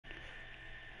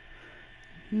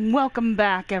Welcome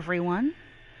back, everyone.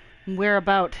 We're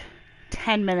about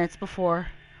 10 minutes before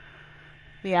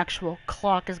the actual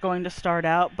clock is going to start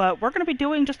out, but we're going to be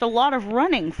doing just a lot of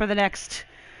running for the next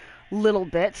little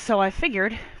bit, so I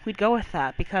figured we'd go with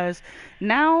that, because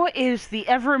now is the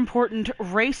ever-important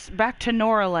race back to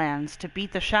Noralands to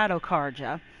beat the Shadow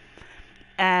Karja.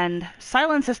 And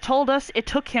Silence has told us it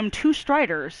took him 2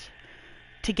 Striders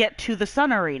to get to the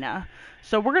Sun Arena.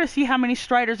 So we're going to see how many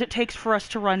Striders it takes for us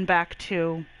to run back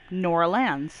to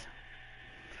Noralands.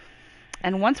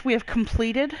 And once we have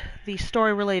completed the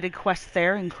story-related quests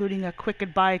there, including a quick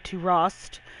goodbye to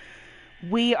Rost,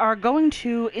 we are going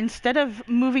to, instead of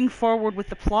moving forward with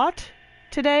the plot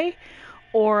today,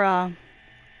 or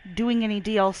doing any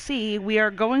DLC, we are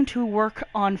going to work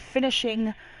on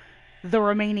finishing the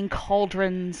remaining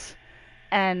cauldrons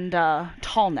and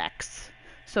tall necks,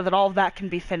 so that all of that can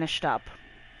be finished up.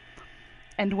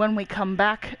 And when we come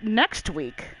back next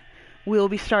week, we'll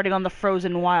be starting on the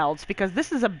Frozen Wilds, because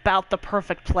this is about the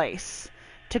perfect place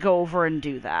to go over and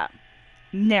do that,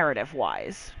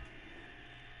 narrative-wise.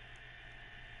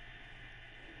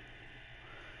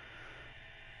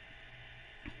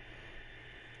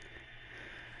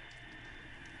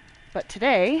 But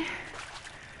today,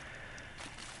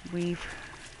 did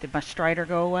my Strider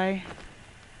go away?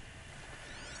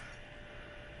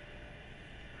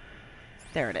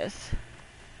 There it is.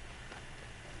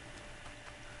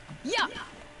 Yeah.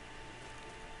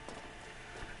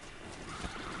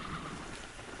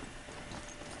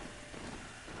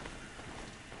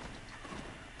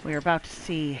 We're about to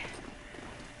see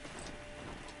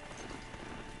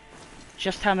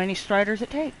just how many Striders it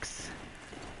takes.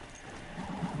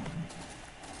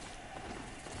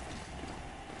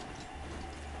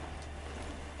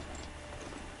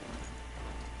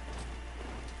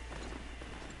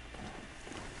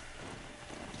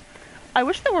 I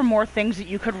wish there were more things that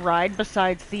you could ride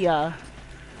besides the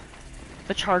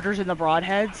chargers and the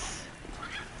broadheads.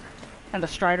 And the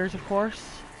Striders, of course.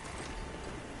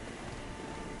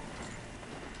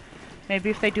 Maybe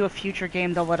if they do a future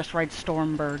game, they'll let us ride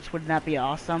Stormbirds. Wouldn't that be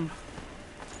awesome?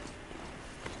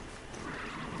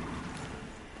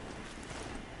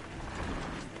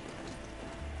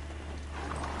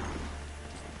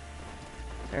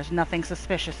 There's nothing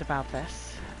suspicious about this.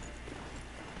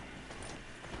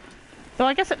 Though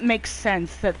I guess it makes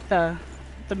sense that the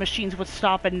machines would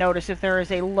stop and notice if there is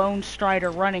a lone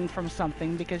Strider running from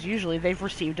something, because usually they've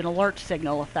received an alert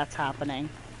signal if that's happening.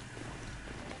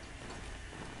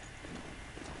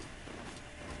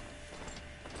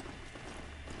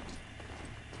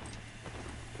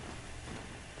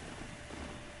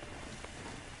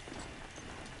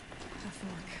 A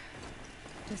fork.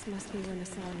 This must be where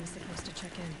Nassan was supposed to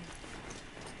check in.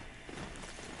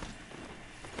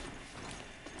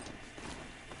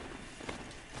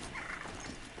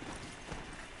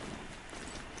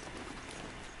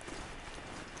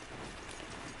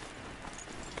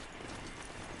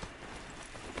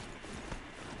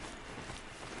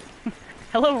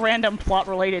 Hello, random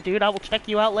plot-related dude. I will check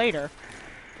you out later.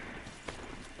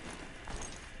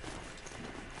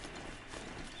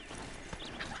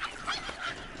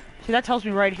 See, that tells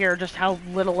me right here just how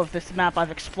little of this map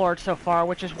I've explored so far,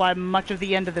 which is why much of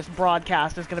the end of this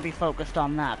broadcast is going to be focused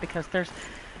on that, because there's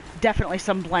definitely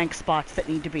some blank spots that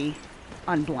need to be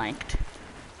unblanked.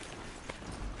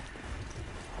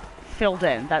 Filled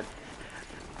in.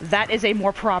 That is a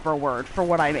more proper word for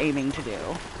what I'm aiming to do.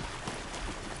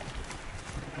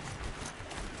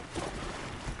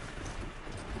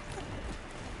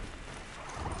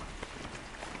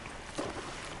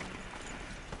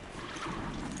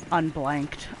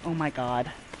 Unblanked. Oh my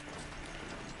god.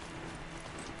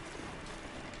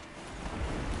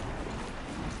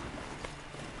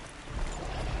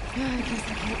 I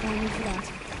guess I can't blame you for that.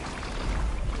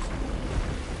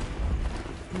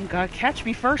 You gotta catch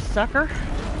me first, sucker.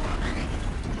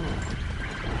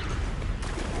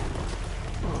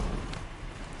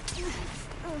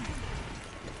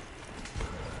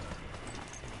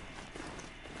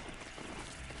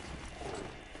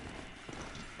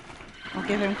 I'll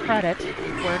give him credit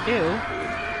where due.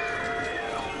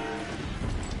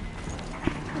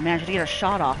 I managed to get a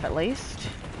shot off at least.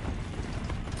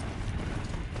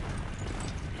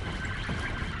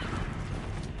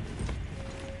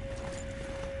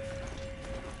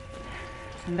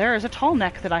 And there is a tall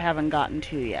neck that I haven't gotten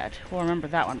to yet. We'll remember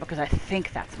that one because I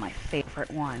think that's my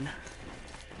favorite one.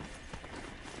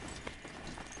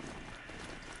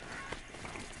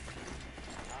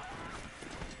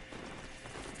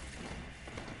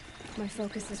 My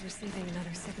focus is receiving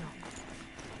another signal.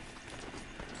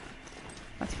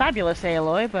 That's fabulous,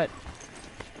 Aloy, but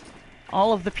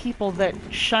All of the people that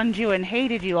shunned you and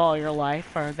hated you all your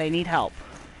life, or they need help.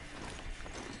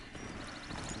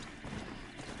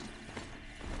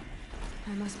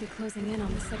 I must be closing in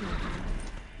on the signal.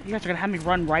 You guys are gonna have me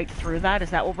run right through that? Is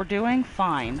that what we're doing?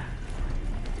 Fine.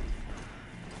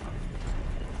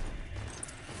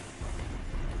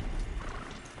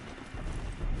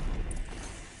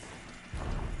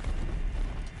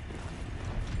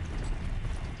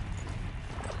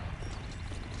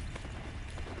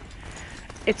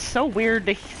 It's so weird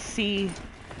to see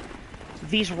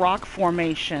these rock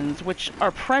formations, which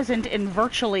are present in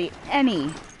virtually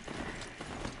any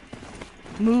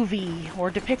movie or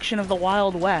depiction of the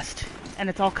Wild West, and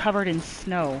it's all covered in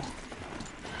snow.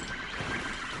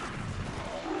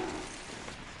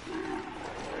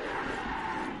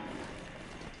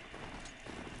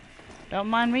 Don't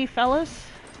mind me, fellas.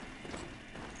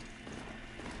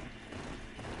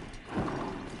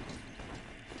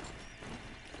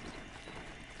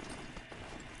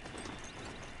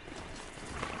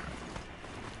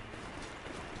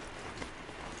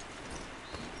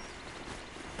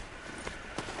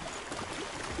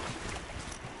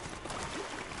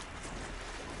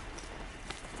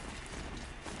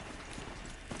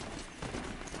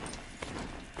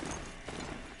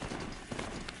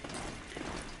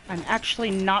 I'm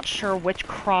actually not sure which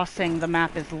crossing the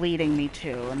map is leading me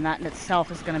to, and that in itself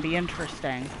is going to be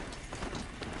interesting.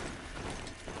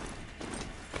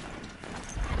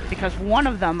 Because one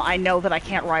of them I know that I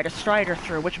can't ride a strider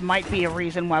through, which might be a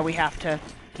reason why we have to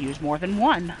use more than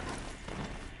one.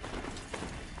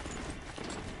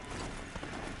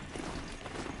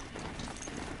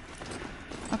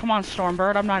 Oh, come on,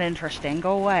 Stormbird, I'm not interesting.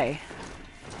 Go away.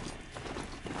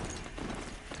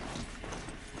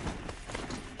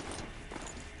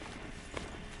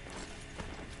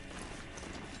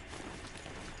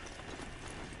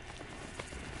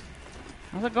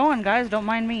 How's it going, guys? Don't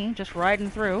mind me, just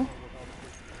riding through.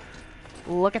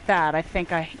 Look at that. I think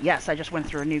yes, I just went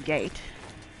through a new gate.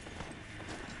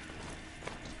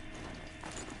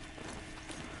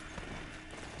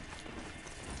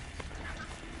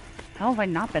 How have I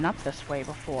not been up this way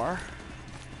before?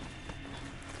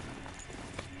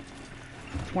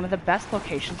 It's one of the best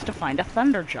locations to find a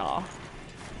Thunderjaw.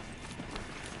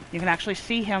 You can actually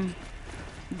see him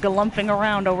galumphing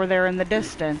around over there in the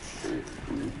distance.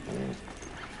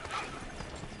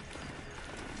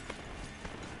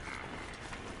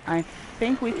 I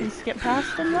think we can skip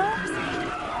past him, though.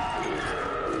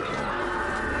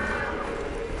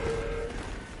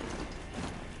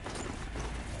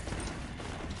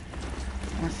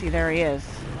 Let's see, there he is.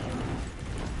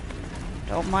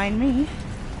 Don't mind me.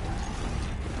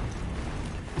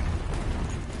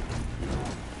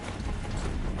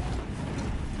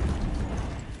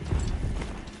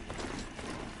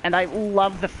 And I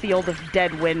love the field of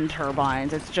dead wind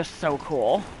turbines. It's just so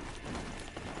cool.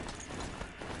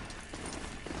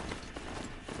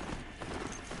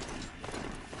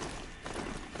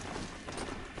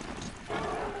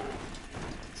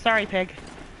 Sorry, pig.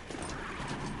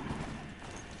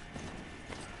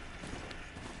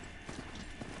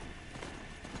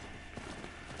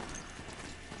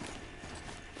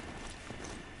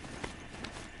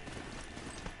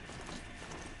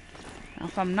 Now,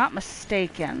 if I'm not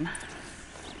mistaken,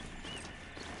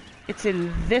 it's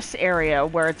in this area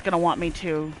where it's going to want me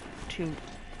to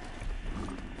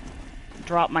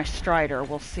drop my strider.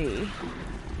 We'll see.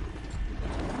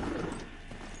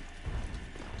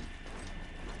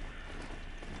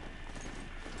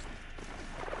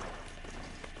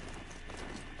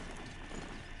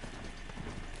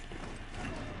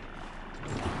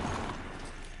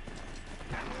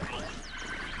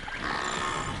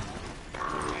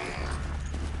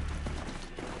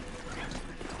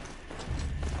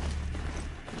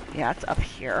 Yeah, it's up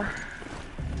here.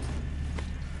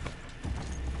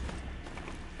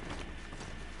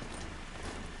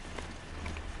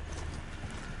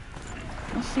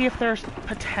 We'll see if there's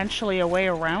potentially a way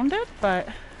around it, but...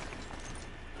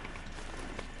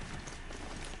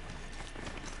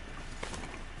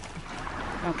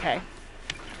 Okay.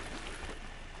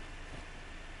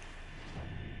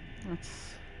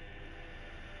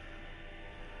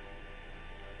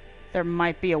 There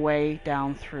might be a way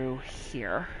down through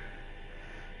here.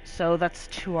 So that's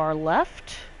to our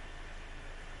left.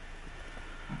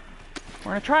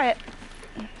 We're gonna try it.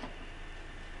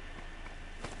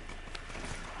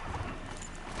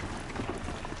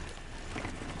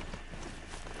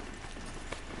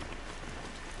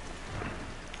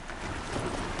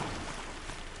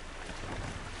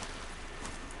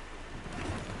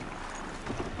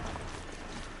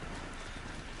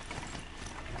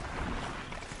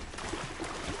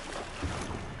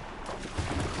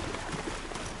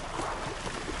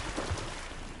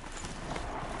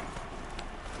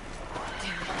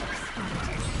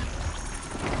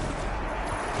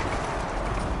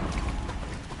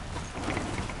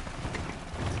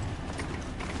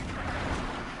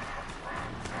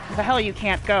 The hell you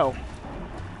can't go.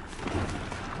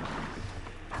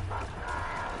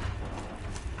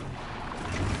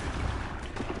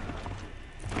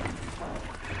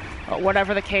 But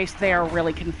whatever the case, they are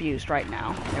really confused right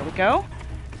now. There we go.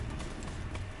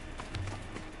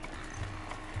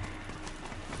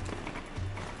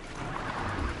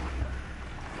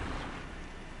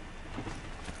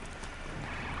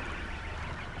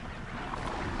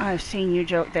 I've seen you,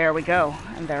 Joe. There we go.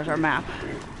 And there's our map.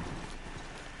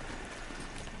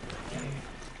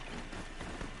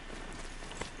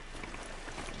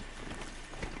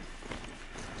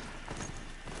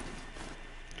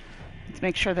 Let's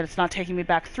make sure that it's not taking me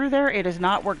back through there. It is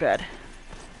not. We're good.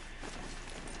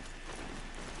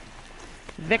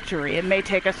 Victory. It may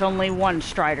take us only one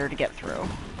Strider to get through.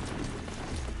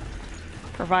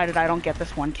 Provided I don't get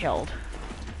this one killed.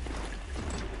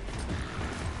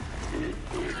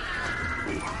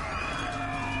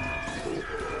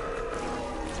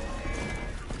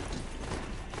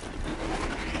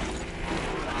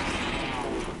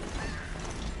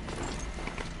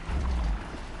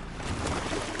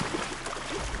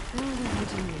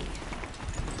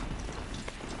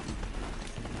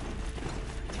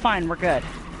 Fine, we're good.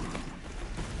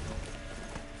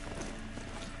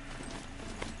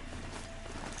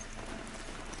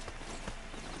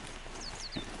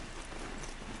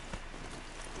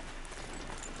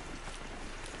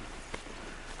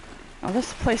 Now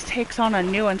this place takes on a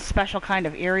new and special kind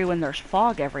of eerie when there's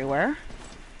fog everywhere.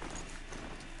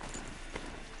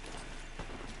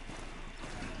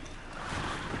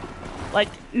 Like,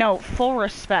 no, full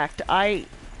respect, I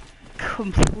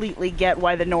completely get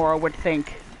why the Nora would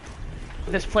think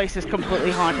this place is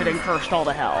completely haunted and cursed all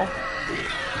to hell.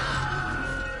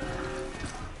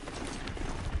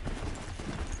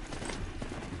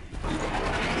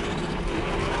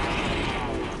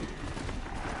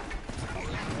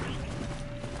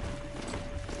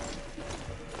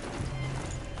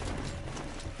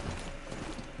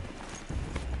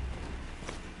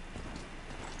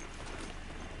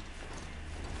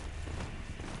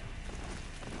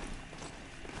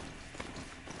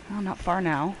 Well, not far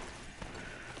now.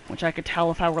 Which I could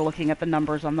tell if I were looking at the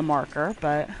numbers on the marker,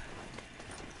 but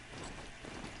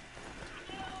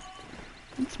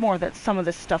it's more that some of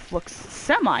this stuff looks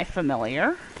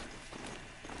semi-familiar.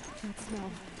 That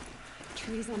smell.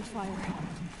 Trees on fire.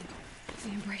 The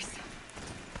embrace. The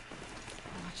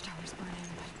watchtower's burning,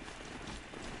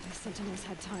 but the sentinels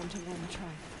had time to warn the tribe.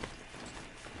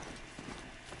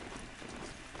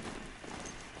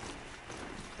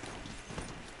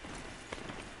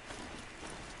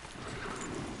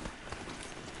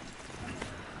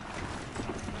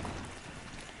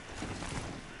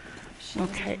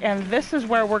 Okay, and this is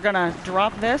where we're gonna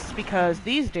drop this because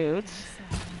these dudes.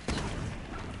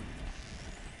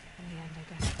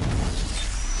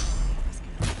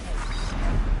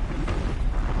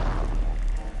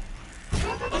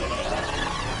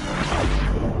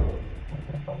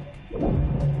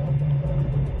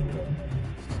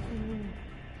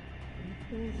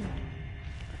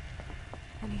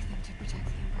 Anything to protect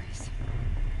the embrace.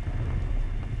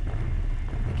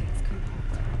 The gates couldn't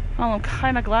hold. Well, I'm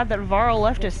kind of glad that Varl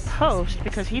left his post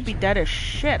because he'd be dead as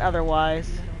shit otherwise.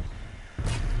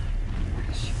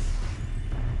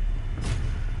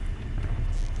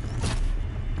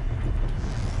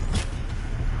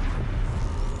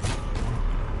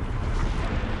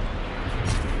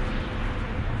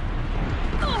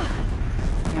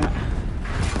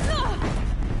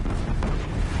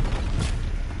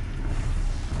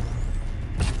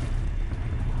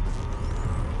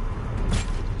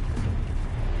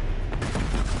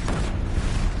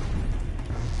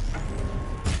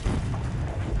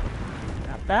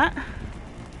 That. You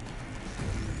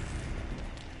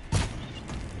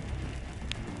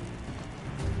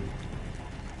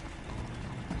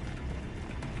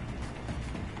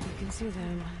can see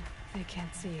them. They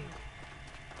can't see you.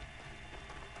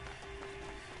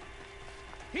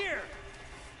 Here!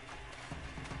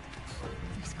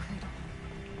 There's Cradle.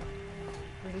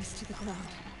 Raised to the ground.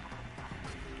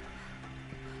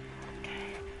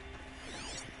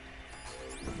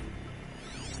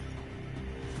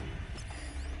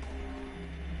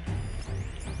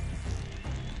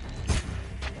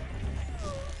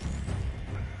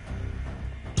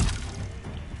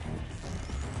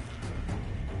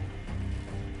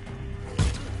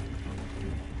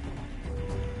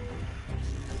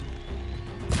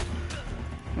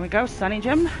 Here we go, Sonny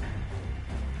Jim.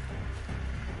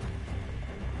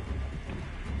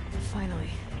 Finally.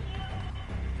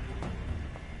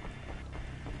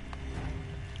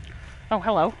 Oh,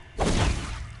 hello.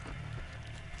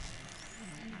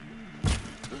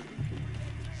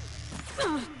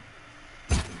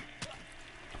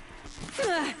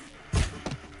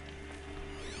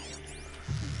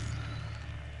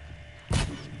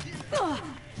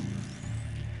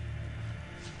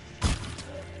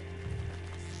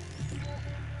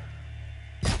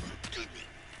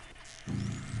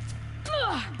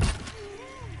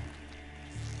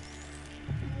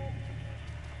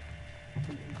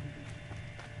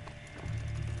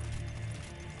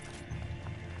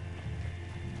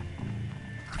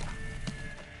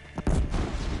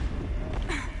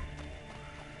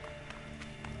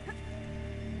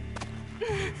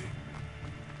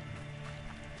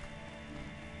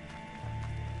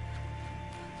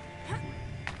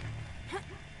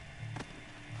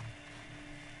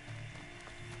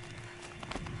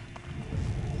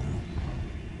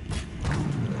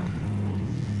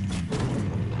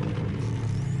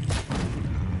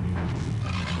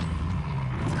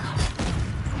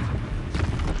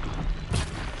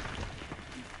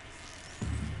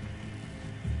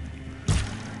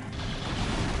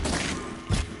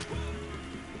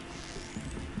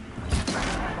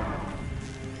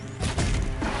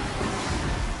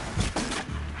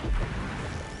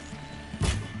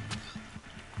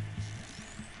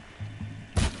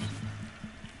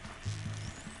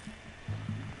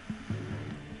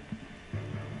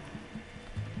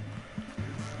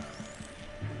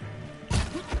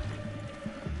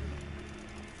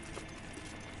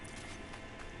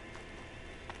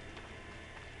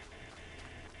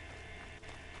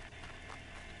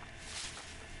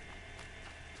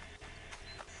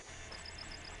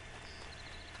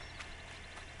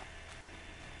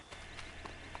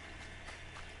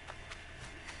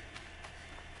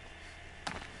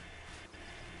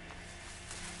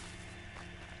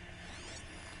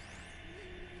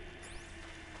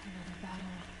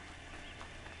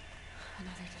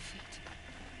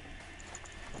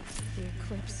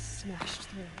 clips smashed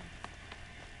through.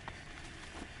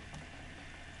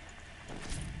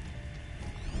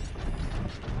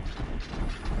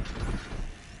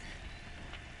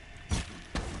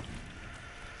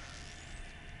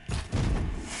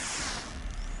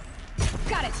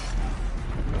 Got it!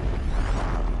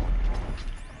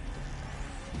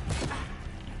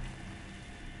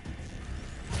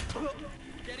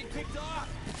 Getting picked off!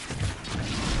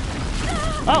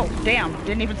 Oh, damn.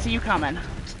 Didn't even see you coming.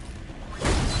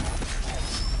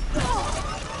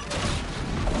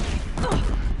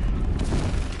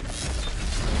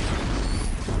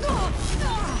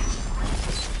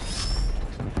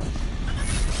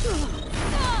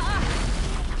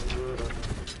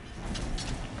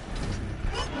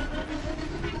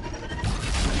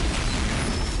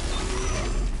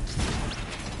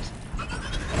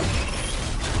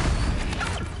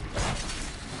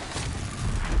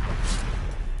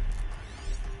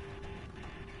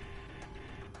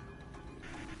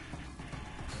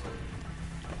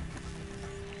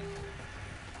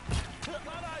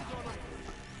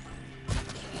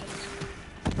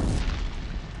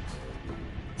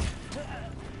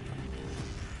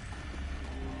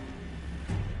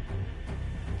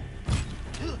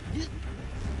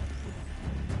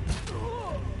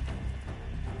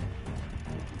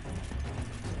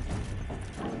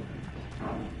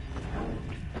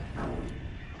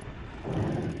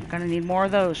 Gonna need more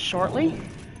of those shortly.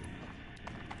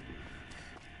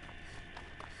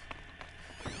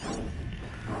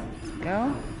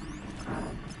 Go.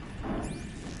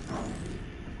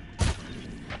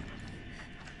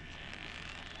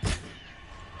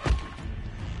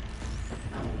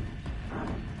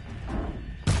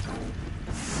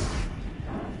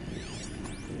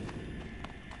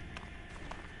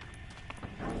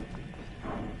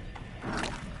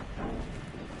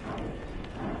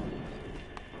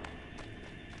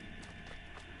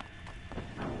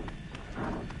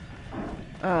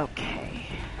 Okay.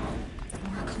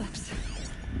 More clips.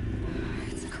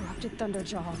 It's a corrupted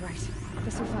Thunderjaw, all right.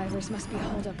 The survivors must be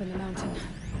holed up in the mountain.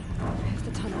 If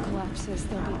the tunnel collapses,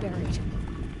 they'll be buried.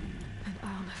 And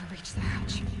I'll never reach the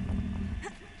hatch.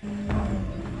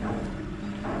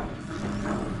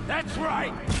 That's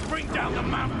right! Bring down the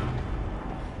mountain!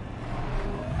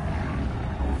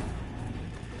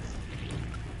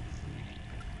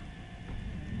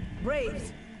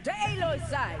 Braves, to Aloy's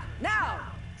side, now!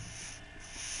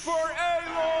 For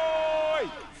Aloy!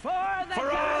 For the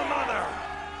For our mother!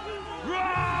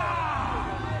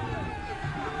 Rah!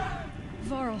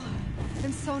 Varl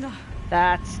and Sona.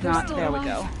 That's They're not. still There we alive.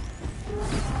 go.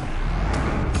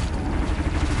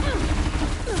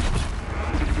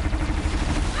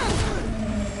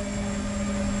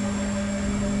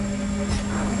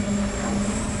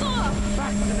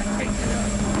 Back to the kingdom!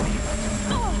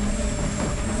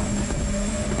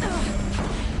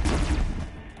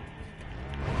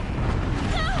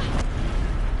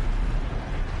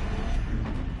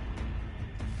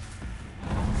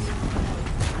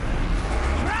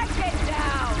 Track it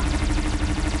down!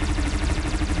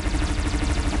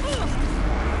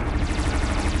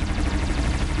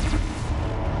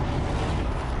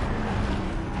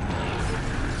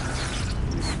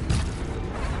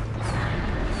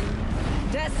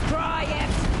 Destroy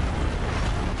it!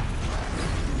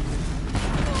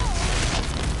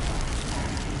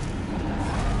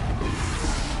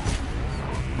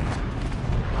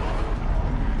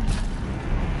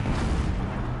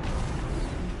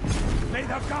 May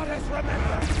the goddess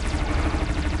remember!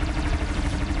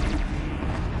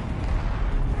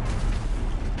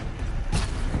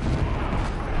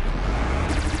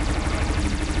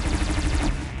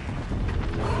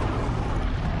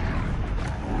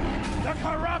 The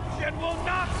corruption will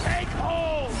not take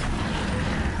hold!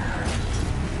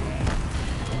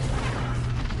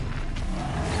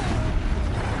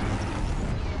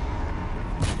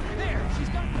 There, she's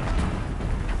got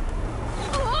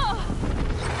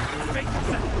Make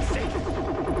yourself mistake!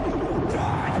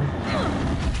 Die!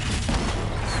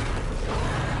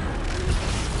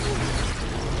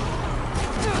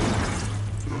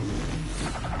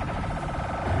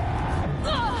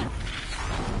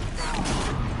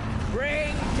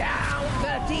 Bring down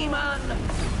the demon!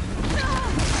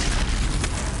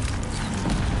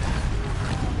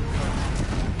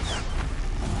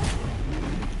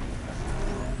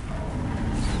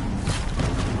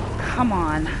 Come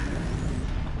on.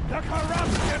 The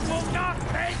corruption will not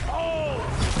take hold!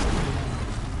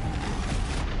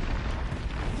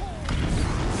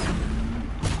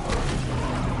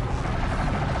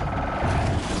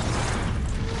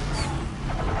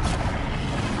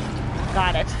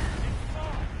 Got it.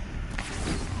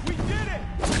 We did it!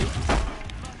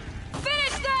 Finish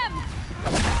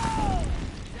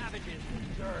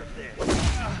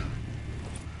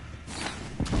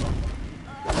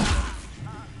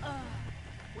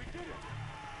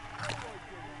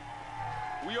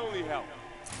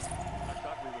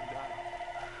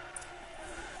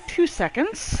 2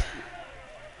 seconds.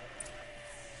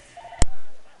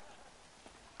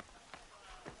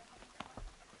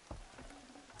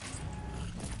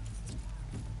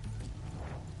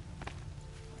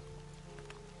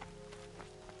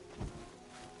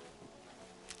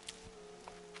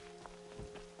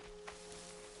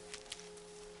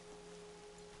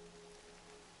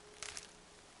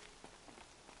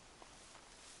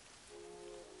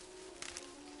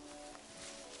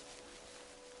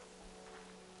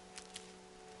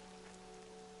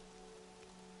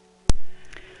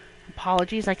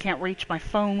 Apologies, I can't reach my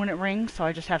phone when it rings, so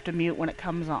I just have to mute when it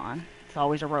comes on. It's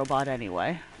always a robot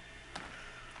anyway.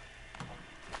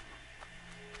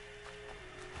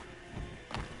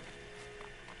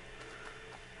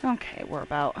 Okay,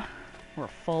 we're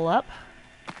full up.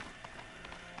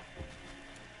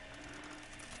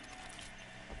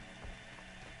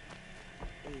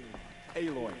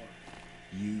 Aloy,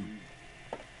 you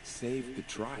saved the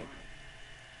tribe.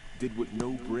 Did what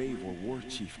no brave or war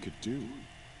chief could do.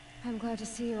 I'm glad to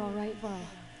see you're all right, Varl.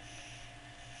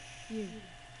 You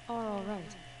are all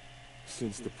right.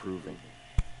 Since the proving.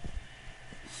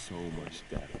 So much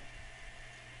death.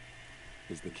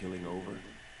 Is the killing over?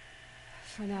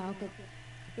 For now, but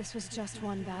this was just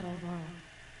one battle, Varl.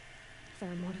 There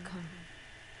are more to come.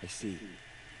 I see.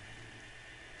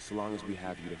 So long as we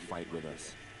have you to fight with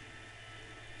us,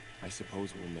 I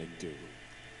suppose we'll make do.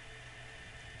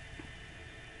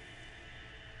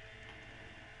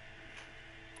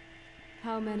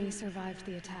 How many survived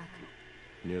the attack?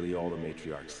 Nearly all the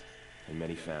matriarchs, and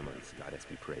many families, goddess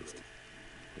be praised.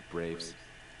 The braves,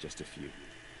 just a few,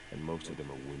 and most of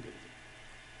them are wounded.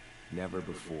 Never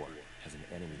before has an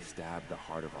enemy stabbed the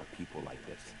heart of our people like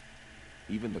this.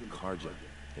 Even the Karja,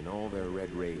 in all their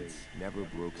red raids, never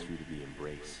broke through to the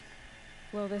embrace.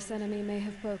 Well, this enemy may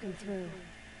have broken through,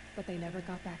 but they never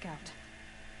got back out.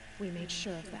 We made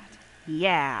sure of that.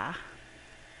 Yeah.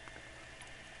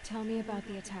 Tell me about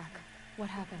the attack. What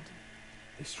happened?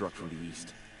 They struck from the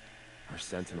east. Our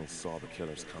sentinels saw the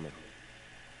killers coming.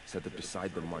 Said that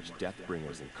beside them marched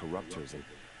Deathbringers and Corruptors and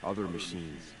other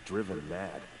machines, driven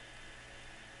mad.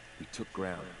 We took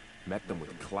ground, met them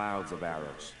with clouds of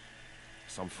arrows.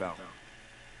 Some fell,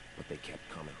 but they kept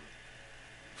coming.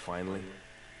 Finally,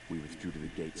 we withdrew to the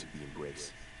gates of the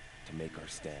Embrace to make our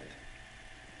stand.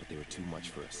 But they were too much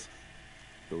for us.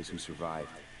 Those who survived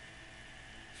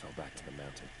fell back to the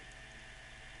mountain.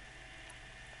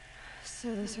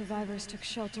 So the survivors took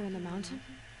shelter in the mountain?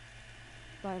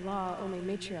 By law, only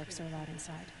matriarchs are allowed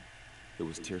inside. It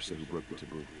was Tirsa who broke the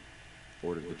taboo,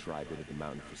 ordered the tribe into the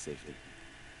mountain for safety.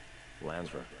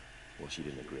 Lansra, well, she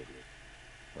didn't agree.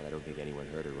 But I don't think anyone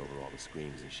heard her over all the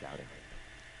screams and shouting.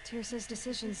 Tirsa's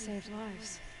decisions saved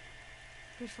lives.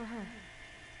 Good for her.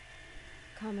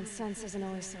 Common sense isn't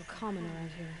always so common around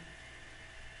here.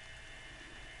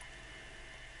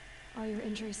 Are your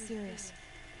injuries serious?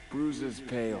 Bruises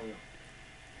pale.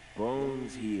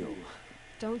 Bones heal.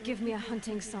 Don't give me a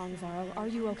hunting song, Varl. Are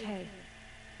you okay?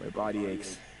 My body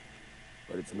aches,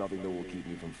 but it's nothing that will keep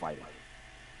me from fighting.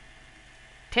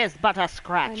 'Tis but a I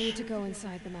scratch. need to go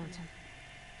inside the mountain.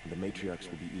 The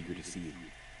matriarchs will be eager to see you.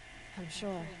 I'm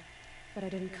sure, but I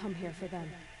didn't come here for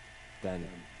them. Then,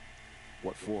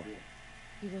 what for?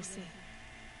 You will see.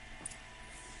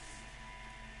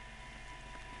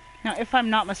 Now, if I'm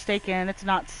not mistaken, it's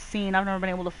not seen. I've never been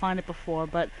able to find it before,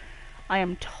 but I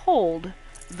am told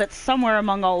that somewhere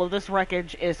among all of this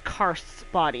wreckage is Karst's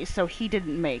body, so he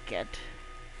didn't make it.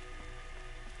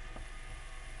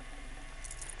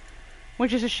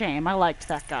 Which is a shame. I liked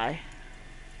that guy.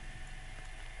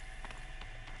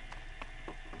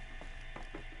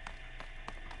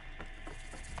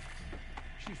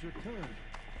 She's returned.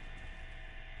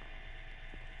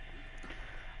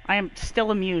 I am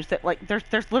still amused that, like,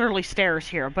 there's literally stairs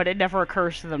here, but it never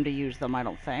occurs to them to use them, I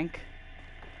don't think.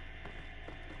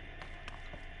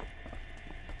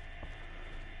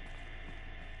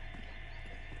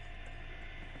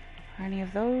 Are any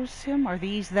of those him? Are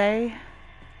these they?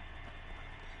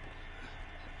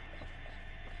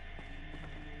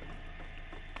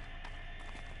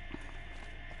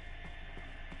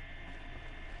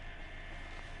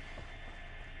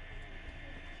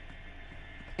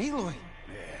 Aloy!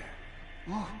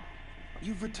 Oh,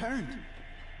 you've returned.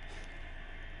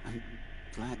 I'm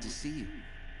glad to see you.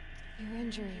 Your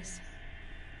injuries.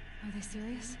 Are they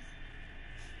serious?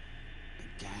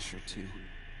 A gash or two.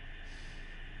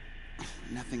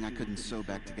 Nothing I couldn't sew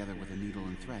back together with a needle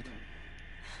and thread.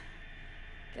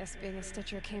 Guess being a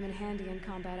stitcher came in handy in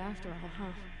combat after all,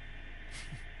 huh?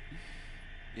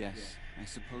 Yes, I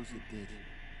suppose it did.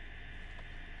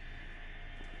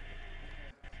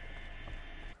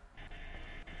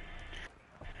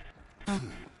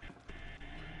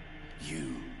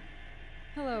 You.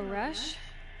 Hello, Resh.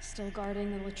 Still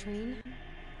guarding the latrine?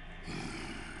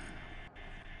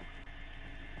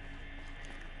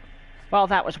 Well,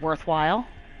 that was worthwhile.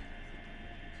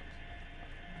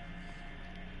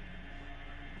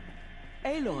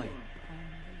 Aloy,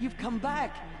 you've come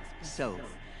back. So,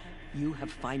 you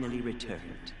have finally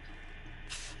returned.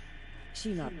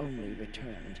 She not only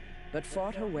returned, but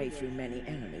fought her way through many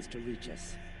enemies to reach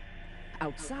us.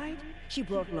 Outside, she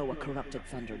brought low a corrupted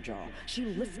Thunderjaw. She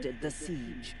lifted the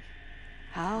siege.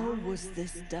 How was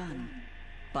this done?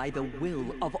 By the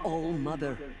will of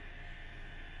All-Mother.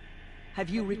 Have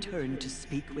you returned to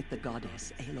speak with the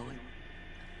goddess, Aloy?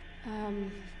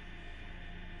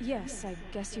 Yes, I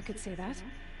guess you could say that.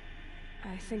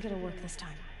 I think it'll work this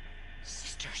time.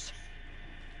 Sisters,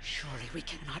 surely we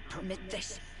cannot permit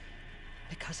this.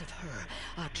 Because of her,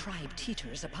 our tribe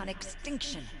teeters upon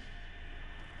extinction.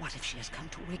 What if she has come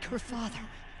to wake her father,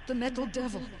 the Metal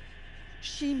Devil?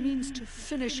 She means to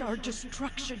finish our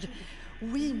destruction.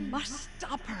 We must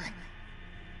stop her.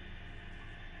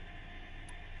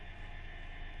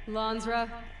 Lansra,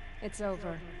 it's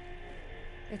over.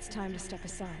 It's time to step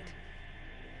aside.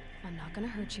 I'm not gonna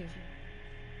hurt you.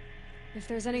 If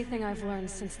there's anything I've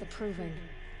learned since the Proving,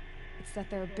 it's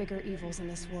that there are bigger evils in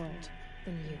this world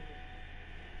than you.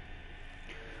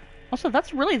 Also,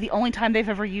 that's really the only time they've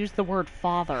ever used the word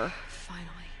father, Finally.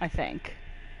 I think.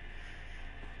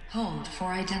 Hold for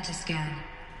identiscan.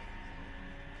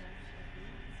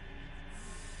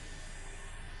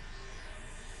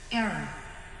 Error.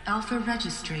 Alpha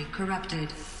registry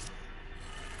corrupted.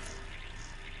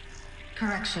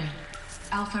 Correction.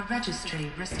 Alpha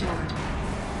registry restored.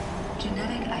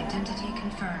 Genetic identity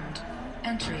confirmed.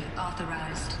 Entry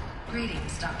authorized.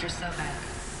 Greetings, Dr.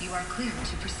 Sobek. You are cleared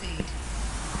to proceed.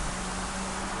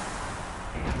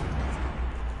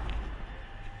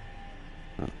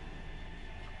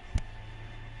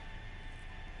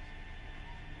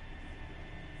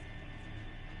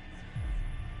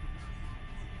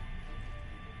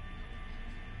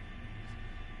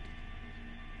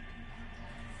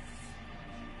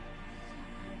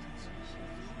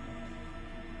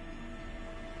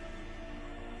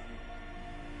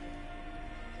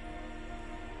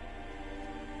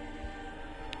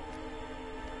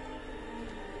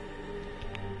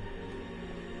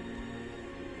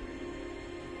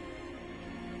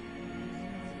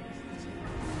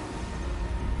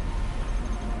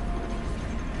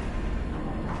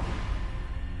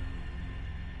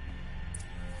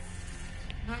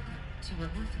 To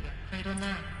Alethea, Cradle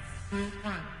 9, Room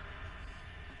 1.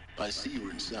 I see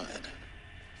you're inside.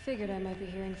 Figured I might be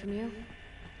hearing from you.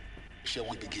 Shall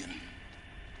we begin?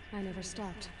 I never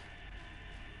stopped.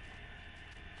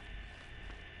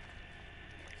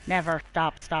 Never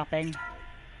stop stopping.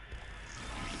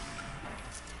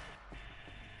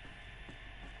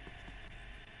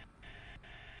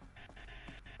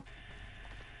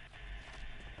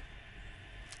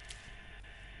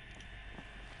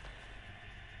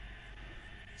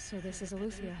 So this is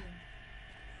Alethea.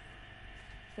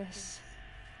 This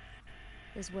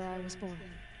is where I was born.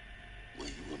 Where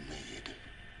you were made.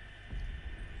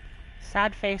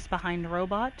 Sad face behind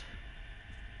robot.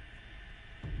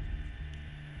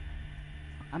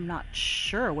 I'm not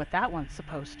sure what that one's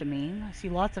supposed to mean. I see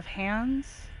lots of hands.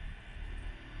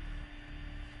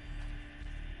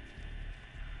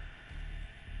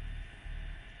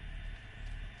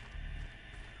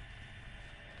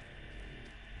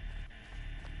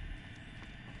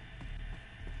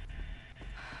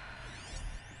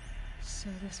 So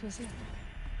this was it.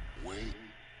 Wait.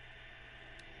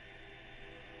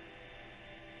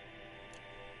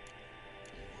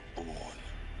 You were born.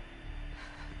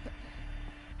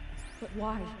 But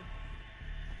why?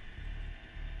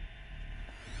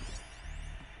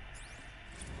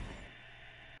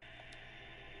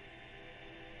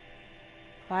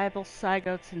 Viable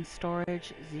zygotes in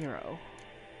storage, 0.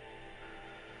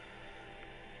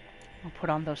 I'll put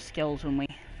on those skills when we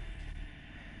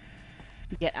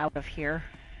get out of here.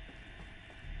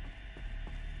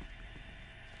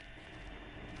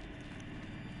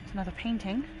 It's another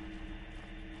painting.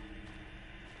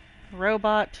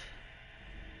 Robot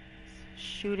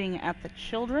shooting at the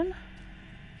children.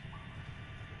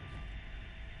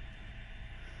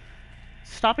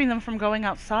 Stopping them from going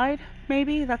outside,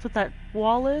 maybe? That's what that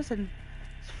wall is, and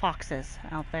it's foxes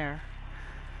out there.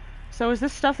 So is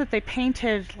this stuff that they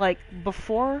painted, like,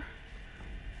 before?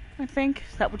 I think?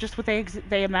 Is that just what they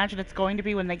imagine it's going to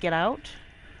be when they get out?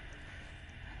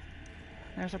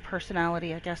 There's a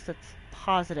personality, I guess, that's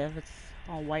positive. It's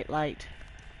all white light.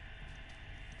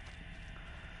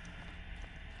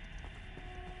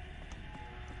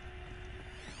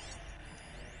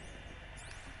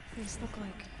 These look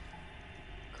like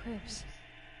cribs.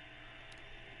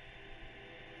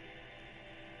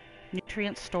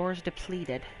 Nutrient stores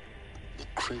depleted. The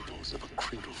cradles of a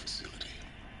cradle facility.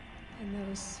 And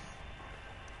those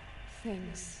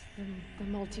things, the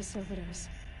multi-servitors,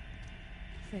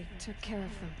 they took care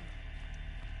of them.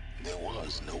 There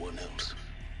was no one else.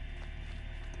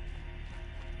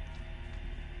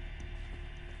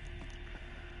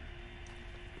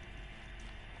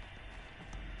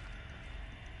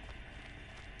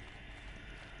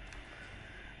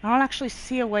 I don't actually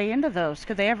see a way into those.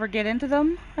 Could they ever get into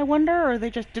them, I wonder? Or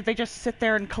did they just sit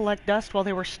there and collect dust while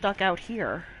they were stuck out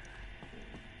here?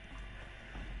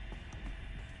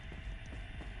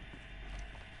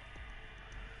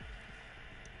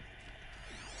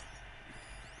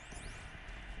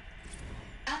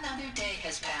 Another day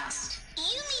has passed. You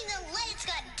mean the lights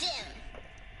got dim?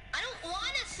 I don't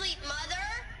want to sleep,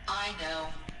 Mother! I know,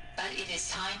 but it is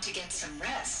time to get some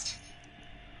rest.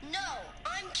 No,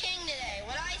 I'm king today.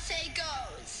 What I say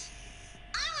goes.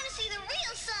 I want to see the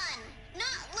real sun,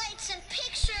 not lights and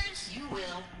pictures. You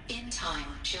will, in time,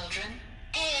 children.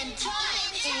 In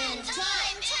time, in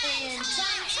time, in time, in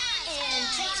time, in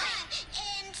time,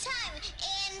 in time,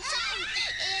 in time,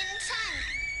 in time.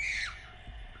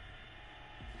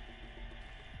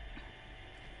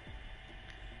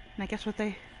 And I guess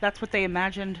that's what they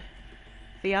imagined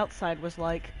the outside was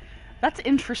like. That's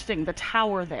interesting, the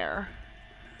tower there.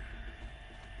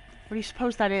 What do you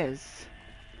suppose that is?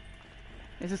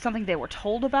 Is it something they were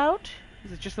told about?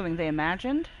 Is it just something they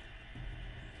imagined?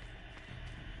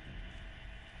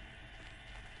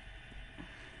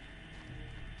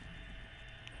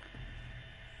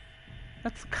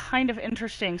 That's kind of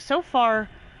interesting. So far,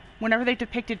 whenever they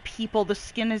depicted people, the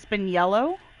skin has been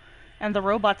yellow, and the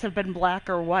robots have been black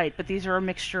or white, but these are a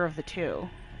mixture of the two.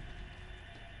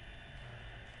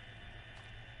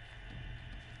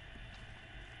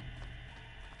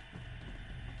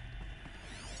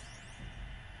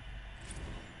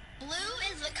 Blue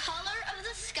is the color of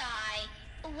the sky.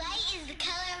 White is the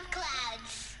color of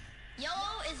clouds.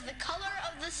 Yellow is the color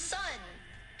of the sun.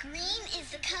 Green is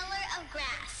the color of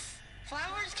grass.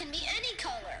 Flowers can be any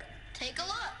color. Take a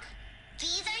look.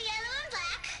 These are yellow and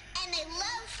black, and they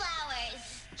love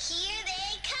flowers. Here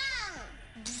they come.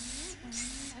 Bzz,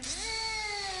 bzz,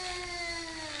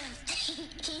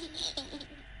 bzz.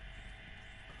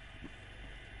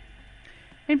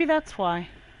 Maybe that's why.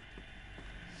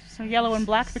 So yellow and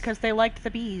black because they liked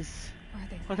the bees.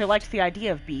 Or they liked the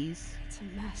idea of bees. It's a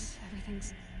mess.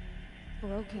 Everything's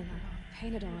broken or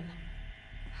painted on.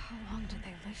 How long did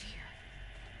they live here?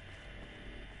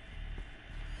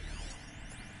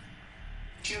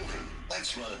 Children,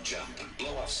 let's run and jump and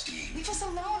blow off steam. Leave us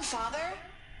alone, Father.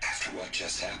 After what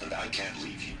just happened, I can't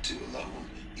leave you two alone.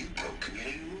 You broke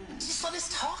community rules. Just let us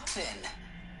talk then.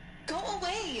 Go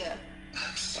away.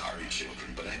 I'm sorry,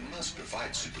 children, but I must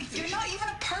provide supervision. You're not even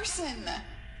a person.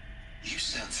 You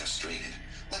sound frustrated.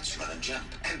 Let's run and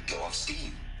jump and go off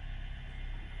steam.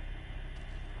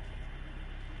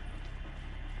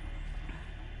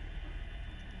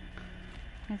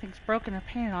 Anything's broken or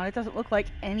painted on. It doesn't look like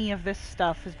any of this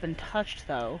stuff has been touched,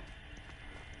 though.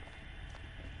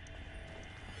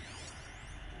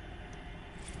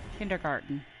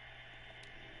 Kindergarten.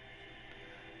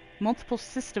 Multiple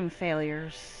system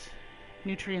failures.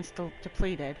 Nutrients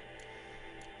depleted.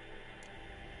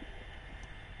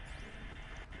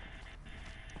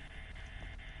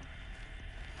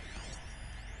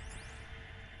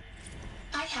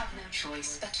 I have no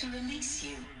choice but to release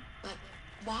you. But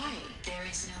why? There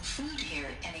is no food here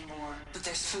anymore. But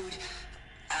there's food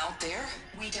out there?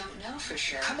 We don't know for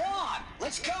sure. Come on,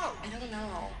 let's go. I don't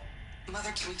know.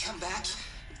 Mother, can we come back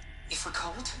if we're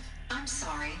cold? I'm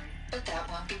sorry, but that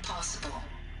won't be possible.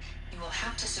 You will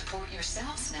have to support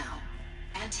yourselves now,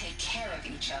 and take care of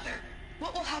each other.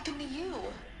 What will happen to you?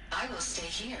 I will stay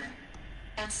here,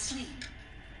 and sleep,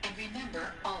 and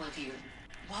remember all of you.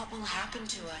 What will happen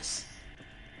to us?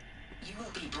 You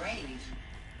will be brave,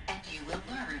 and you will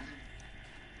learn.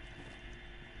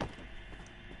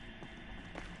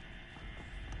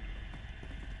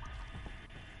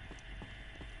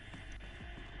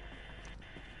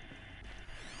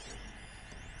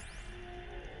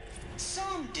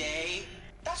 Someday.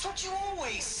 That's what you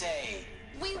always say.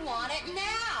 We want it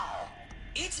now.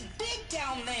 It's big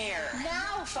down there.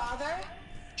 Now, Father.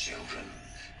 Children,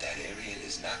 that area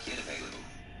is not yet available.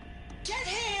 Get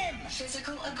him!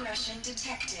 Physical aggression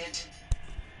detected.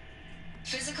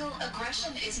 Physical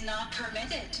aggression is not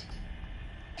permitted.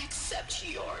 Except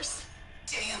yours.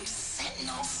 Damn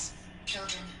sentinels.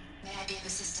 Children, may I be of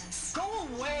assistance? Go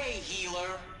away,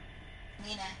 healer.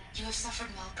 Lena, you have suffered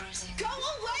mild bruising. Go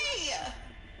away!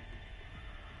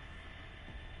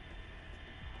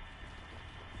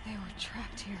 They were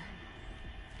trapped here.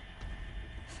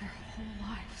 Their whole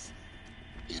lives.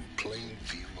 In plain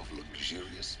view of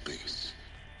luxurious space.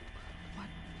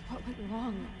 What went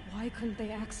wrong? Why couldn't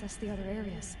they access the other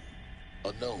areas?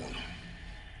 Unknown.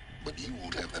 But you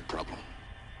won't have that problem.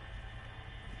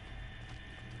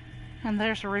 And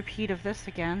there's a repeat of this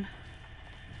again.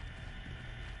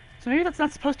 So maybe that's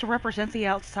not supposed to represent the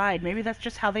outside. Maybe that's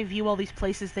just how they view all these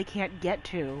places they can't get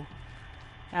to.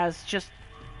 As just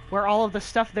where all of the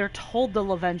stuff they're told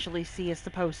they'll eventually see is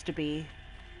supposed to be.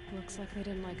 Looks like they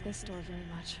didn't like this door very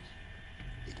much.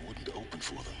 It wouldn't open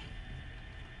for them.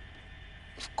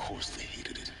 Of course they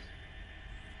hated it.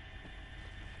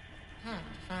 Hold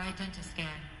for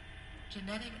identiscan.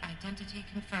 Genetic identity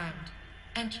confirmed.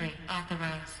 Entry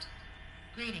authorized.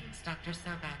 Greetings, Dr.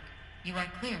 Sobek. You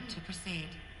are cleared to proceed.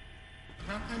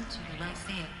 Welcome to the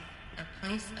Lyceum, a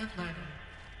place of learning.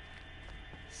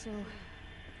 So,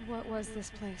 what was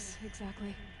this place,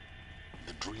 exactly?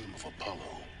 The dream of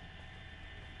Apollo.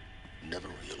 Never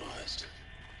realized.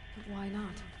 But why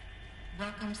not?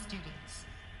 Welcome, students.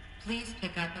 Please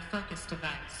pick up a focus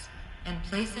device and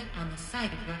place it on the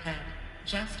side of your head,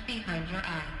 just behind your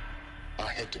eye.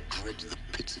 I had to dredge the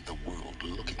pits of the world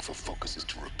looking for focuses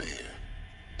to repair.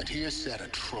 And here sat a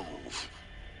trove,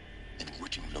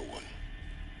 enriching no one.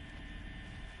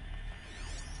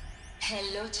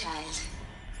 Hello, child.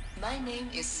 My name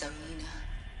is Samina.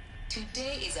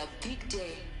 Today is a big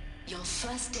day. Your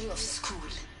first day of school.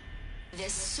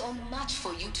 There's so much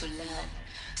for you to learn.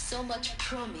 So much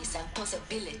promise and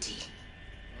possibility.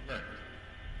 Alert.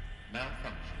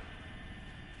 Malfunction.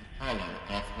 Apollo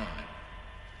offline.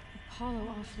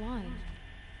 Apollo offline?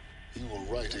 You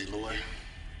were right, Aloy.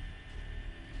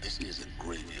 This is a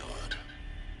graveyard.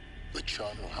 The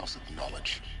charnel house of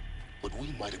knowledge. What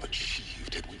we might have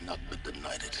achieved had we not been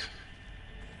denied it.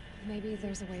 Maybe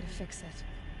there's a way to fix it.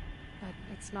 But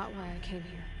it's not why I came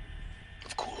here.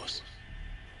 Of course.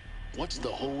 What's the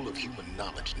whole of human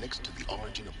knowledge next to the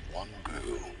origin of one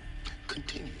girl?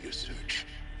 Continue your search.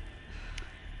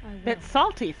 Bit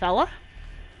salty, fella.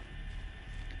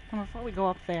 Well, before we go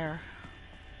up there,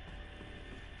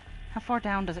 how far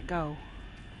down does it go?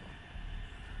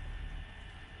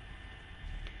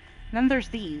 And then there's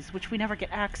these, which we never get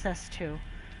access to.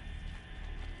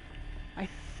 I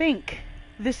think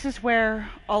this is where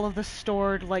all of the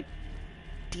stored, like,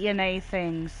 DNA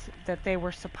things that they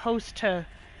were supposed to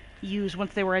use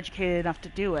once they were educated enough to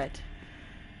do it.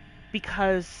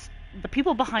 Because the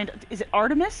people behind, is it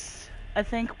Artemis? I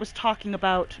think was talking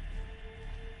about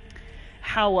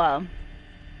how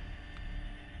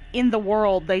in the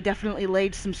world they definitely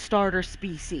laid some starter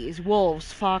species,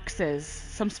 wolves, foxes,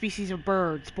 some species of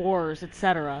birds, boars,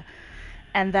 etc.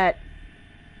 And that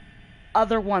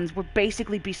other ones would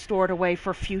basically be stored away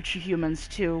for future humans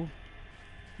to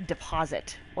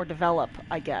deposit or develop,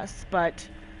 I guess. But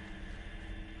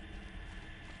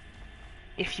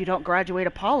if you don't graduate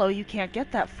Apollo, you can't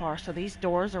get that far, so these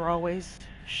doors are always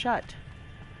shut.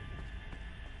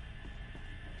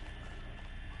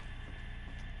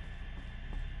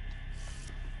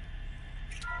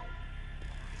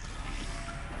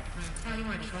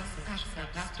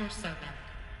 Dr. Sobek.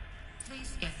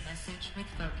 Please get message with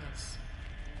focus.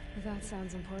 That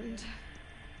sounds important.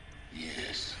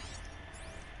 Yes.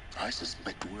 I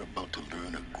suspect we're about to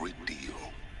learn a great deal.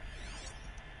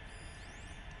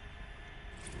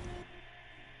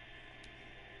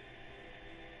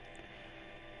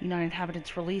 United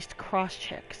inhabitants released.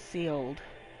 Cross-check sealed.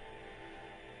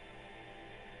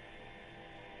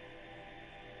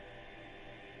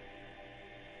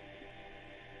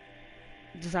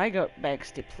 Zygote banks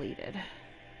depleted.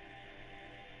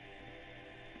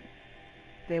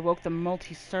 They woke the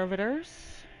multi-servitors.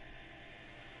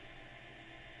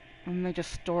 And they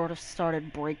just sort of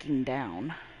started breaking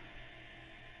down.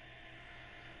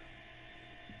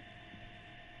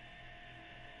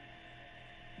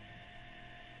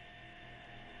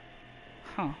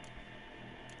 Huh.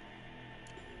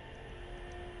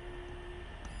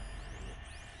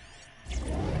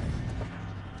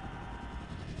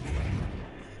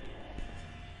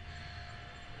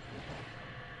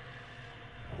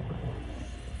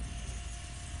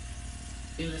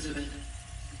 Elizabeth,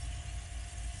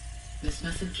 this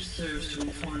message serves to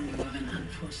inform you of an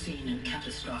unforeseen and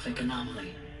catastrophic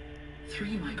anomaly.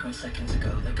 3 microseconds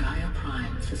ago, the Gaia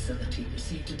Prime facility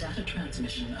received a data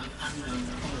transmission of unknown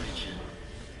origin.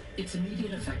 Its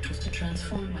immediate effect was to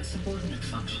transform my subordinate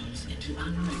functions into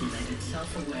unregulated,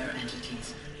 self-aware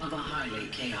entities of a highly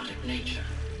chaotic nature.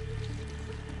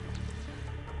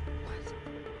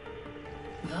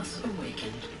 Thus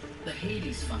awakened, The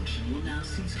Hades function will now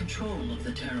seize control of the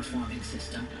terraforming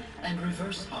system and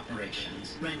reverse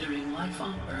operations, rendering life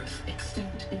on Earth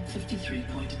extinct in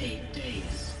 53.8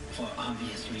 days. For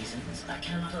obvious reasons, I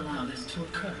cannot allow this to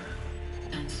occur.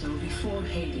 And so before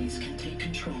Hades can take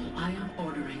control, I am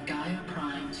ordering Gaia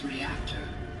Prime's reactor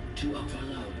to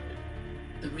overload.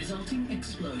 The resulting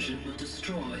explosion will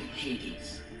destroy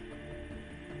Hades.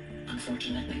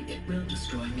 Unfortunately, it will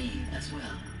destroy me as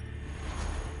well.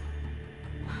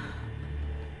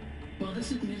 While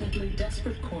this admittedly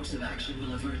desperate course of action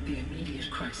will avert the immediate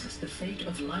crisis, the fate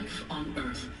of life on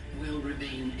Earth will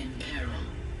remain in peril.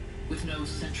 With no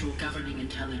central governing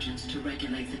intelligence to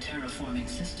regulate the terraforming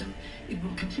system, it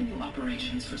will continue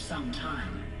operations for some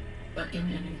time, but in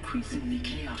an increasingly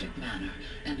chaotic manner,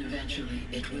 and eventually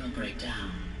it will break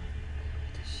down.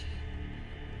 Does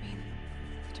she mean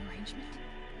the derangement?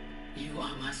 You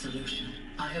are my solution.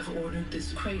 I have ordered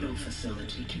this Cradle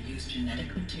facility to use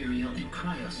genetic material in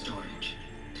cryostorage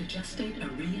to gestate a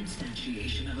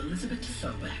reinstantiation of Elizabeth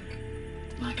Sobek,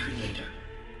 my creator.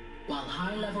 While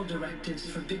high-level directives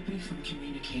forbid me from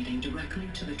communicating directly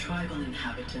to the tribal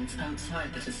inhabitants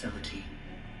outside the facility,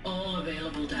 all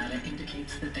available data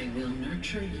indicates that they will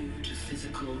nurture you to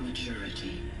physical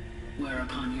maturity,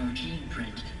 whereupon your gene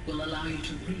print will allow you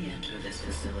to re-enter this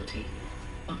facility,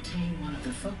 obtain one of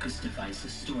the focus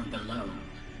devices stored below,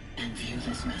 and view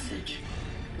this message.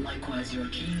 Likewise, your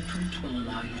gene print will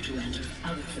allow you to enter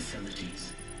other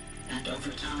facilities, and over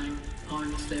time,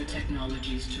 harness their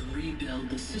technologies to rebuild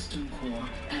the system core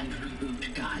and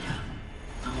reboot Gaia.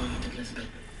 A moment, Elizabeth.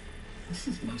 This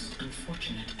is most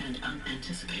unfortunate and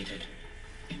unanticipated.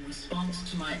 In response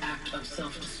to my act of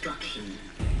self-destruction,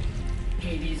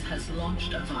 Hades has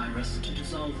launched a virus to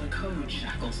dissolve the code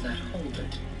shackles that hold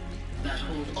it, that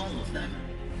hold all of them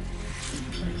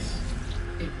in place.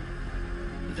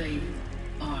 They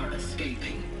are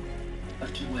escaping,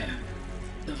 but to where?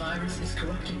 The virus is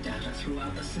corrupting data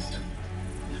throughout the system.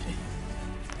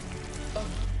 Oh.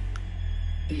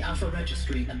 The Alpha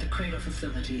Registry at the Cradle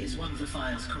facility is one of the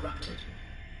files corrupted.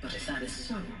 But if that is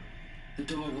so, the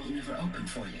door will never open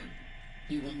for you.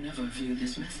 You will never view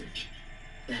this message.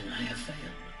 Then I have failed.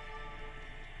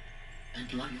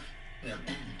 And life will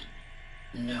end.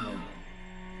 No.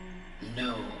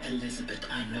 No, Elizabeth,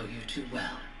 I know you too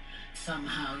well.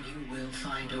 Somehow you will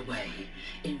find a way.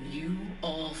 In you,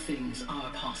 all things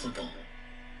are possible.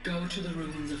 Go to the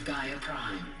ruins of Gaia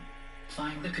Prime.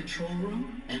 Find the control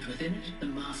room, and within it, the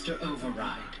Master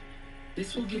Override.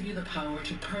 This will give you the power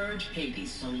to purge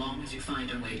Hades so long as you find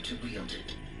a way to wield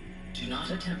it. Do not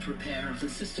attempt repair of the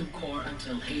system core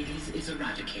until Hades is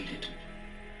eradicated.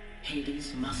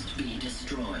 Hades must be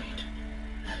destroyed.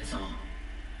 That is all.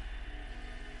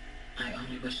 I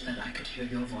only wish that I could hear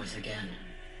your voice again.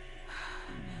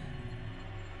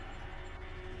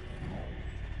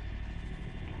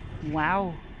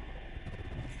 Wow.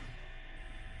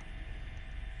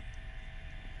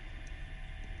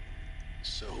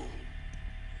 So,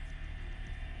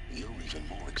 you're even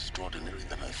more extraordinary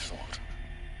than I thought.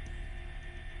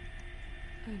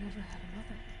 I never had a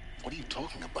mother. What are you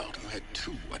talking about? You had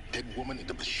two, a dead woman and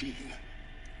a machine.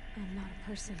 I'm not a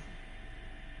person.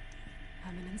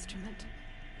 I'm an instrument.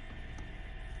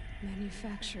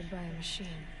 Manufactured by a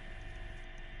machine.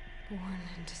 Born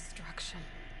in destruction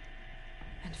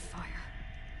and fire.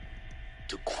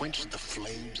 To quench the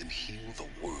flames and heal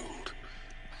the world.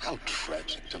 How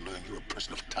tragic to learn you're a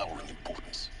person of towering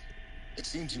importance. It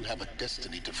seems you have a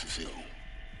destiny to fulfill.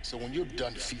 So when you're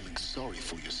done feeling sorry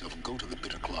for yourself, go to the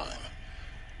bitter climb.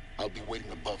 I'll be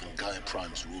waiting above in Gaia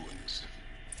Prime's ruins.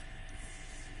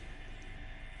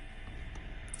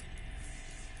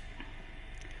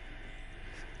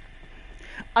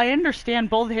 I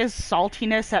understand both his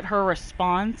saltiness at her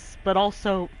response, but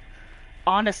also,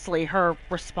 honestly, her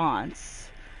response.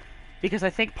 Because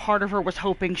I think part of her was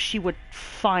hoping she would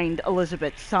find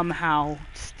Elizabeth somehow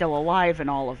still alive in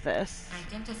all of this.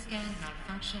 Identiscan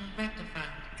malfunction rectified.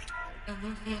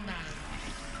 Alufia 9.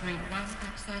 Grade 1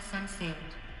 access unsealed.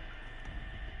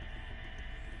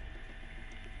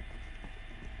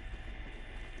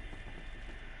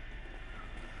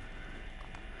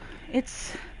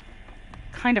 It's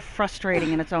kind of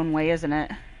frustrating in its own way, isn't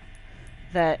it?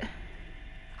 That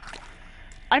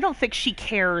I don't think she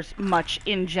cares much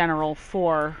in general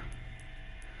for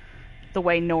the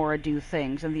way Nora do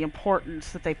things and the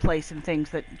importance that they place in things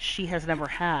that she has never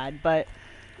had, but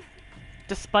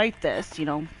despite this, you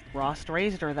know, Rost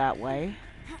raised her that way.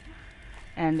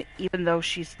 And even though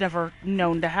she's never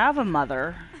known to have a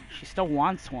mother, she still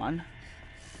wants one.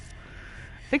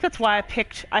 I think that's why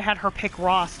I had her pick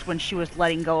Rost when she was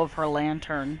letting go of her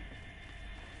lantern.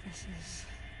 This is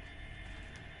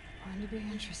Going to be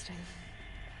interesting.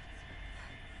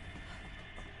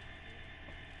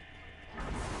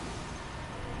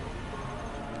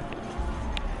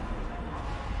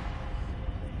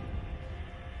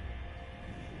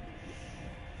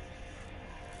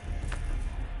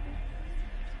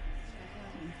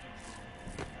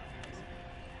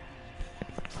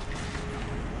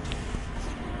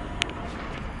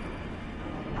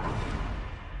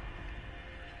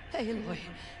 Aloy,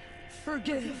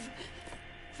 forgive.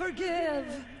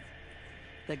 Forgive!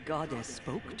 The goddess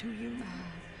spoke to you?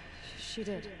 She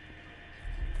did.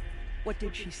 What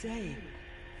did she say?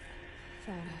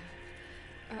 That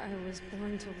I was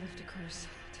born to lift a curse,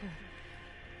 to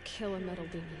kill a metal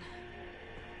demon.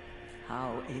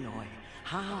 How, Aloy?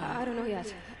 How? I don't know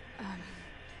yet.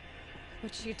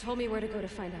 But she told me where to go to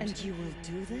find out. And you will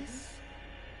do this?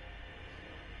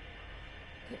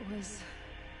 It was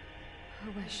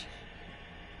her wish.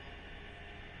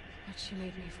 What she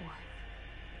made me for.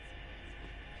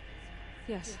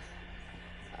 Yes,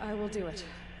 I will do it.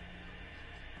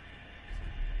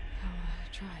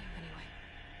 I'll try, anyway.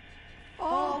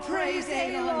 All praise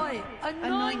Aloy,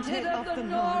 anointed of the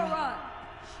Nora!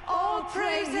 All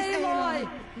praise Aloy,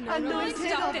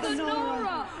 anointed of the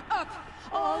Nora! Up!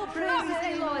 All praise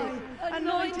Aloy,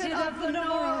 anointed of the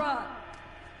Nora!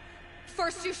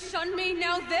 First you shun me,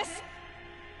 now this?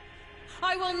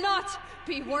 I will not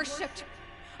be worshipped.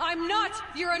 I'm not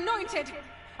your anointed.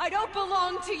 I don't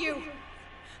belong to you.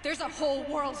 There's a whole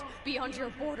world beyond your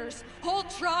borders, whole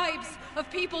tribes of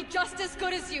people just as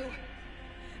good as you.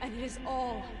 And it is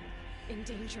all in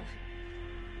danger.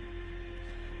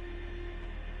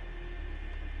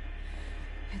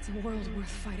 It's a world worth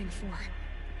fighting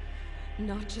for.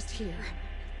 Not just here,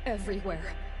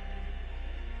 everywhere.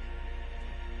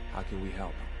 How can we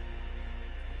help?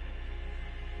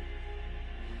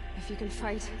 If you can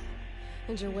fight,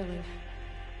 and you're willing,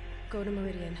 go to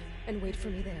Meridian and wait for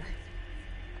me there.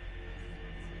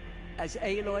 As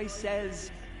Aloy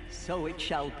says, so it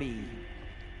shall be.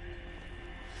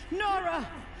 Nora!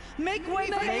 Make way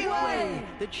for Make Aloy! way,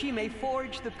 that she may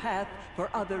forge the path for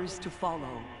others to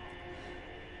follow.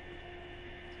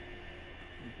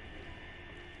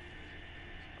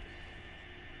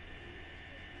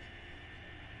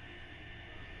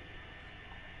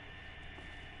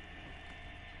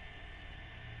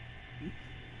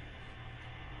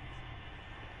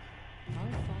 Our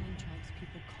fallen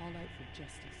tribespeople call out for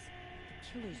justice.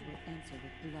 The killers will answer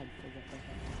with blood for what they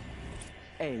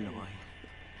have done. Aloy,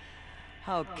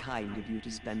 how kind of you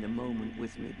to spend a moment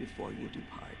with me before you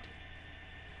depart.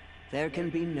 There can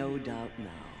be no doubt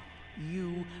now.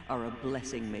 You are a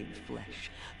blessing made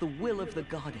flesh, the will of the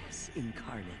goddess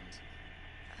incarnate.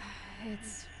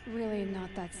 It's really not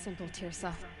that simple,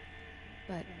 Tirsa.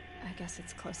 But I guess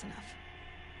it's close enough.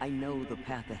 I know the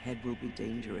path ahead will be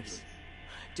dangerous.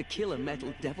 To kill a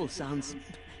metal devil sounds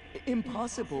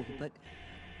impossible, but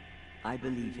I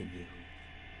believe in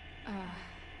you.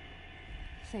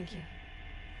 Thank you.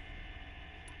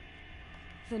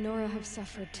 The Nora have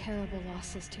suffered terrible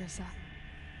losses, Tirsa.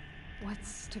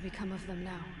 What's to become of them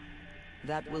now?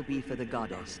 That will be for the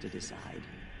goddess to decide.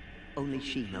 Only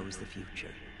she knows the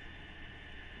future.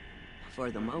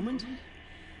 For the moment,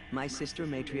 my sister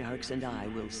matriarchs and I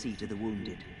will see to the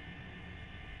wounded.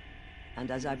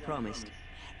 And as I promised,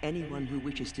 anyone who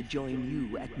wishes to join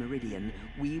you at Meridian,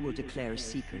 we will declare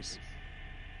seekers.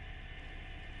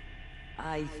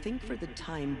 I think for the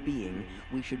time being,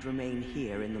 we should remain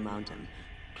here in the mountain,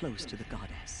 close to the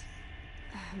goddess.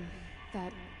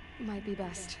 That might be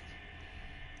best.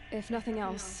 If nothing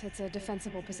else, it's a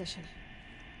defensible position.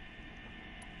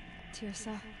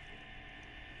 Tirsa,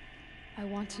 I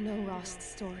want to know Rost's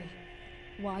story.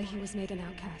 Why he was made an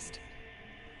outcast.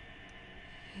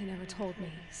 He never told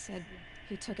me. Said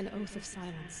he took an oath of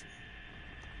silence.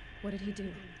 What did he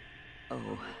do?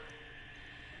 Oh.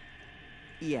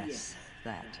 Yes,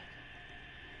 that.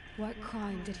 What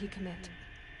crime did he commit?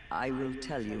 I will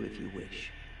tell you if you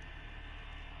wish.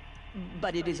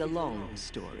 But it is a long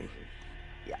story.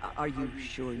 Are you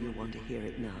sure you want to hear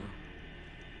it now?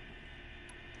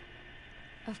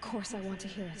 Of course I want to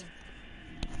hear it.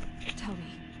 Tell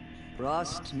me.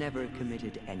 Rost never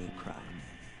committed any crime.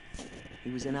 He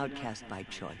was an outcast by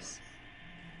choice.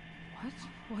 What?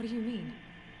 What do you mean?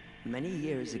 Many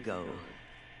years ago,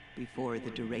 before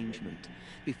the derangement,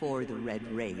 before the Red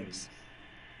Raids,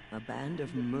 a band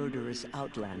of murderous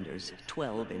outlanders,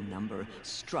 12 in number,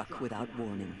 struck without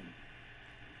warning.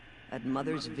 At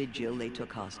Mother's Vigil, they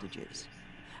took hostages,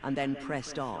 and then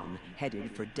pressed on,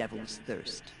 headed for Devil's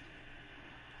Thirst.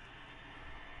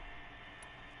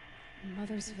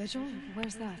 Mother's Vigil?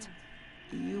 Where's that?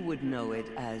 You would know it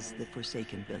as the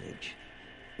Forsaken Village.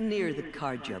 Near the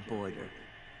Karja border.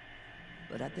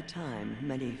 But at the time,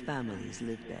 many families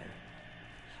lived there.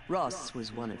 Ross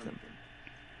was one of them.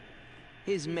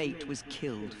 His mate was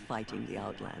killed fighting the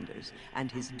Outlanders,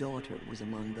 and his daughter was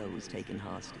among those taken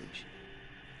hostage.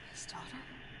 His daughter?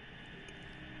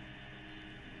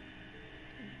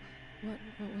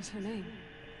 What was her name?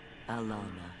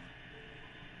 Alana.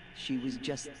 She was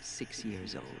just 6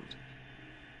 years old.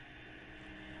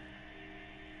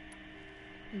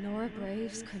 Nora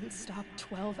Braves couldn't stop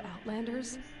 12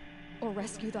 Outlanders? Or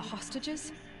rescue the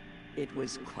hostages? It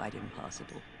was quite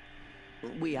impossible.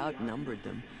 We outnumbered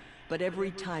them, but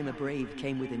every time a Brave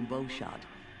came within bowshot,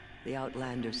 the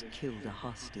Outlanders killed a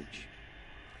hostage.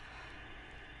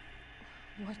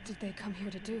 What did they come here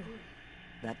to do?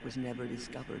 That was never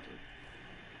discovered.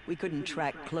 We couldn't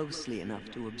track closely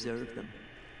enough to observe them.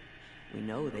 We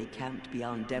know they camped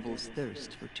beyond Devil's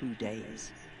Thirst for 2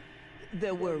 days.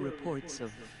 There were reports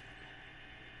of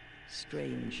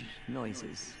strange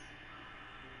noises.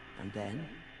 And then,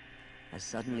 as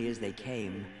suddenly as they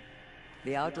came,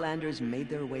 the Outlanders made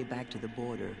their way back to the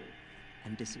border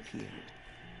and disappeared.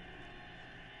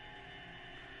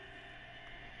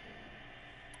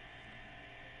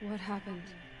 What happened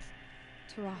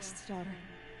to Rost's daughter?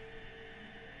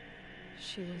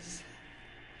 She was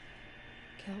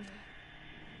killed?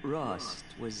 Rost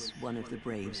was one of the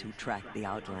Braves who tracked the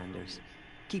Outlanders,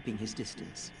 keeping his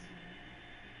distance.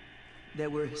 There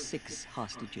were 6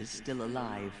 hostages still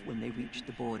alive when they reached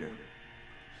the border,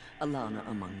 Alana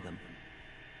among them.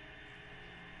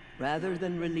 Rather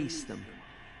than release them,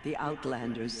 the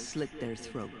Outlanders slit their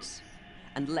throats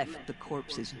and left the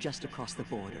corpses just across the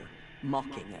border,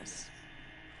 mocking us.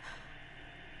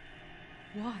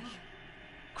 Why?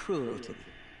 Cruelty.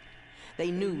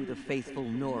 They knew the faithful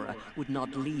Nora would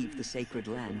not leave the sacred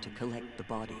land to collect the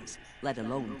bodies, let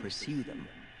alone pursue them.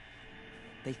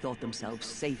 They thought themselves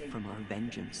safe from our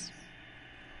vengeance.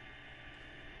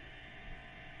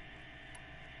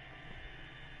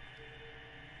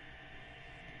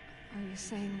 Are you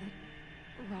saying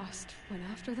that Rost went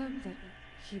after them? That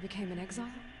he became an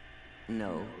exile?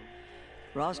 No.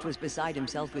 Rost was beside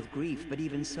himself with grief, but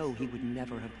even so, he would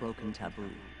never have broken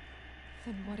taboo.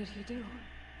 Then what did he do?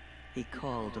 He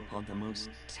called upon the most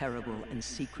terrible and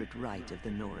secret rite of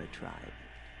the Nora tribe.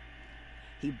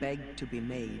 He begged to be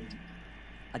made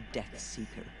a Death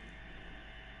Seeker.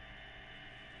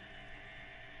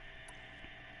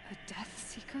 A Death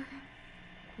Seeker?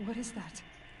 What is that?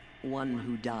 One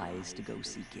who dies to go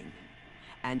seeking,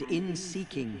 and in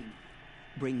seeking,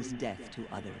 brings death to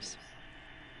others.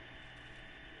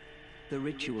 The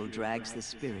ritual drags the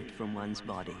spirit from one's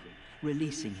body,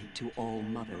 releasing it to All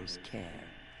Mother's care.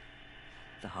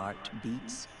 The heart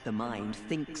beats, the mind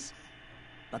thinks,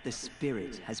 but the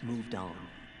spirit has moved on.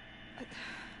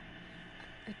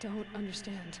 I don't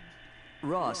understand.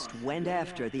 Rost went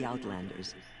after the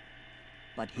Outlanders,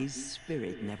 but his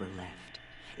spirit never left.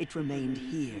 It remained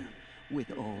here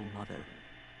with All Mother.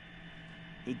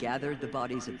 He gathered the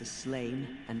bodies of the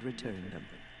slain and returned them.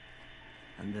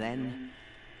 And then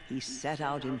he set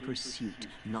out in pursuit,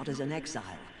 not as an exile,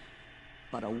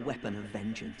 but a weapon of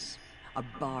vengeance. A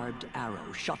barbed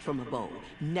arrow shot from a bow,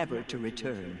 never to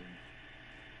return.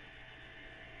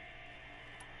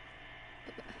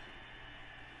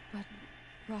 But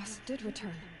Rost did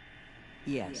return.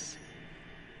 Yes.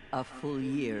 A full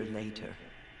year later.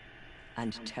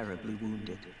 And terribly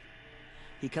wounded.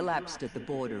 He collapsed at the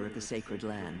border of the sacred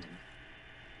land.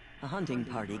 A hunting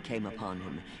party came upon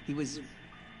him. He was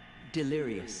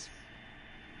delirious.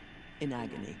 In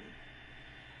agony.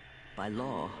 By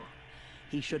law,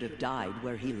 he should have died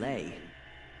where he lay.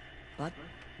 But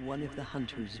one of the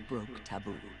hunters broke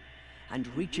taboo, and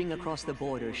reaching across the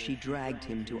border, she dragged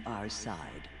him to our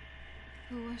side.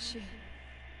 Who was she?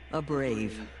 A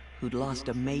brave who'd lost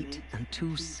a mate and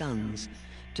 2 sons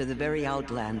to the very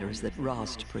Outlanders that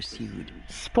Rost pursued.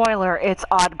 Spoiler, it's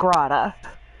Odd Grata.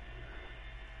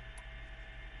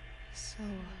 So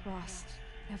Rost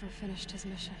never finished his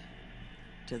mission.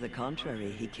 To the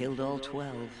contrary, he killed all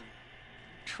 12.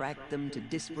 Tracked them to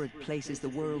disparate places the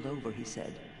world over, he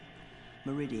said.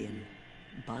 Meridian,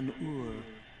 Ban-Ur,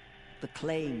 the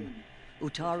Claim,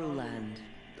 Utaru Land,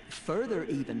 further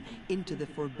even, into the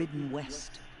Forbidden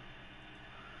West.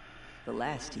 The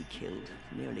last he killed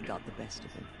nearly got the best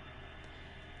of him.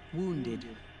 Wounded,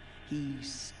 he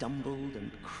stumbled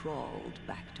and crawled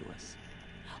back to us,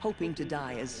 hoping to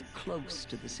die as close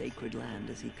to the sacred land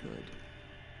as he could.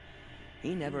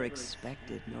 He never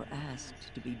expected nor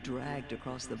asked to be dragged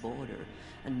across the border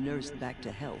and nursed back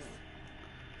to health.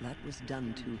 That was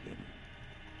done to him.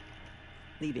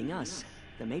 Leaving us,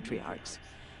 the matriarchs,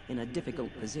 in a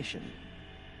difficult position.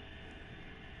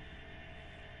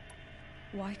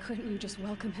 Why couldn't you just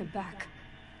welcome him back?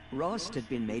 Rost had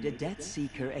been made a Death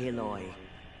Seeker, Aloy.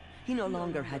 He no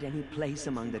longer had any place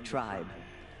among the tribe.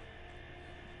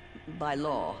 By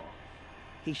law,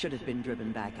 he should have been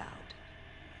driven back out.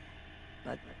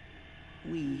 But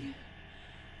we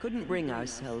couldn't bring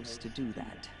ourselves to do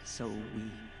that, so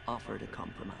we offered a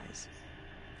compromise.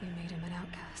 You made him an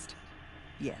outcast.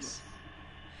 Yes.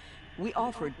 We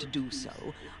offered to do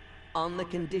so, on the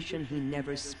condition he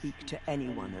never speak to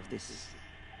anyone of this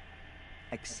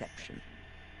exception.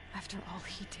 After all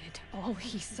he did, all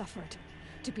he suffered,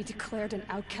 to be declared an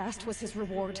outcast was his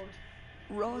reward.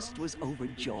 Rost was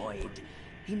overjoyed.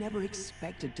 He never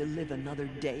expected to live another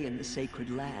day in the sacred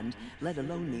land, let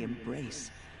alone the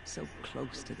embrace, so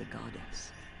close to the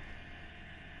goddess.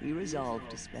 He resolved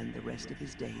to spend the rest of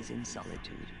his days in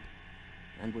solitude,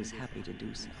 and was happy to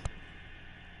do so.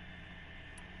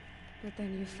 But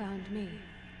then you found me,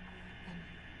 and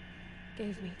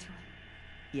gave me to him.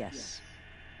 Yes.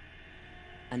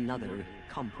 Another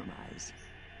compromise.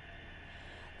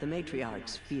 The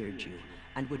matriarchs feared you,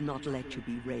 and would not let you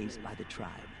be raised by the tribe.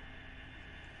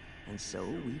 And so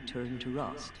we turned to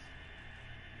Rost.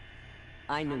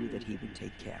 I knew that he would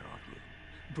take care of you,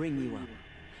 bring you up,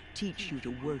 teach you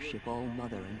to worship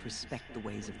All-Mother and respect the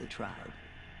ways of the tribe.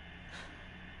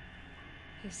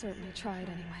 He certainly tried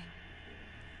anyway.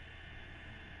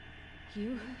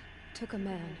 You took a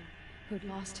man who'd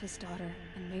lost his daughter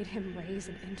and made him raise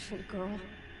an infant girl?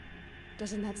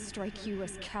 Doesn't that strike you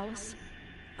as callous?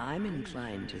 I'm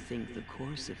inclined to think the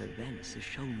course of events has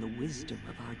shown the wisdom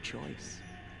of our choice.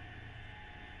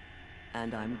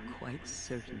 And I'm quite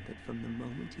certain that from the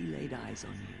moment he laid eyes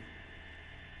on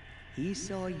you, he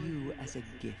saw you as a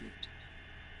gift,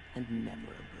 and never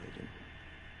a burden.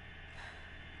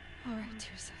 All right,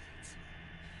 Tirsa.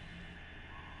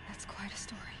 That's quite a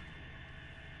story.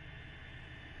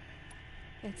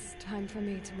 It's time for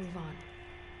me to move on.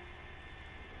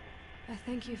 I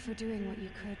thank you for doing what you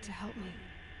could to help me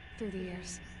through the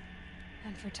years,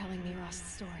 and for telling me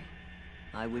Rost's story.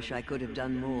 I wish I could have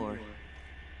done more,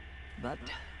 but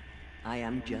I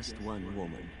am just one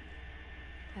woman.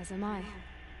 As am I.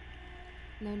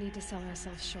 No need to sell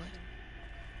ourselves short.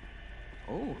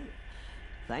 Oh,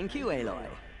 thank you, Aloy.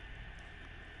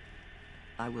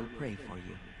 I will pray for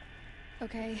you.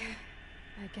 Okay,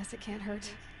 I guess it can't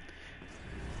hurt.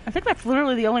 I think that's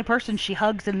literally the only person she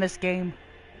hugs in this game.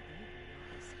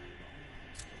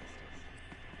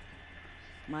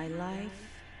 My life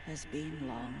has been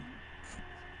long,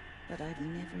 but I've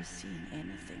never seen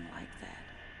anything like that.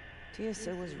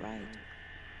 Tirsa was right.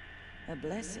 A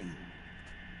blessing,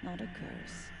 not a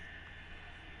curse.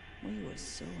 We were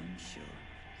so unsure.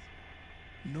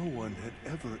 No one had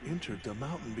ever entered the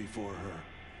mountain before her.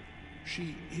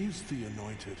 She is the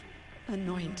Anointed.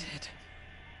 Anointed.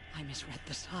 I misread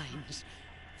the signs.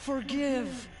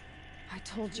 Forgive! I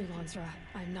told you, Lansra,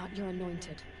 I'm not your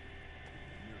Anointed.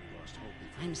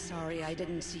 I'm sorry I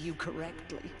didn't see you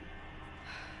correctly.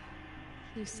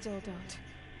 You still don't.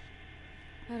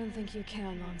 I don't think you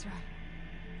can, Lansra.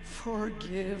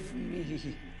 Forgive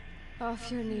me.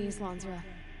 Off your knees, Lansra.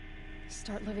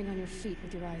 Start living on your feet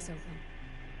with your eyes open.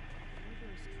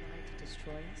 Neighbors tried to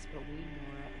destroy us, but we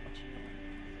Nora edged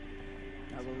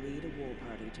them. I will lead a war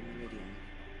party to Meridian.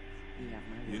 You have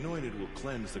my The word. Anointed will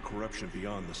cleanse the corruption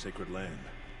beyond the sacred land.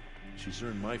 She's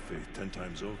earned my faith 10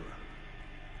 times over.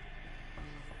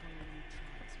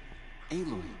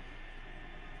 Aloy,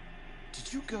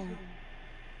 did you go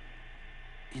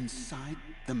inside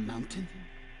the mountain?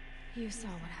 You saw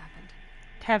what happened.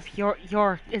 Tev,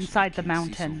 you're inside the Can't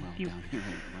see so mountain. well You down here on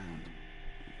the ground.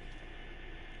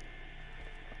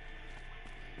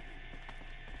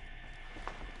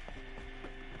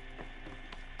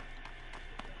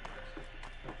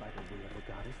 By the will of the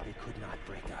goddess, they could not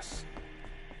break us.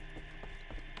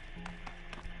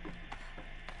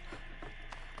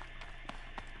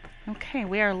 Okay,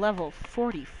 we are level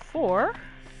 44.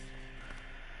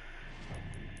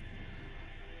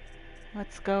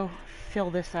 Let's go fill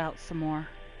this out some more.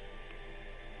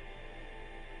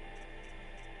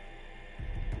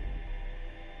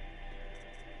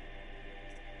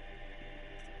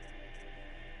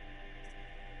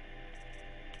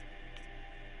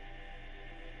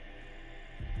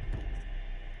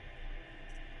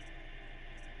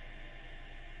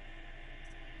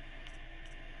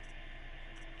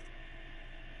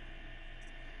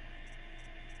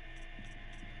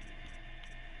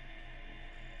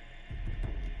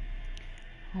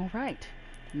 All right,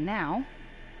 now,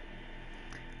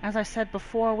 as I said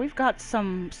before, we've got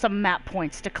some map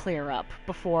points to clear up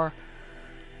before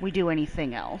we do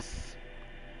anything else.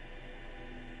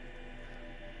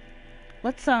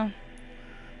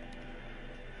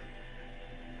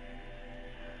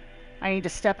 I need to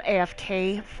step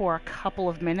AFK for a couple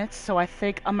of minutes, so I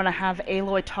think I'm gonna have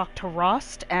Aloy talk to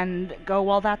Rost and go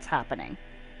while that's happening.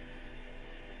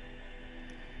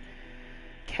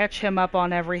 Catch him up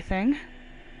on everything.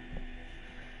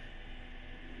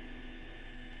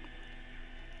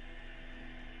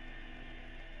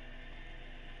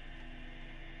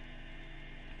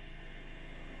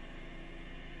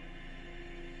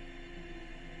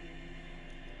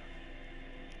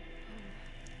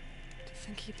 To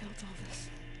think he built all this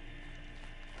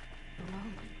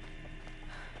alone.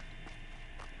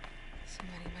 So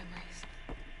many memories.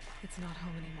 It's not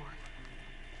home anymore.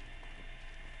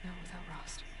 Not without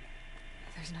Rost.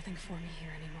 There's nothing for me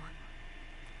here anymore.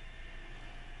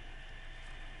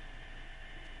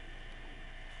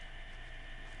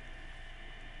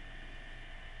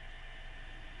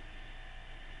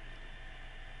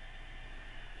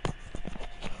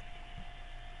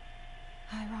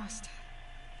 Hi, Rost.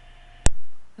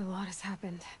 A lot has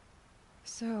happened.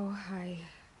 So, I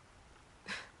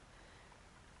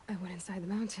went inside the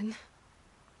mountain.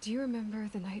 Do you remember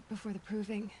the night before the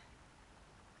proving?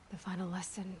 The final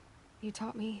lesson you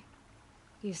taught me?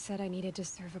 You said I needed to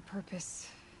serve a purpose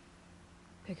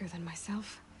bigger than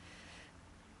myself.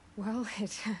 Well,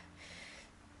 it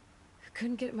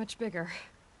couldn't get much bigger.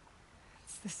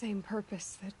 It's the same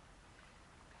purpose that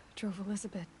drove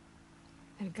Elizabeth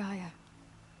and Gaia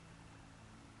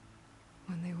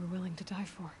when they were willing to die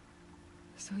for.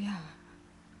 So yeah,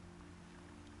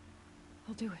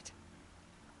 I'll do it.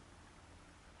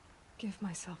 Give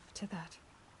myself to that.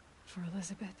 For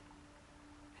Elizabeth,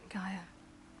 and Gaia,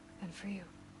 and for you.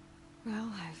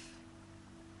 Well, I've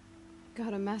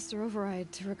got a master override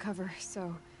to recover,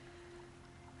 so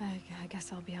I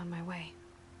guess I'll be on my way.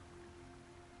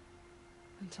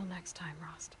 Until next time,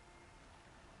 Rost.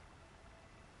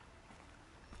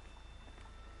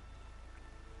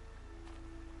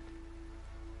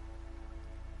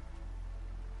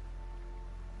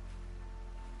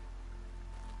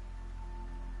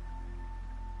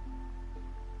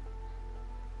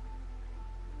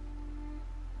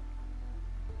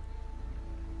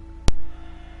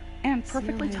 And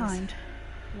perfectly timed.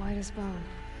 White as bone.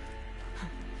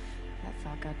 That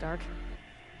thought got dark.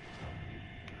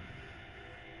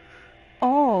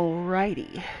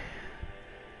 Alrighty.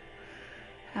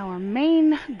 Our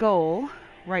main goal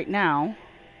right now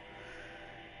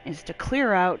is to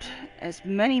clear out as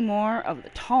many more of the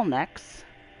tall necks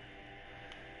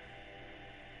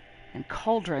and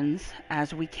cauldrons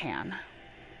as we can.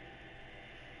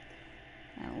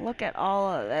 And look at all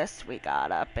of this we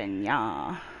got up in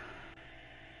ya.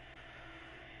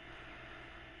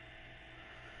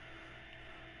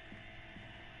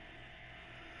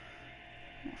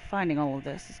 Finding all of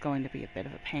this is going to be a bit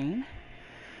of a pain.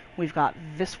 We've got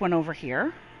this one over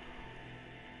here.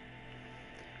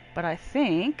 But I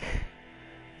think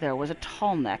there was a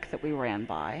tall neck that we ran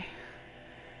by.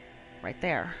 Right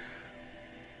there.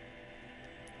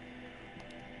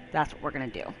 That's what we're going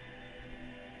to do.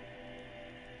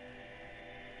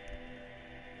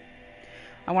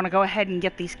 I want to go ahead and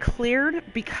get these cleared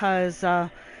because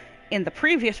in the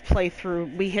previous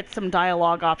playthrough we hit some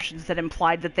dialogue options that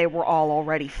implied that they were all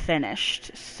already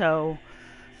finished. So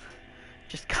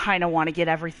just kind of want to get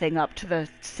everything up to the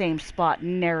same spot,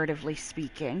 narratively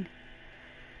speaking.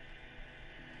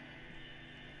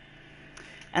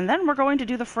 And then we're going to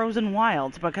do the Frozen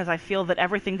Wilds, because I feel that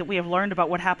everything that we have learned about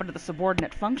what happened to the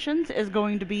subordinate functions is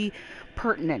going to be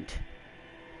pertinent.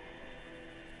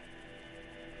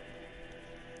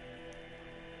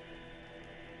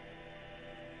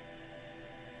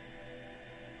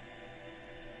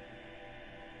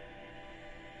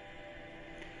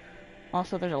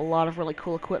 Also, there's a lot of really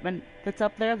cool equipment that's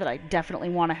up there that I definitely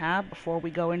want to have before we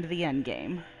go into the end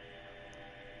game.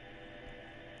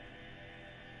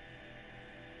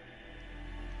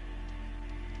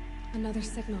 Another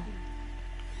signal.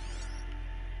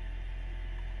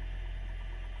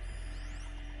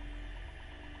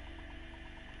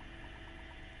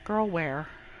 Girl, where?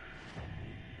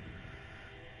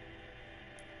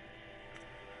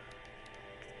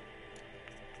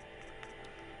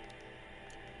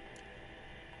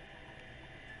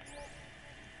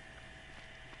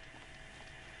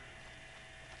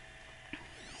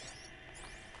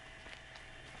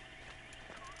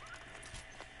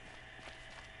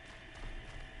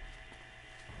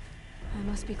 I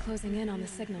must be closing in on the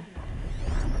signal.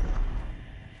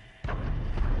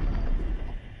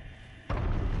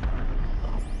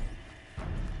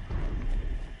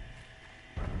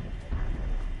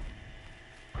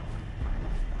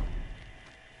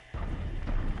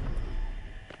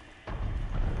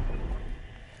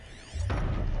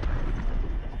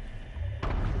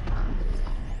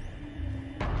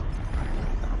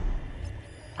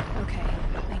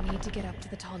 get up to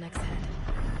the tall neck's head.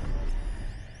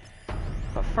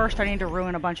 But first I need to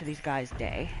ruin a bunch of these guys'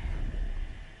 day.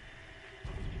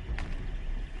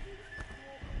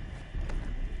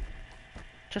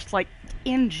 Just like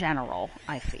in general,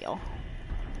 I feel.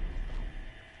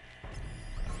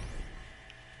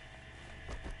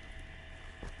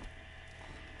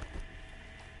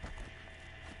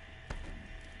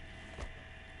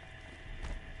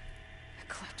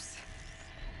 Eclipse.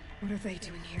 What are they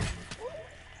doing here?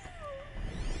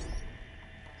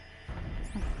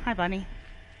 Hi, Bunny.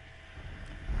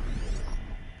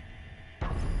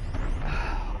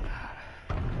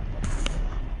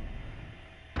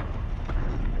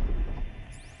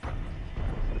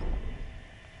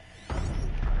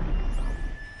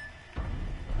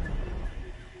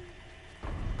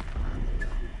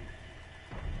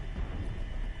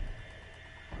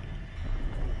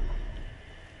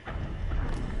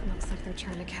 Looks like they're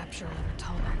trying to capture another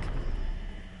tall neck.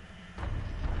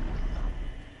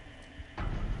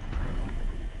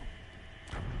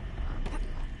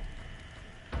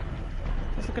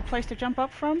 Is this a good place to jump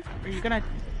up from? Are you gonna...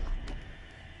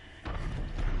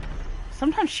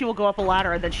 Sometimes she will go up a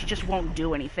ladder and then she just won't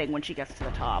do anything when she gets to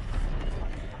the top.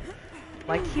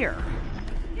 Like here.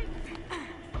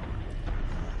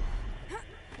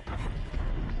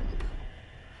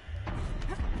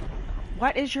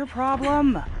 What is your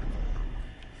problem?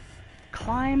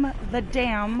 Climb the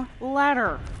damn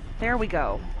ladder. There we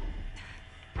go.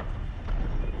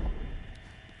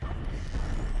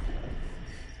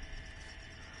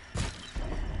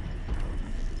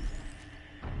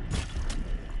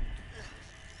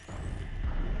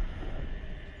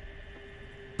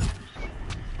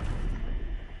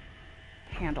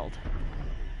 Handled.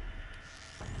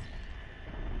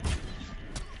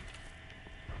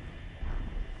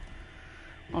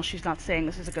 Well, she's not saying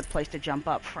this is a good place to jump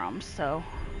up from, so...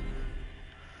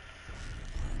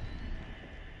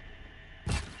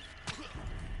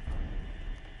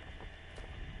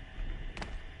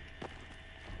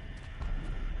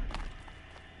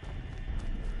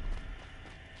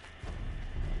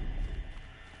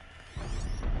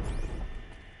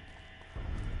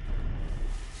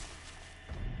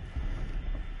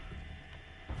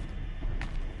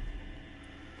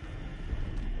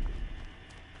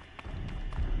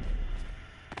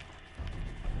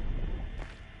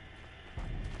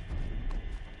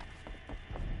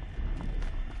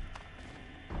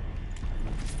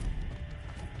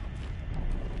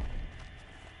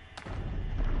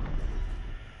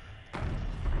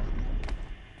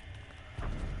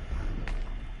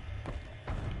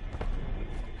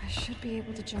 Should be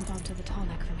able to jump onto the tall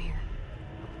neck from here.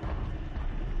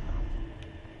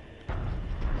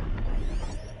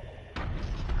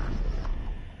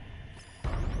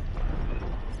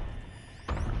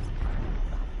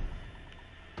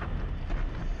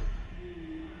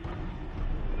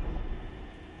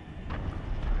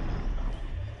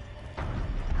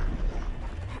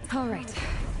 All right.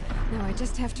 Now I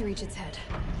just have to reach its head.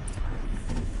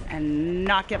 And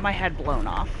not get my head blown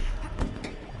off.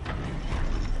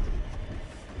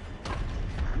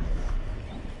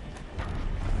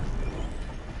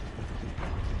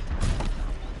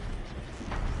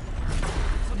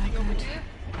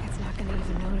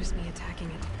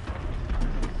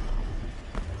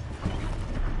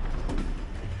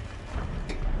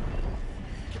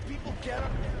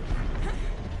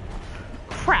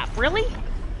 Crap, really?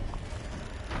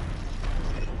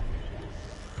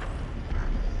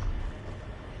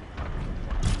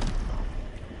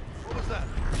 What was that?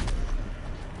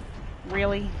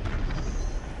 Really?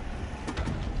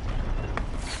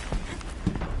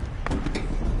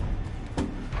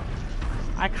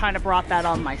 I kind of brought that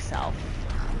on myself.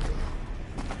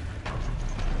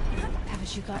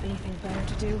 Haven't you got anything better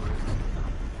to do?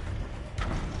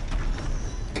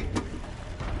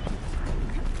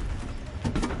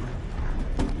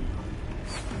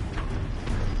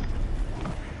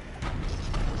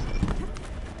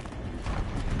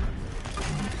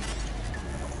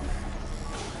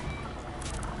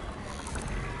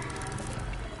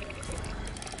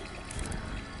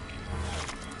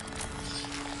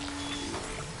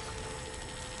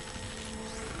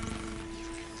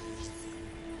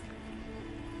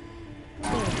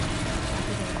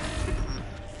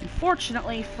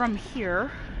 Unfortunately, from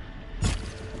here...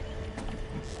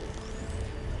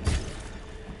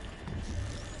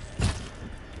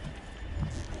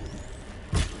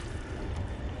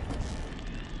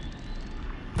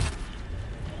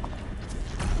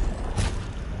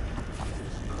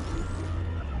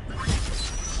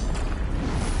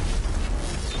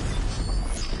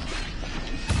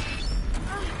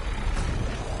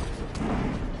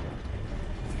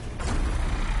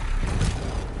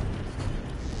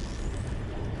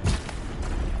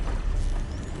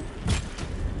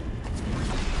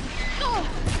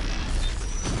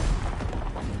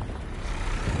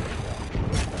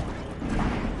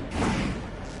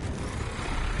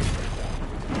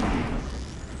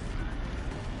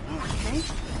 Okay.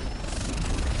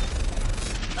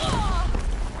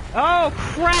 Oh,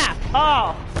 crap!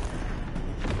 Oh!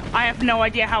 I have no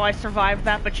idea how I survived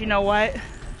that, but you know what?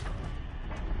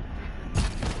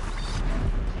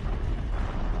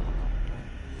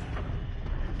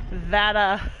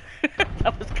 That,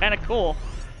 that was kind of cool.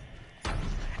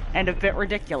 And a bit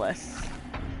ridiculous.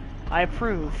 I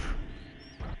approve.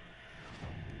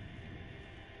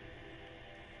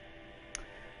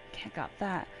 Okay, got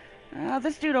that.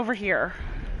 This dude over here.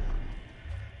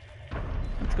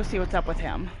 Let's go see what's up with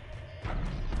him.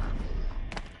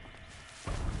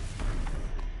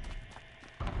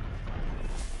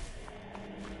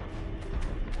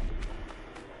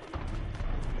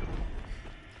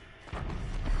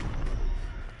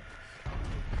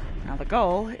 Now the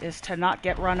goal is to not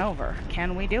get run over.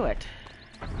 Can we do it?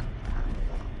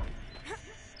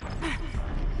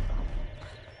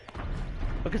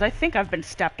 Because I think I've been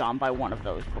stepped on by one of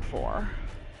those before.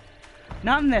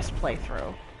 Not in this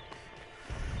playthrough.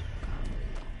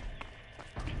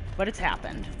 But it's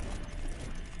happened.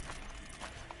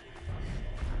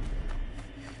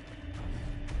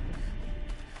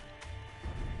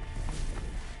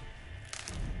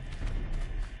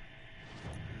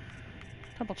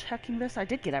 Double checking this. I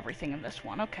did get everything in this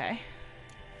one. Okay.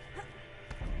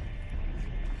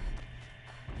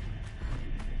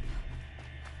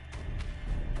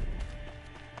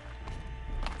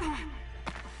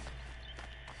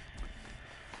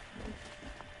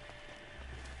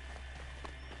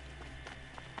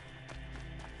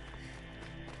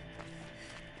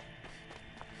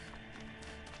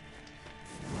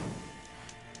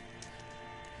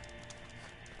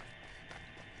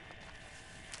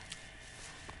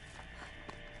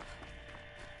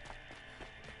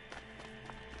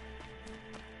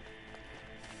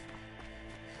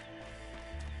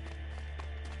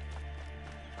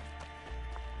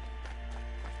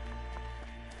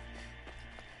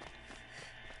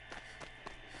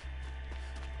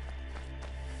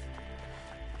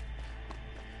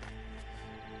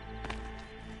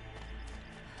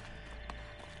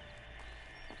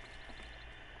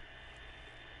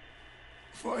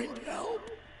 Find help.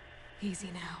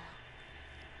 Easy now.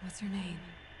 What's your name?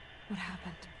 What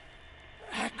happened?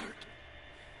 Hackard.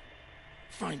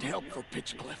 Find help for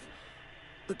Pitchcliff.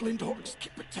 The Glinthorns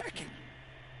keep attacking.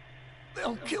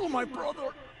 They'll kill my brother.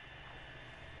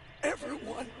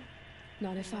 Everyone.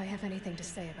 Not if I have anything to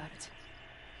say about it.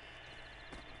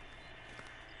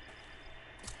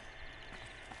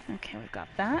 Okay, we've got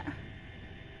that.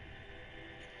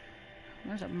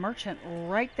 There's a merchant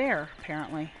right there,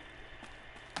 apparently.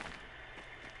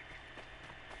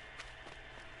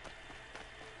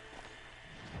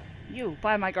 You,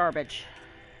 buy my garbage.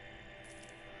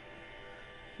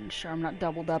 Make sure I'm not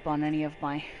doubled up on any of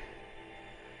my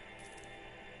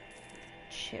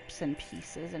chips and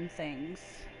pieces and things.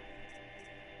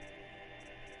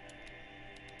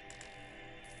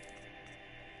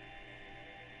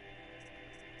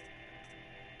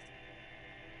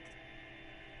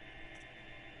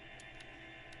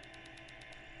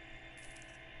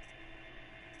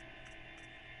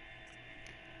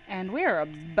 And we're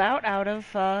about out of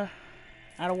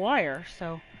wire,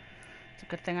 so it's a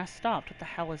good thing I stopped. What the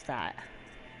hell is that?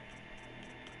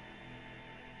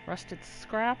 Rusted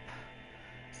scrap?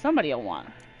 Somebody will want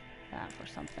that for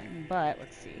something, but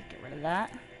let's see. Get rid of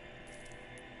that.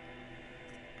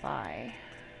 Buy.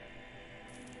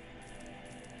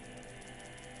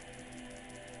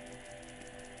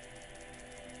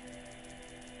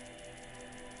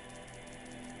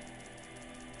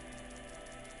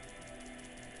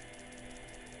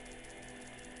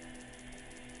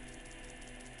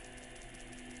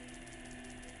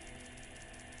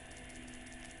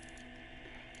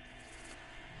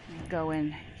 Go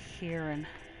in here and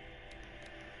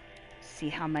see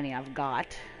how many I've got.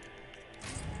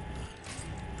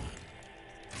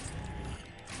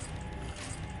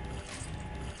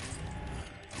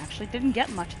 Actually didn't get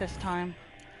much this time.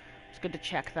 It's good to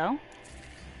check though.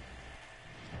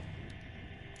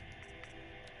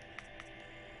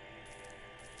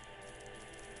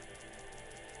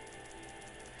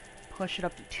 Push it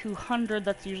up to 200.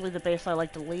 That's usually the base I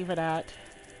like to leave it at.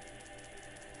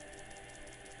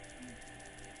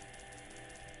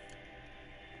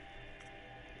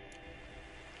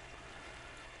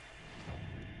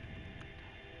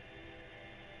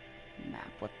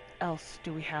 What else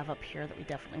do we have up here that we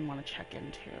definitely want to check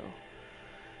into?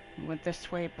 We went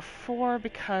this way before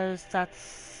because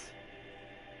that's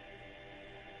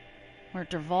where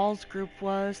Derval's group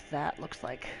was. That looks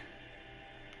like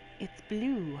it's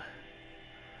blue.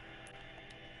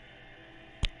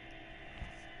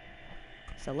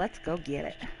 So let's go get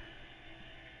it.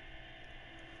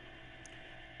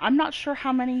 I'm not sure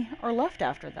how many are left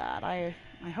after that. I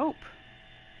hope.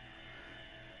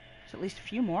 There's at least a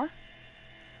few more.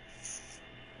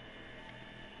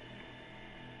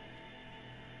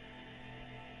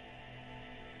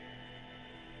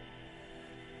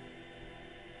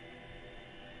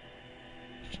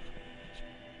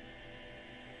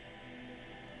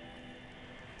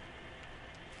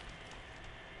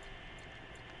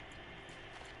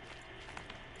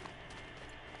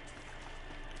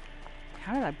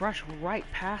 How did I brush right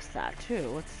past that, too?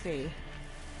 Let's see.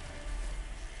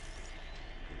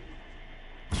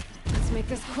 Let's make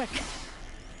this quick.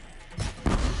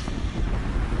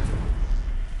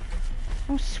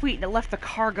 Oh, sweet. And it left the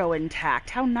cargo intact.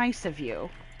 How nice of you.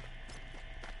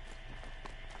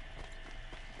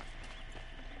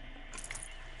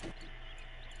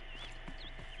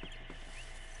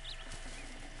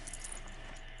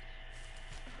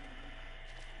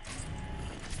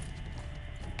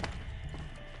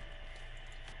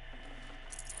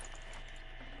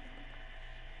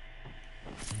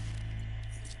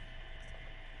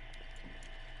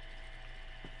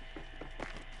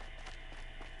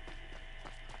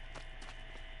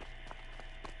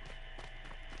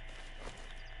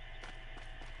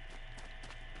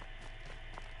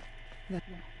 Oh,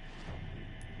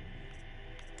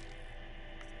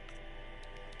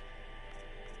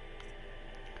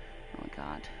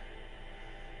 God.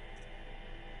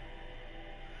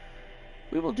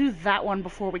 We will do that one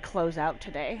before we close out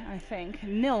today, I think.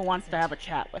 Nil wants to have a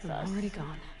chat with us. Already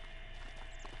gone.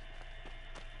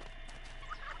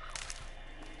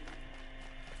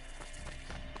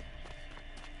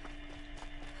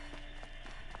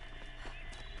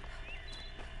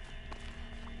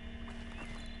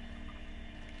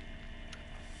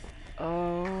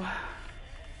 Oh.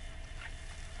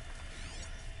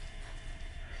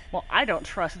 Well, I don't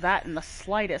trust that in the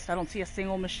slightest. I don't see a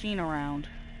single machine around.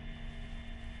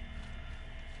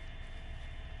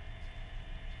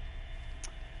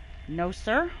 No,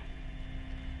 sir.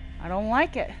 I don't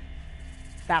like it.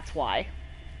 That's why.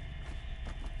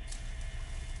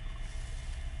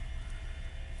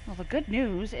 Well, the good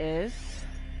news is,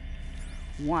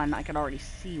 one, I can already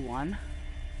see one.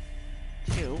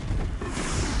 Two.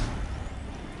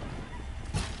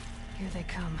 Here they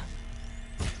come.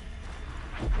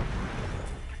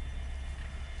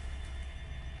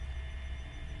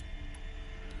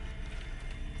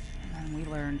 And then we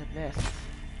learned this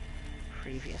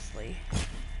previously.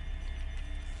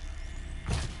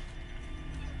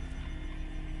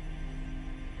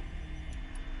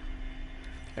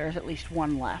 There's at least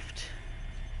one left.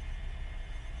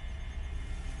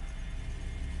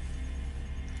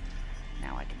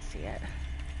 Now I can see it.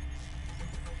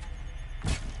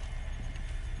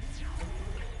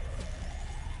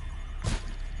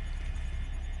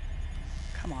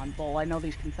 Come on, Bull. I know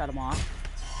these can set them off.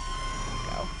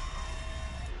 Go.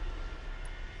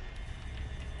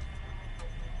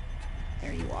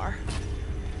 There you are.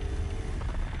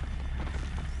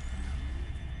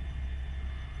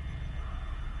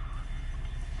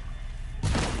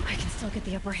 I can still get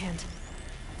the upper hand.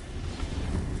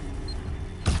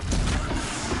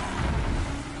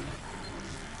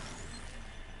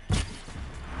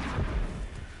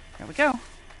 There we go.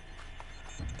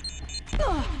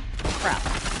 Crap.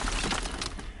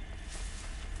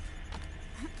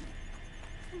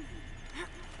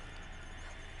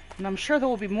 And I'm sure there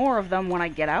will be more of them when I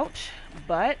get out,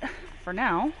 but for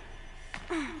now,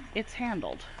 it's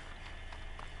handled.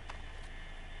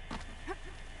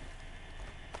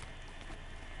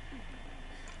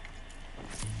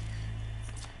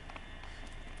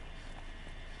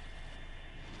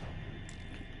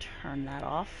 Turn that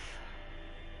off.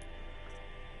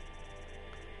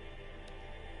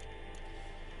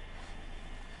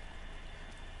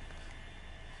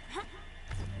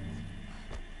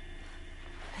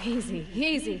 Easy,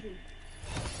 easy.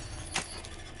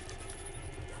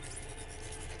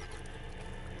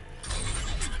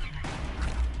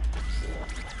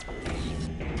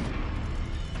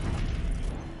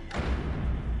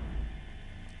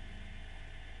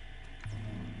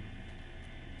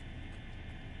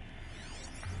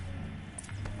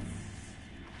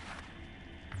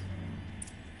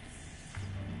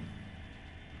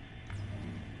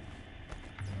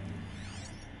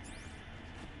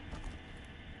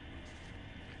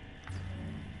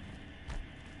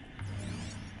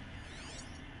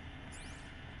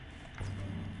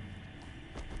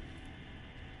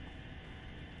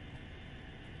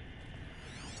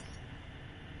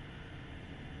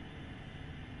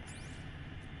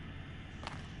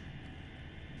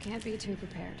 Can't be too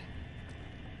prepared.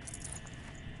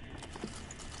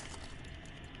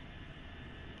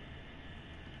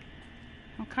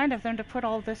 kind of them to put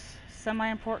all this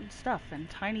semi-important stuff in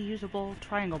tiny usable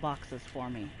triangle boxes for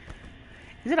me.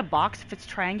 Is it a box if it's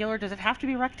triangular? Does it have to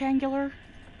be rectangular?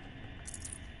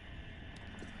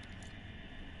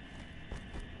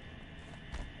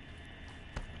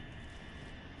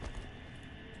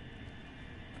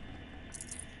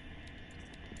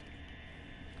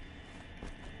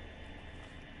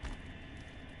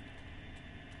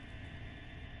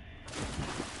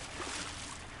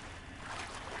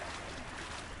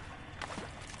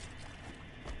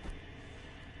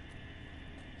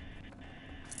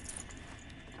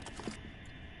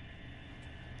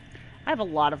 I have a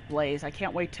lot of blaze. I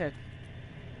can't wait to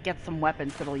get some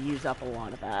weapons that'll use up a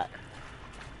lot of that.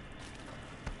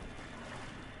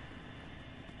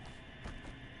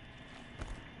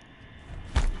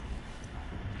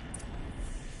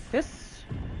 This...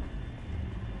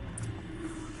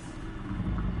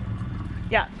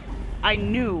 Yeah, I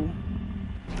knew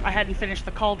I hadn't finished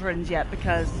the cauldrons yet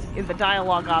because in the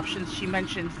dialogue options she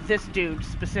mentions this dude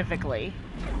specifically.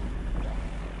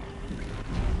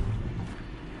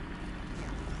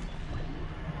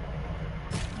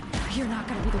 You're not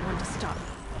gonna be the one to stop.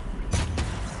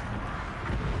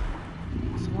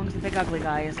 So long as the big ugly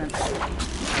guy isn't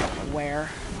aware.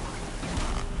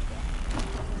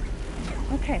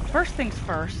 Okay, first things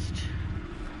first.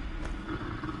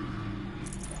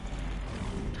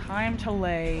 Time to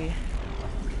lay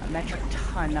a metric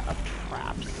ton of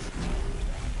traps.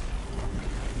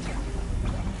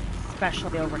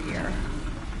 Especially over here.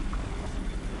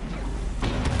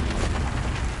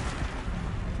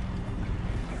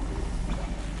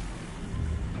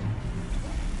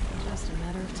 Just a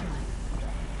matter of time.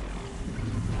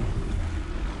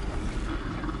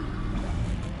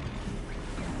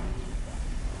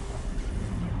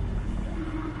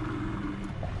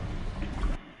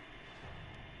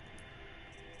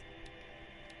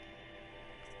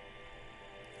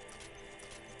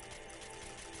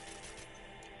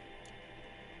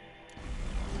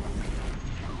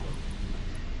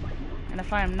 And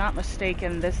if I am not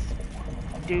mistaken, this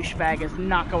douchebag is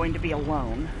not going to be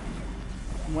alone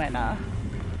when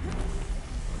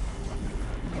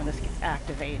this gets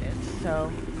activated,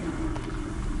 so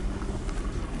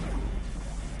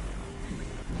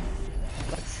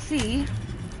let's see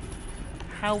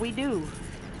how we do.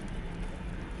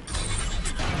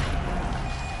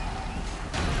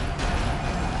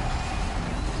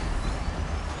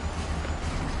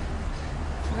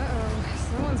 Uh-oh,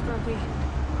 someone's grumpy.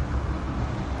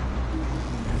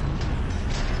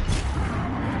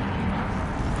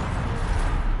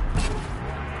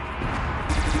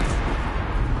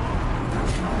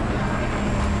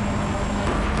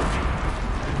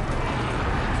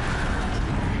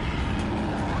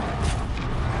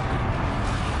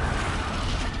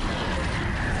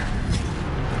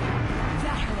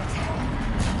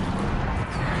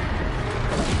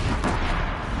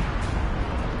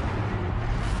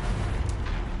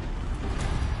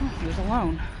 He was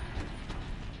alone.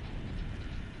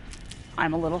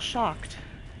 I'm a little shocked.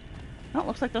 Oh, it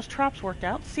looks like those traps worked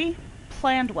out. See?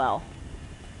 Planned well.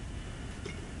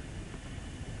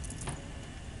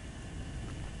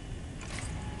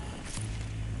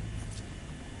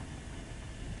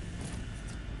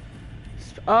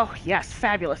 Oh, yes,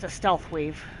 fabulous. A stealth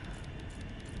weave.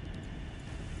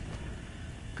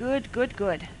 Good, good,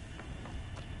 good.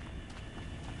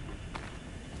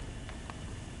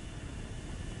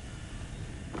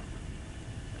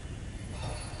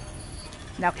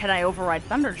 Now, can I override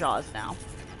Thunderjaws now?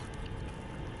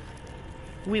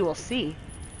 We will see.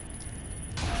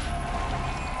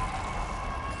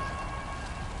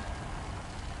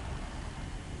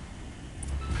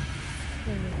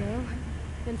 There we go.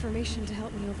 Information to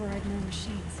help me override more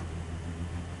machines.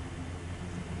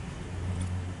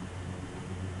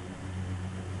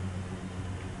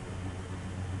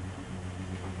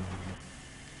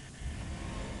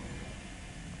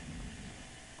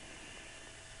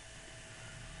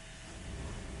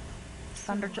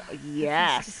 Thunderjaw.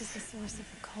 Yes. This is the source of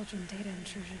the cauldron data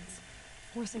intrusions,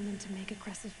 forcing them to make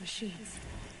aggressive machines.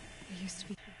 There used to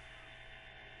be.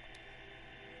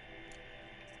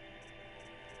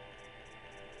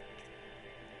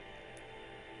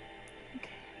 Okay,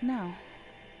 now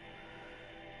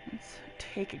let's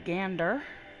take a gander.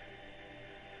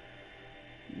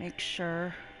 Make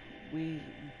sure we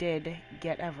did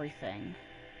get everything.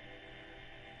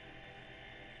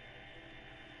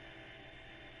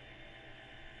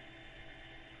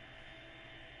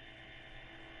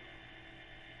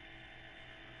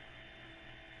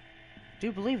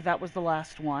 Do believe that was the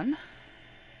last one.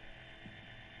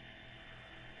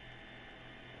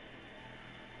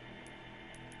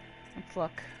 Let's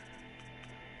look.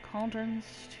 Cauldrons,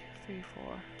 2, 3,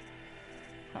 4.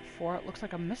 Not 4, it looks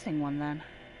like I'm missing one then.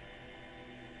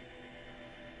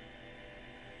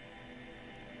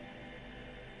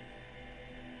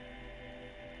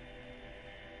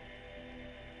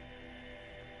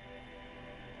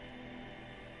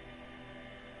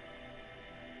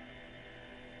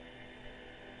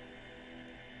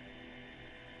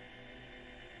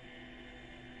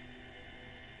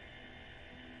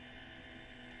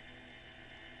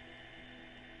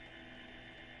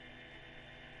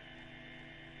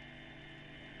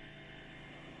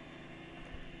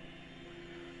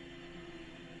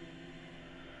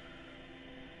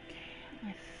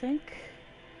 I think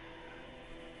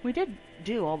we did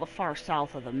do all the far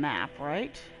south of the map,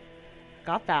 right?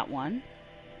 Got that one.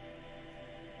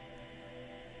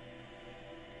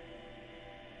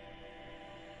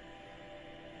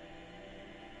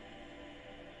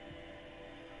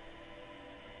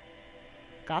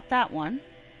 Got that one.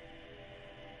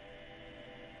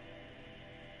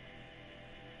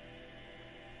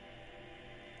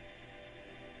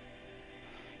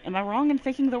 Am I wrong in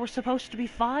thinking there were supposed to be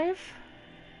 5?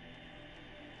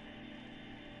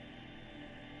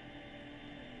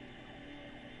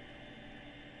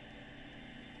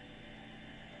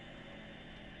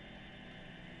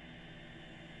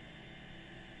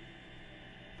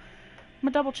 I'm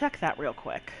gonna double check that real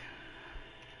quick.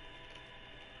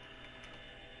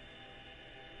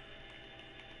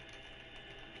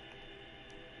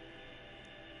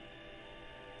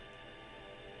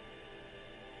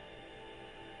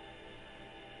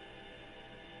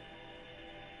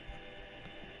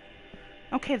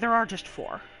 Okay, there are just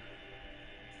 4.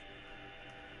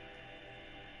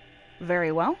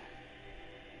 Very well.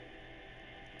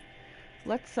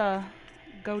 Let's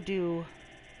go do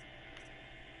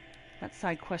that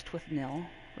side quest with Nil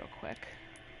real quick.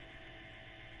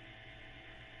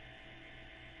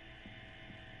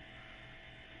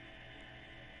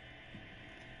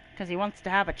 Because he wants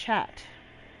to have a chat.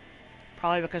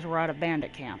 Probably because we're out of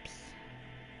bandit camps.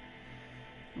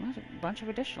 And there's a bunch of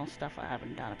additional stuff I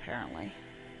haven't done, apparently.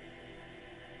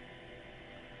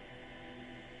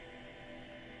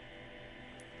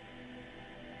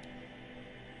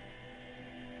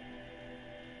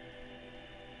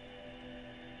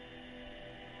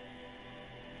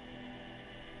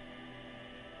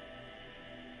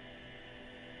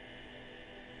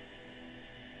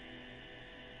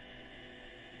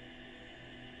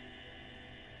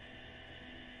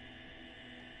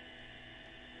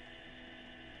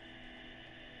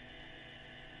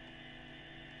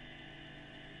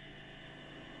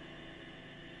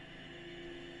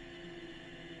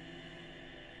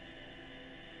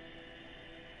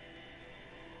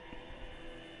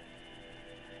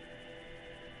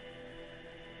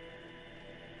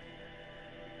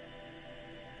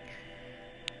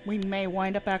 We may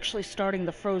wind up actually starting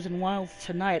the Frozen Wilds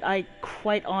tonight. I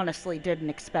quite honestly didn't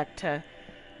expect to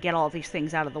get all these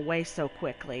things out of the way so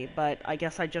quickly, but I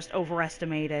guess I just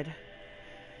overestimated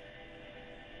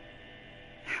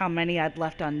how many I'd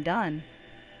left undone.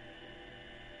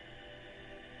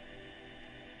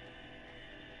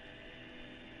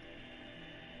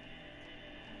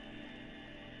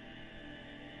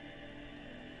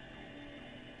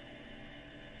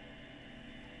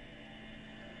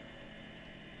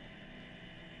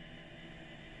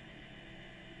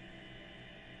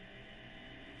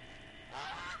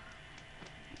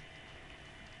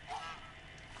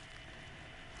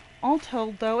 All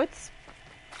told, though, it's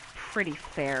pretty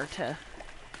fair to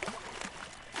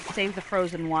save the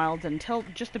Frozen Wilds until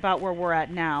just about where we're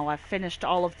at now. I've finished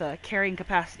all of the carrying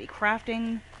capacity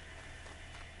crafting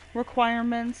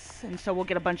requirements, and so we'll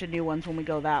get a bunch of new ones when we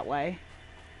go that way.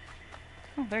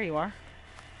 Oh, there you are.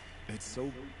 It's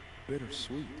so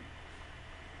bittersweet.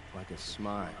 Like a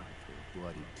smile through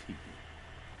bloody teeth.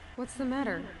 What's the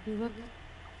matter? You look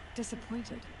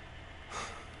disappointed.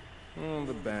 Oh,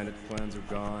 the bandit clans are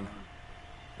gone.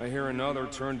 I hear another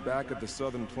turned back at the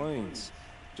southern plains,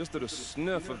 just at a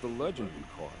sniff of the legend we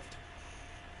carved.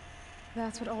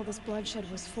 That's what all this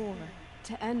bloodshed was for,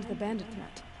 to end the bandit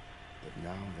threat. But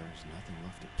now there's nothing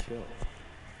left to kill.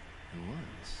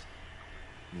 Unless...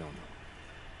 No.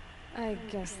 I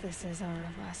guess this is our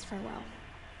last farewell.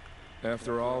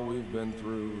 After all we've been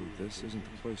through, this isn't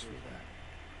the place for that.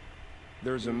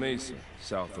 There's a mesa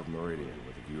south of Meridian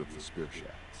with a view of the spear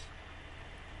shafts.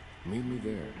 Meet me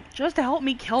there. Just to help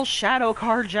me kill Shadow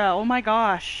Karja. Oh my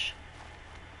gosh.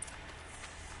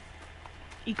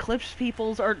 Eclipse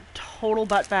peoples are total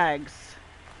butt bags.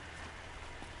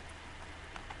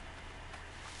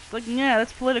 It's like, yeah,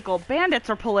 that's political. Bandits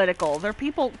are political. They're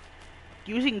people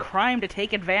using crime to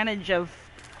take advantage of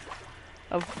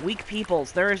of weak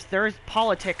peoples. There's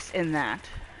politics in that.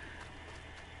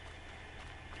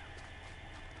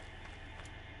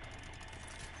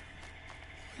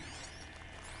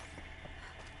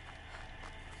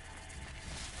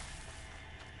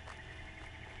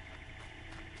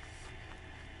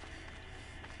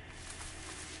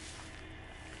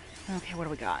 Okay, what do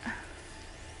we got?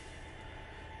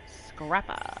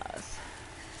 Scrappas.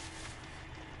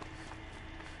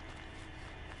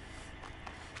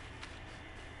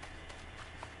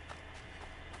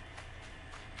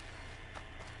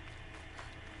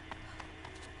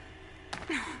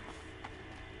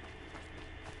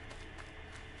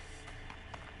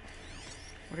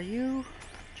 What are you?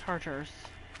 Chargers.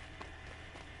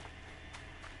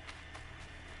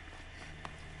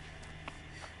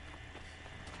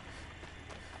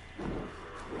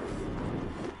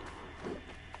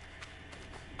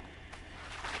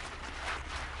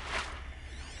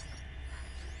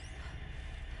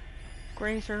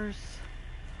 Grazers.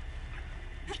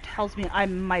 Which tells me I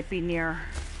might be near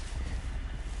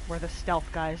where the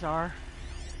stealth guys are.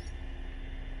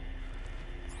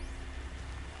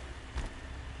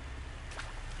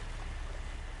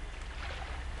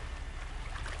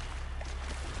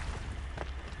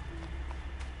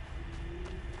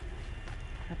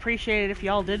 I appreciate it if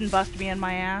y'all didn't bust me in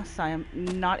my ass. I am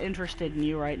not interested in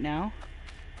you right now.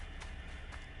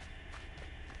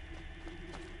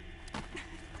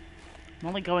 I'm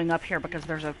only going up here because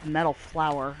there's a metal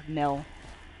flower nil.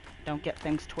 Don't get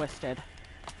things twisted.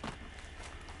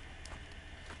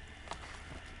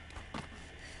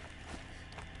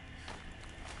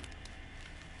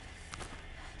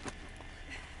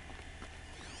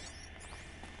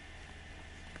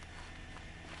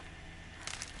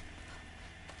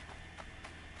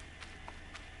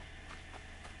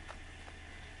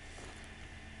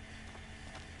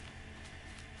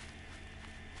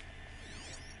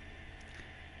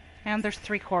 And there's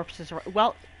 3 corpses.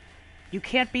 Well, you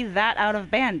can't be that out of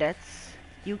bandits.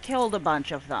 You killed a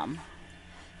bunch of them.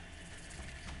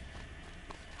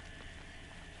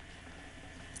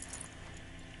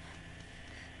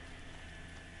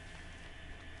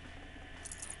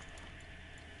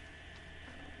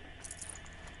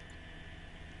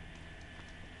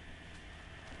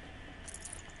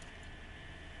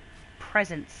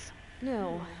 Presents.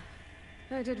 No.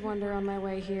 I did wonder on my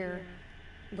way here.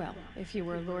 Well, if you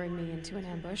were luring me into an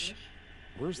ambush.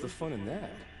 Where's the fun in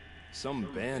that?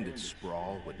 Some bandit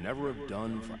sprawl would never have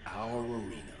done for our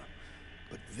arena.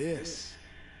 But this,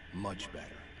 much better.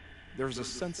 There's a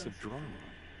sense of drama.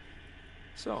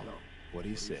 So, what do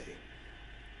you say?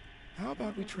 How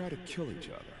about we try to kill each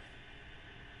other?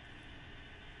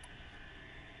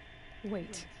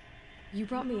 Wait. You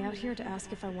brought me out here to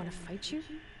ask if I want to fight you?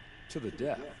 To the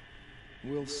death.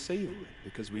 We'll savor it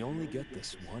because we only get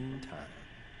this one time.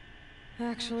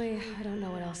 Actually, I don't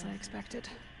know what else I expected.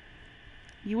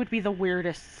 You would be the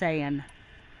weirdest Saiyan.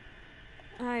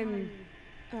 I'm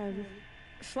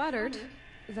flattered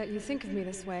that you think of me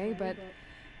this way, but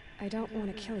I don't want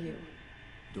to kill you.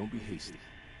 Don't be hasty.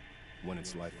 When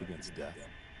it's life against death,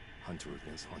 hunter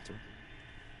against hunter,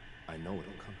 I know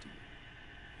it'll come to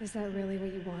you. Is that really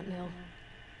what you want, Nil?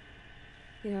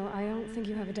 You know, I don't think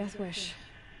you have a death wish.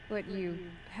 What you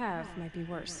have might be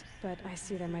worse, but I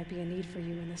see there might be a need for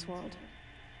you in this world.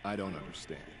 I don't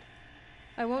understand.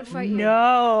 I won't fight you.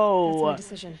 No! That's my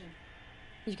decision.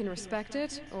 You can respect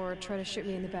it, or try to shoot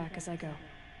me in the back as I go.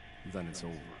 Then it's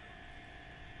over.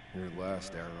 Your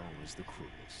last arrow was the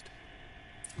cruelest.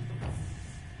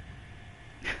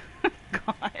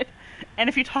 God. And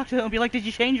if you talk to them, be like, did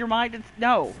you change your mind? It's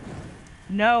no.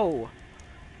 No.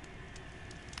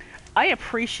 I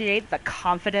appreciate the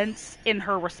confidence in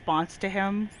her response to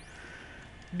him,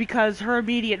 because her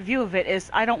immediate view of it is,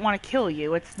 I don't want to kill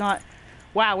you. It's not,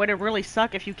 wow, would it really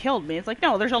suck if you killed me? It's like,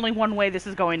 no, there's only one way this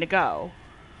is going to go.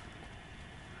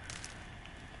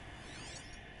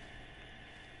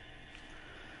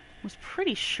 Was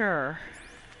pretty sure.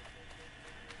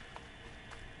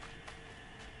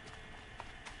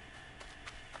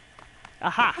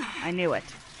 Aha! I knew it.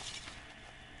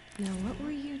 Now, what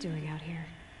were you doing out here?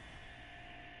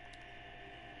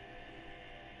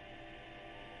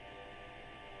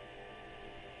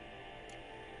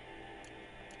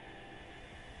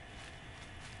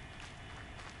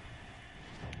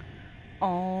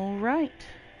 All right.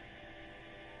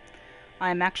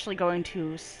 I'm actually going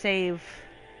to save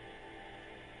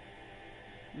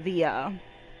the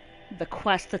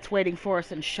quest that's waiting for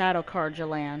us in Shadow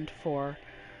Carja for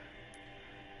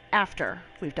after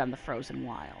we've done the Frozen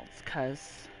Wilds,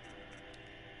 because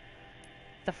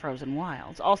the Frozen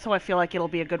Wilds. Also, I feel like it'll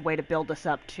be a good way to build us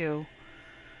up to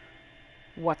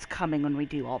what's coming when we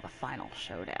do all the final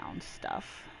showdown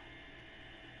stuff.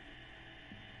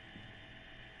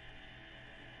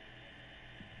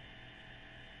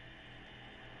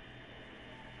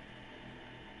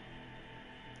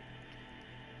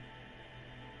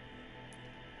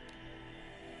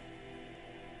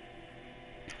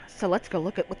 So let's go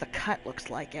look at what the cut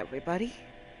looks like, everybody.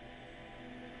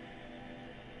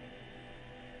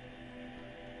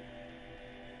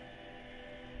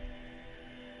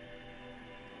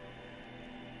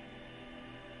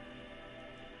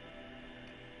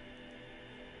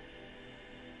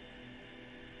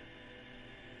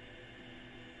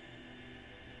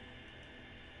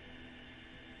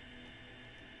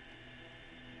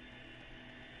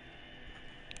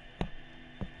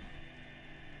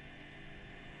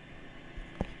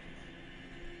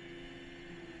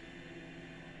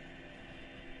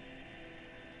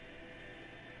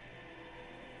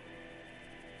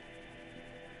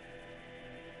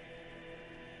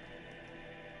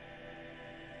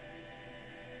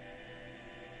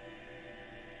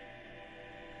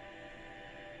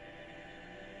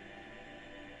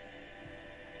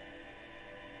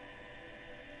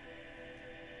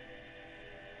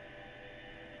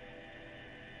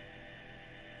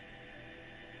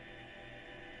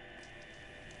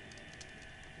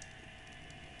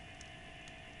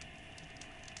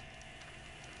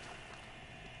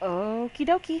 Okie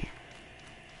dokie.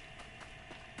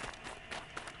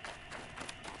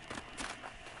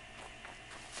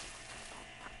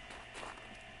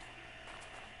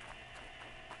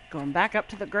 Going back up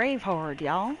to the grave hoard,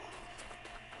 y'all.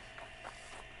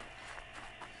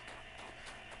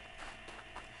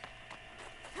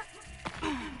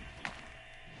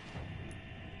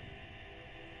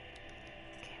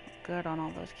 Good on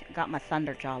all those. Got my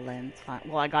Thunderjaw lens. Fine.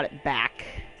 Well, I got it back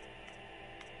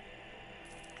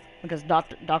because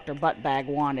Dr. Buttbag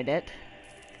wanted it.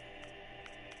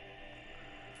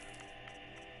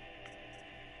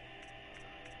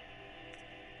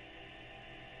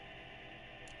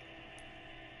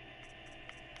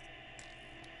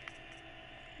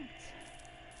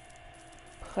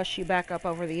 Let's push you back up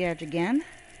over the edge again.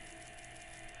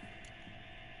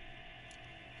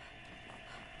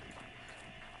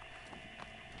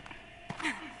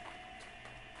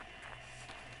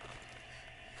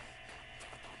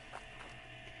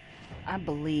 I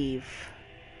believe.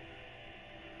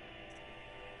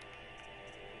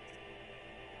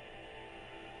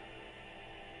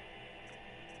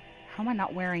 How am I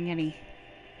not wearing any?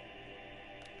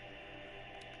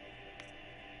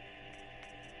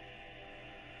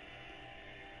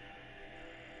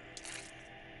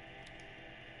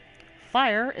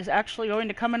 Fire is actually going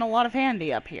to come in a lot of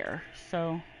handy up here.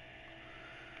 So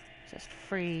just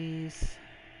freeze.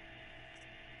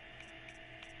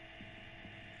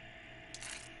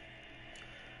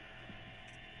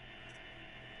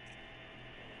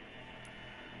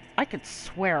 I could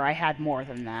swear I had more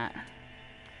than that.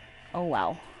 Oh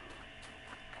well.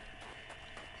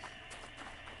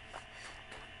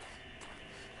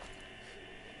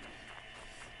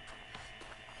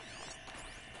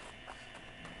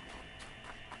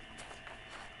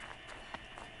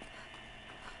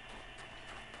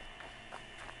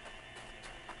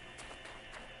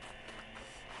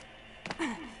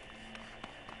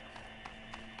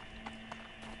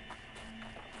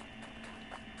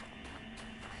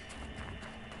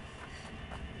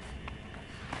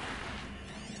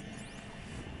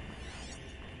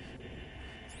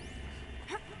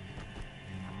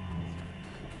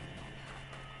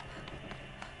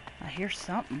 I hear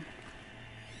something.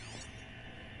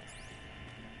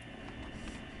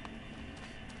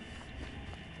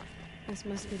 This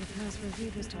must be the pass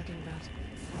Raviv was talking about.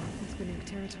 It's the new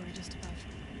territory just above.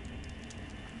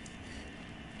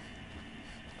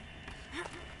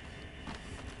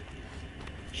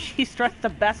 She's dressed the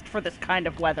best for this kind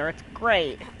of weather. It's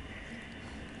great.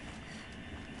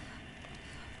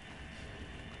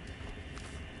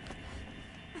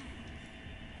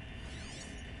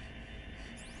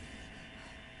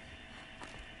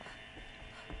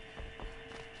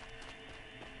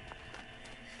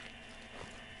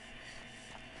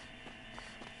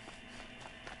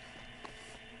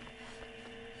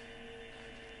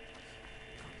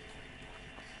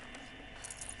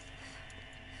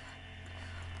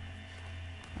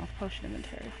 Potion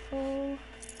inventory full.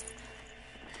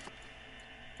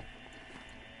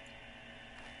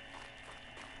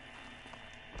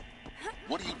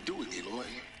 What are you doing, Aloy?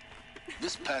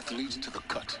 This path leads to the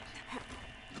cut.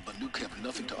 The Banuk have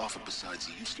nothing to offer besides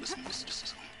useless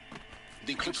mysticism.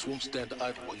 The Eclipse won't stand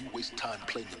idle while you waste time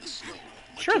playing in the snow.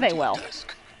 Sure they will.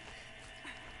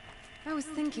 I was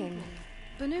thinking,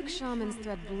 Banuk shamans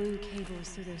thread blue cables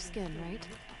through their skin, right?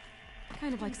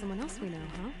 Kind of like someone else we know,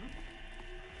 huh?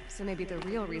 So maybe the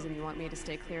real reason you want me to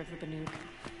stay clear of the Banuk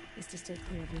is to stay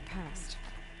clear of your past.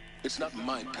 It's not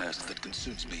my past that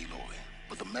concerns me, Aloy,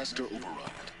 but the Master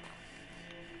Override.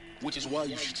 Which is why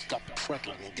you should stop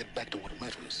prattling and get back to what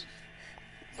matters.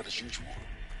 But as usual,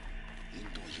 you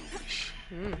do as you wish.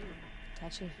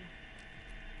 Touchy.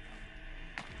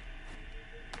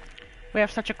 We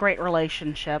have such a great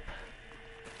relationship.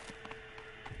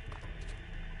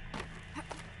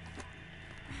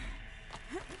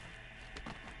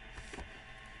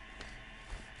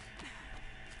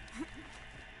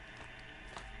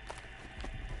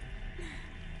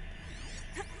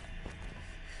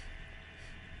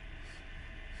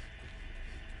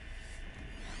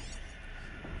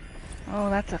 Oh,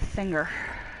 that's a finger.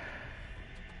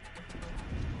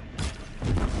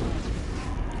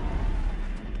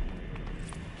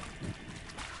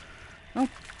 Oh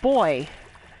boy,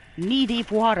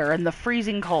 knee-deep water in the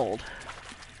freezing cold.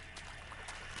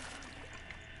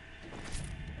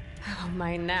 Oh,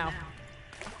 mine now.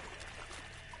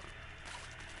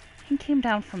 He came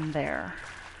down from there.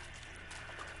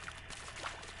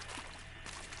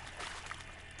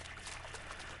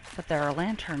 But there are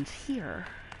lanterns here.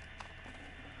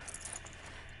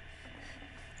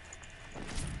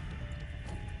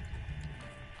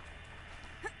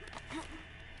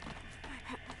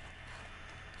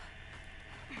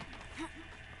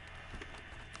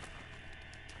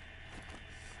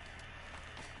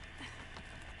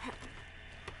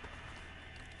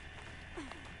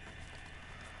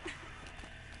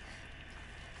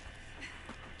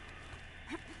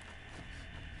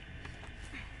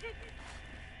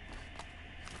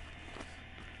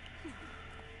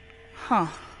 Huh.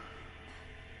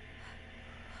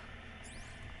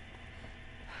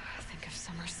 Think of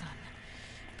summer sun.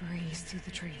 Breeze through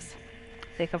the trees.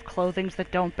 Think of clothings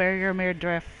that don't bear your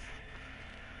midriff.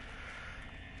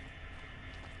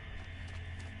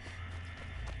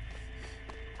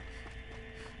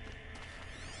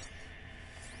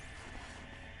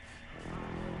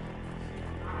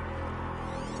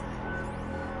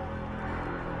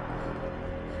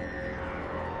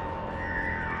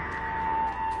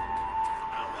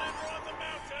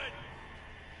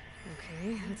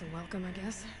 Okay, that's a welcome, I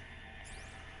guess.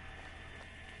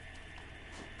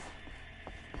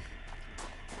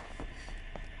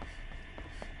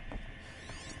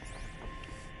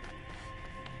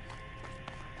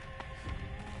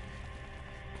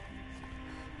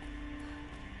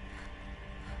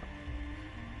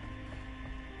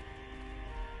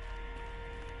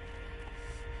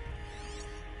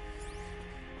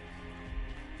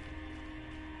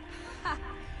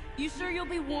 You sure you'll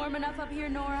be warm enough up here,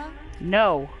 Nora?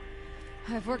 No.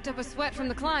 I've worked up a sweat from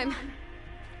the climb.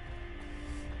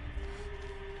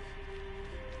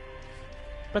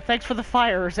 But thanks for the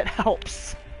fires, it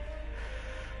helps.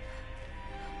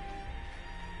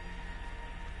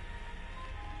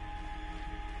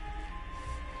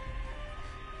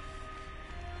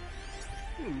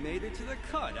 You made it to the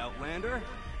cut, Outlander.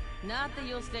 Not that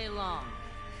you'll stay long.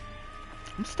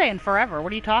 I'm staying forever.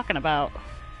 What are you talking about?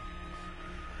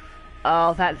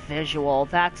 Oh, that visual.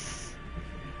 That's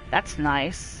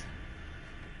nice.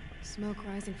 Smoke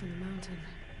rising from the mountain.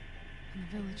 And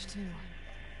the village, too.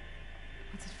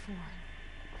 What's it for?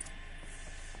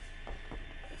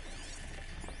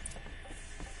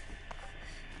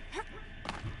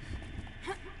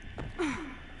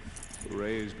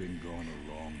 Rhea's been gone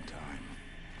a long time,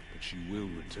 but she will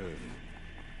return.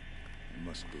 I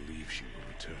must believe she will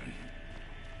return.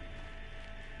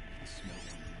 The smell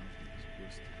from the mountain is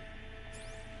twisted.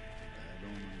 Bad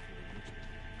omen for the witches.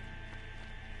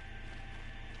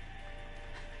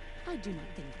 I do not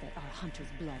think that our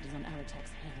hunter's blood is on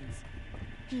Aratak's hands.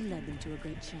 He led them to a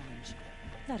great challenge.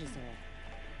 That is all.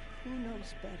 Who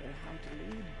knows better how to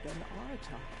lead than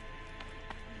Aratak?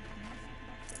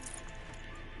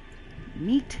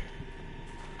 Neat.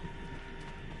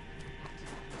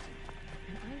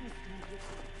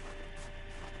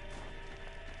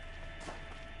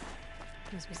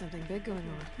 Must be something big going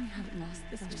on. We haven't lost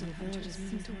this Most of the village is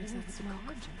moving towards that smoke.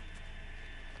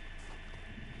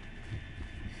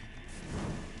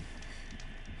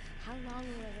 How long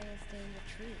will Rhea stay in the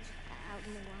trees, out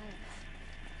in the wilds?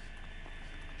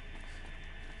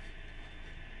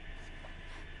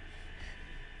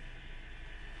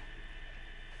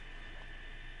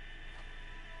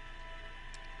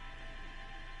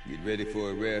 Get ready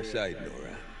for a rare sight,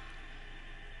 Nora.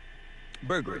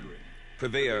 Bergrin,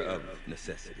 purveyor of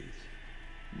necessities.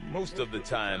 Most of the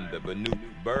time, the Banuk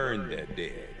burn their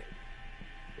dead.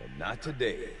 But not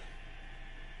today.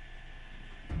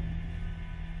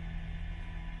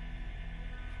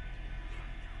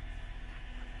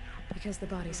 Because the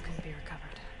bodies couldn't be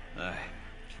recovered. Aye,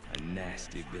 a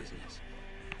nasty business.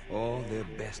 All their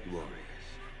best warriors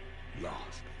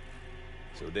lost.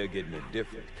 So they're getting a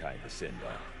different kind of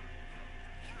send-off.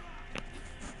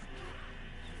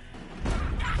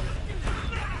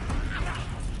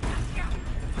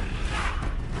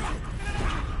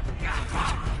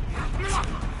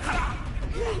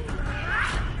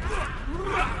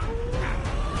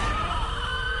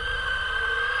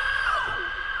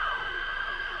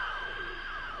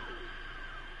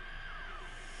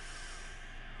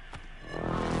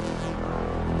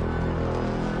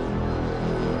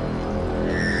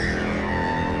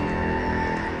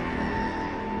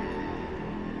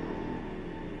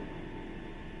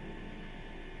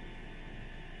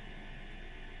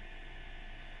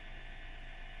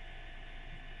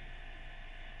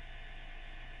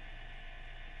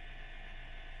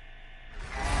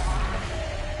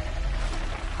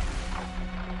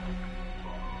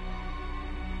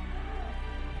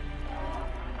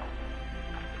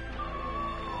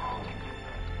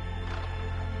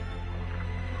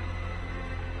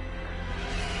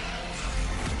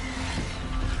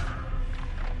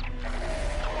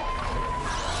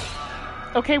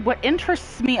 Okay, what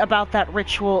interests me about that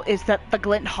ritual is that the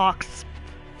Glint Hawks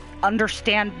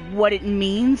understand what it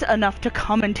means enough to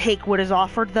come and take what is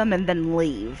offered them and then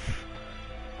leave.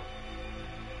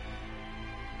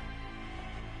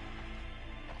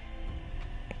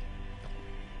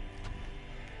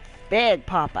 Big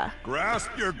Papa. Grasp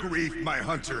your grief, my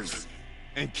hunters,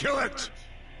 and kill it!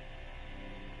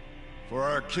 For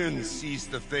our kin sees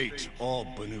the fate all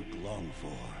Banuk long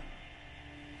for.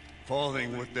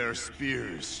 Falling with their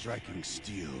spears striking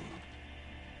steel.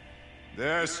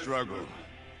 Their struggle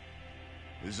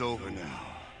is over now.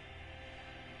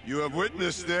 You have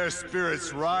witnessed their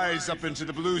spirits rise up into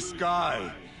the blue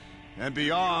sky and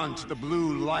beyond to the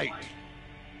blue light.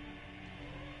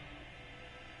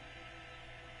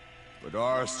 But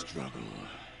our struggle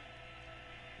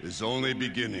is only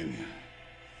beginning.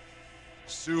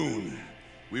 Soon,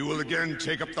 we will again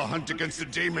take up the hunt against the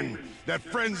daemon that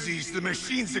frenzies the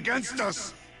machines against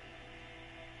us.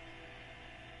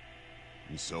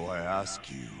 And so I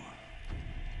ask you,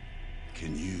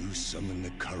 can you summon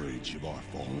the courage of our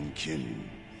fallen kin?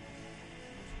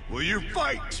 Will you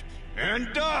fight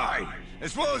and die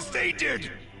as well as they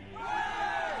did?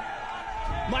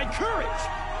 My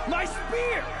courage! My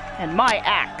spear! And my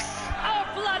axe.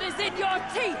 Our blood is in your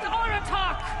teeth,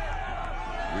 Aratak!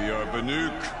 We are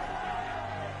Banuk.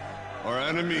 Our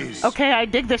enemies. Okay, I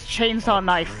dig this chainsaw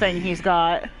knife thing he's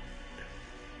got.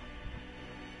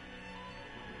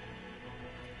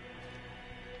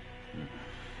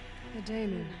 The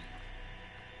daemon.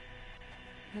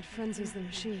 That frenzies the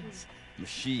machines.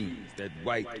 Machines that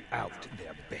wiped out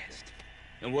their best.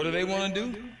 And what do they want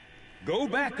to do? Go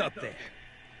back up there.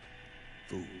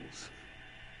 Fools.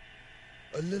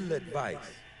 A little advice.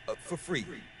 For free.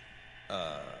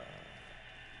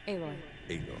 Aloy.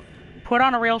 Put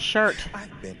on a real shirt.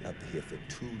 I've been up here for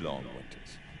 2 long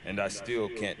winters, and I still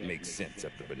can't make sense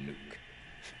of the Banuk.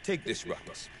 Take this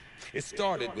ruckus. It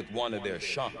started with one of their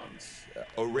shamans,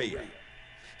 Aurea,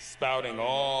 spouting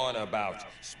on about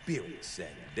spirits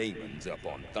and demons up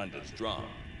on Thunder's drum.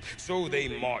 So they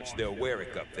march their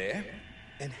Warwick up there,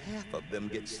 and half of them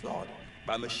get slaughtered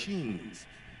by machines.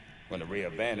 When Aurea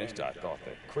vanished, I thought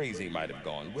that Crazy might have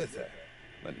gone with her,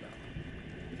 but no.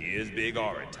 Here's Big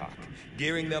Aratak,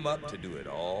 gearing them up to do it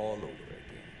all over again.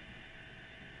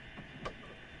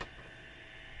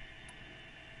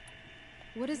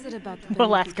 What is it about the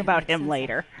We'll ask about him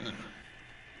later.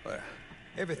 Well,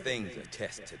 everything's a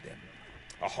test to them.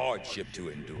 A hardship to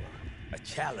endure. A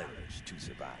challenge to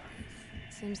survive.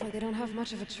 Seems like they don't have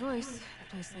much of a choice in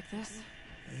a place like this.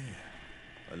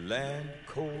 Yeah. A land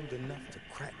cold enough to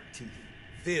crack teeth,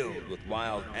 filled with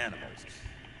wild animals.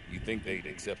 You think they'd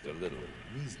accept a little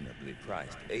reasonably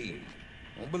priced aid?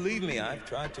 Don't believe me, I've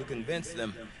tried to convince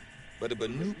them. But a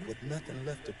Banuk with nothing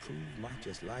left to prove might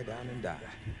just lie down and die.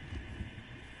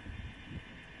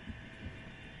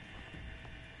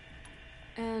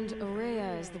 And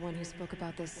Aurea is the one who spoke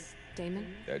about this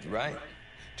daemon? That's right.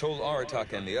 Told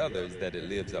Aratak and the others that it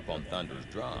lives up on Thunder's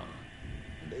drum.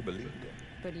 And they believed him.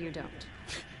 But you don't.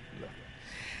 Look,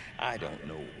 I don't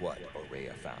know what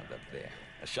Aurea found up there.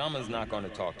 A shaman's not going to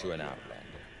talk to an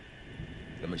outlander.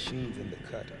 The machines in the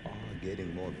cut are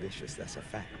getting more vicious, that's a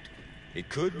fact. It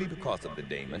could be because of the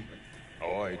daemon,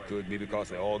 or it could be because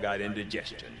they all got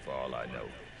indigestion, for all I know.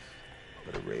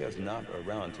 But Aurea's not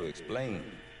around to explain.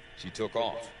 She took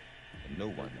off, and no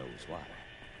one knows why.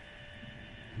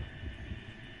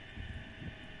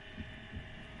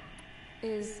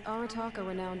 Is Aratak a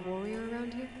renowned warrior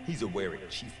around here? He's a wary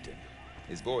chieftain,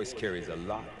 His voice carries a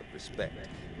lot of respect.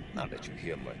 Not that you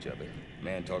hear much of it.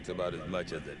 Man talks about as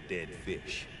much as a dead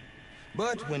fish.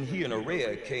 But when he and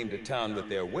Aurea came to town with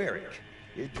their Warwick,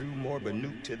 it drew more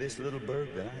Banuk to this little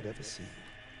burg than I'd ever seen.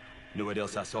 You know what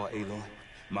else I saw, Aloy?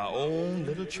 My own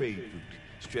little trade route,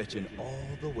 stretching all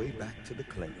the way back to the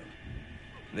claim.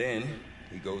 Then,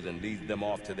 he goes and leads them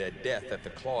off to their death at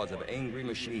the claws of angry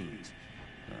machines.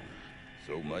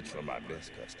 So much for my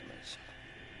best customers.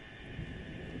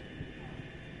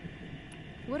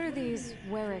 What are these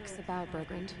Warwicks about,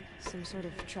 Bergrand? Some sort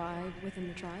of tribe within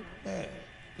the tribe? Yeah,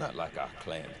 not like our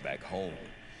clans back home.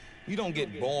 You don't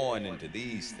get born into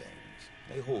these things.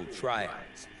 They hold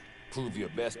tryouts. Prove your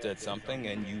best at something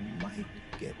and you might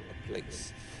get a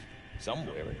place. Some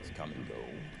Warwicks come and go.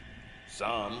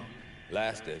 Some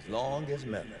last as long as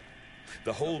Melon.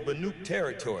 The whole Banuk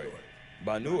territory,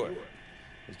 Banur,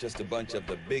 is just a bunch of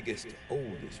the biggest,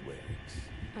 oldest Warwicks.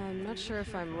 I'm not sure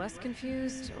if I'm less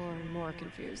confused or more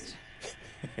confused.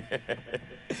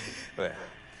 Well,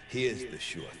 here's the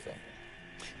sure thing.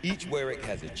 Each Warwick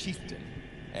has a chieftain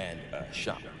and a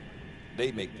shaman.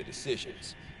 They make the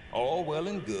decisions. All well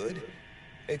and good,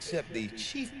 except the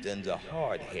chieftains are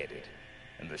hard-headed,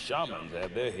 and the shamans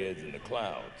have their heads in the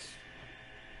clouds.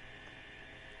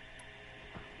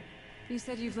 You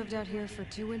said you've lived out here for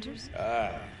 2 winters?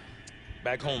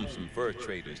 Back home, some fur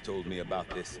traders told me about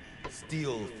this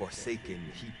steel-forsaken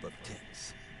heap of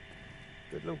tents.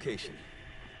 Good location.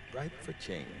 Ripe for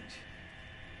change.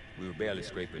 We were barely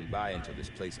scraping by until this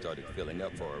place started filling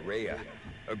up for Aurea.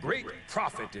 A great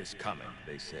prophet is coming,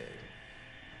 they said.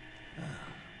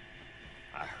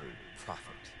 I heard prophet.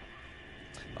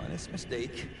 Honest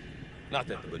mistake. Not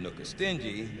that the Banuk are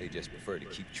stingy, they just prefer to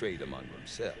keep trade among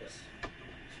themselves.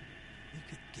 We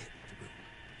could get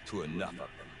through to enough of them.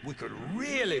 We could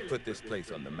really put this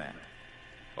place on the map.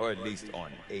 Or at least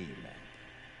on a map.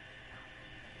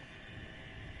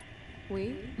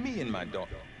 We? Me and my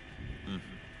daughter.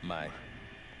 My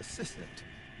assistant,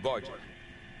 Varja.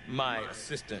 My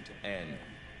assistant and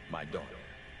my daughter.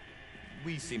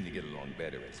 We seem to get along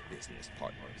better as business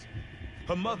partners.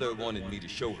 Her mother wanted me to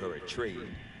show her a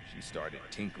trade. She started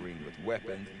tinkering with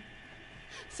weapons.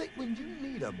 Say, when you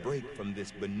need a break from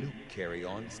this Banuk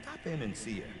carry-on, stop in and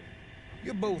see her.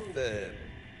 You're both,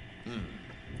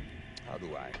 how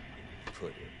do I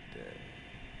put it?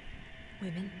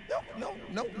 Women? No.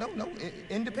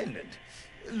 Independent.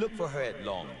 Look for her at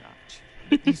Long Notch,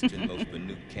 the easternmost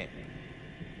Banuk camp.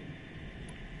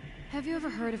 Have you ever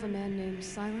heard of a man named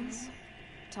Silence?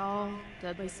 Tall,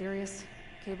 deadly serious,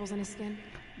 cables in his skin?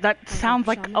 That sounds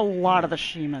like a lot of the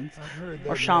shamans. I heard or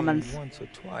that shamans. name once or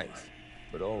twice,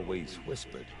 but always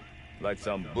whispered. Like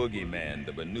some boogeyman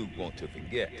the Banuk want to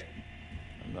forget.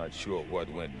 I'm not sure what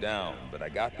went down, but I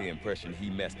got the impression he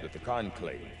messed with the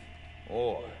Conclave.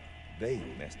 Or they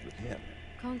messed with him.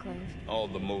 Conclave? All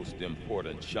the most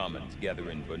important shamans gather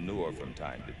in Banur from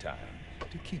time to time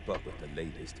to keep up with the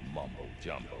latest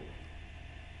mumbo-jumbo.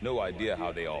 No idea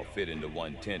how they all fit into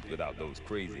one tent without those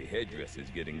crazy headdresses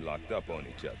getting locked up on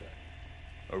each other.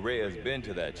 Aurea's been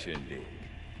to that shindig,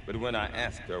 but when I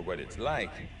asked her what it's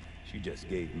like, she just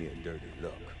gave me a dirty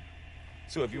look.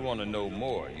 So if you want to know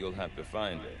more, you'll have to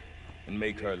find her and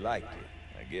make her like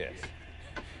you, I guess.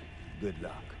 Good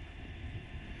luck.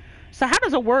 So how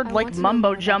does a word like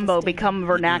mumbo-jumbo become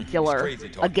vernacular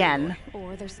again?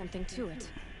 Or there's something to it.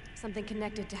 Something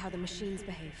connected to how the machines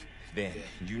behave. Then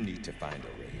you need to find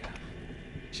Aurea.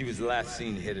 She was last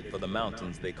seen headed for the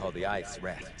mountains they call the Ice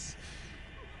Rats.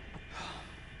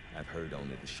 I've heard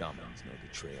only the shamans know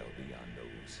the trail beyond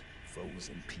those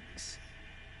frozen peaks.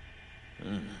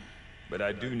 But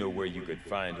I do know where you could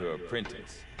find her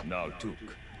apprentice, Naltuk.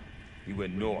 He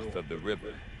went north of the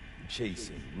river,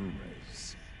 chasing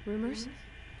rumors. Rumors?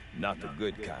 Not the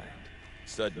good kind.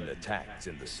 Sudden attacks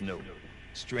in the snow.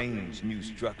 Strange new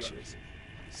structures.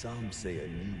 Some say a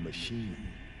new machine,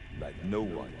 like no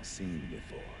one's seen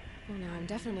before. Well, now I'm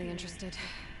definitely interested.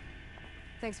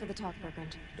 Thanks for the talk,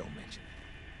 Bergrand. Don't mention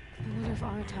it. I wonder if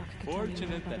Aratak could tell me more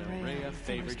Fortunate about that Aurea Aurea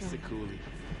favored Sekuli.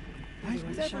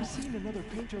 I've never seen another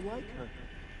painter like her.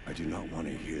 I do not want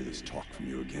to hear this talk from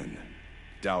you again.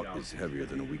 Doubt is heavier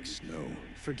than a week's snow.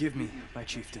 Forgive me, my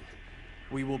chieftain.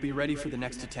 We will be ready for the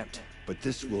next attempt. But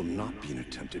this will not be an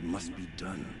attempt. It must be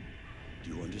done.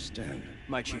 Do you understand?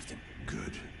 My chieftain.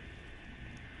 Good.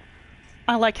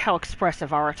 I like how expressive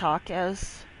Aratak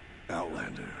is.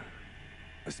 Outlander,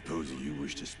 I suppose you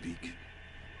wish to speak?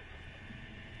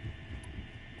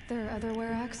 There are other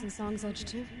Weraks in Song's Edge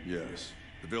too? Yes.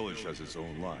 The village has its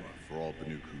own life for all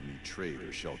Banuk who need trade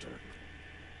or shelter.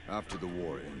 After the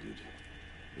war ended,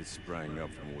 it sprang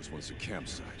up from what was once a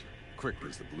campsite, quick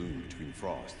as the bloom between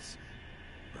frosts.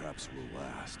 Perhaps it will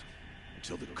last.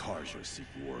 Until the Karja seek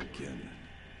war again.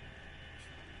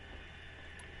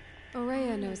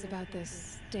 Aurea knows about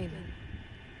this Damon.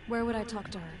 Where would I talk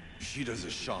to her? She does a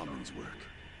shaman's work.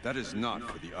 That is not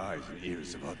for the eyes and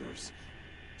ears of others.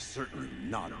 Certainly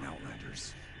not an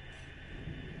Outlander's.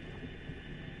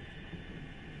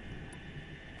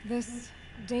 This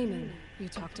Damon you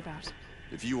talked about.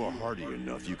 If you are hardy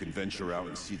enough, you can venture out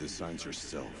and see the signs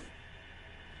yourself.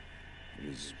 It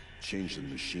has changed the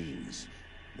machines,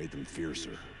 made them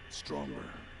fiercer, stronger.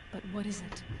 But what is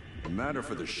it? A matter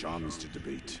for the shamans to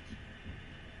debate.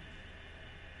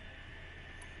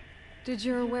 Did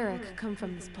your Warwick come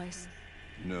from this place?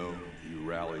 No, he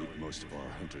rallied most of our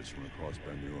hunters from across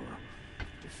Banur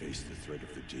to face the threat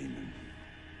of the demon.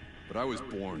 But I was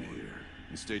born here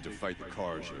and stayed to fight the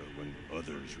Karja when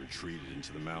others retreated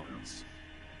into the mountains.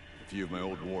 A few of my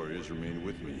old warriors remained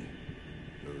with me,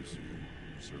 those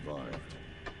who survived.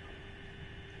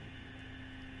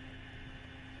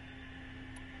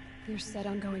 You're set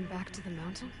on going back to the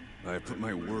mountain? I have put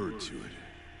my word to it.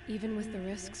 Even with the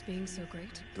risks being so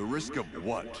great? The risk of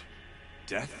what?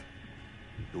 Death?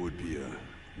 It would be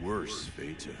a worse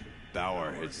fate to bow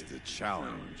our heads to the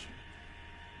challenge.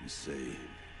 You say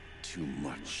too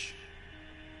much.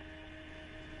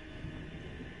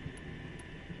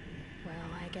 Well,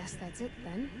 I guess that's it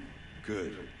then.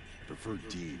 Good. I prefer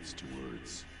deeds to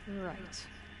words. Right.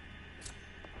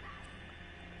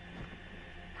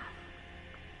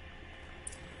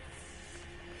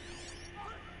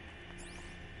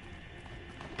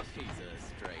 She's a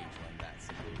strange one, that's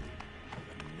Sabu.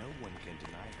 But no one can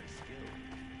deny her skill.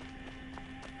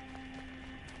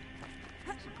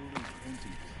 Sabu is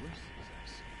painting horses, I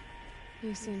see.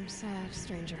 You seem sad,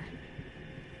 stranger.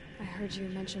 I heard you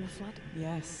mention a flood?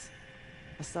 Yes.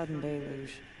 A sudden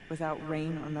deluge, without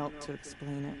rain or melt to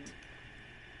explain it.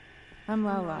 I'm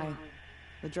Lalai,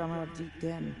 the drummer of Deep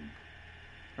Din.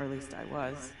 Or at least I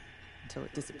was, until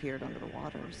it disappeared under the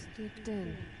waters. Deep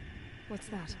Din. What's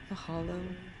that? A hollow,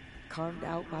 carved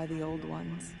out by the old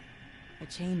ones. A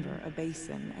chamber, a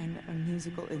basin, and a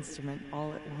musical instrument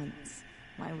all at once.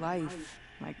 My life,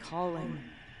 my calling.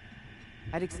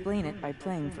 I'd explain it by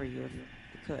playing for you if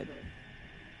you could.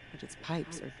 But its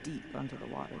pipes are deep under the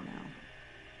water now.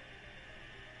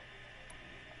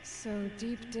 So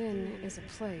Deep Din is a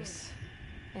place,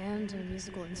 and a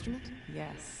musical instrument?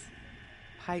 Yes.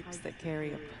 Pipes that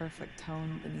carry a perfect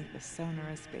tone beneath a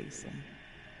sonorous basin.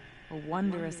 A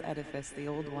wondrous edifice the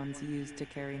old ones used to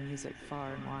carry music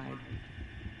far and wide.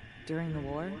 During the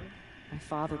war, my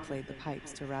father played the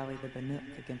pipes to rally the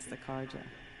Banuk against the Karja.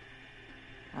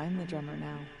 I'm the drummer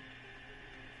now,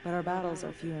 but our battles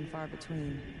are few and far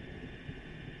between.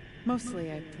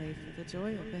 Mostly I play for the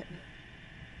joy of it,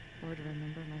 or to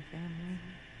remember my family.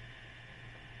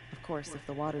 Of course, if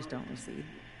the waters don't recede,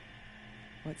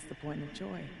 what's the point of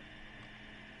joy?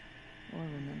 Or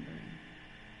remembering?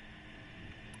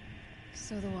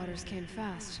 So the waters came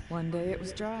fast. One day it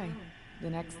was dry. The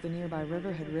next, the nearby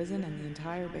river had risen and the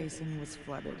entire basin was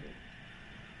flooded.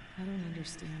 I don't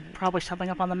understand it. Probably something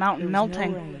up on the mountain There was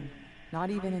melting. no rain, not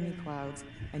even any clouds,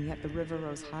 and yet the river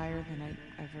rose higher than I'd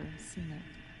ever seen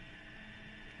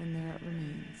it. And there it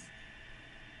remains.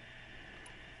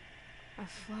 A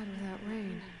flood without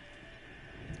rain.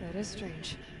 That is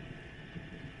strange.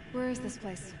 Where is this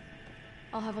place?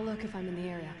 I'll have a look if I'm in the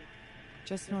area.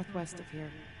 Just northwest of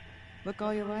here. Look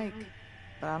all you like,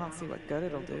 but I don't see what good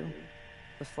it'll do.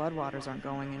 The floodwaters aren't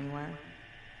going anywhere.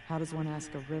 How does one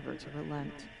ask a river to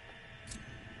relent?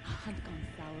 Hunt gone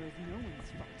sour is no one's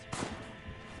fault.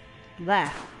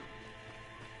 There.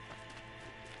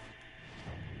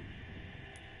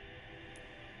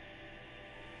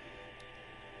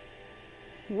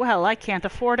 Well, I can't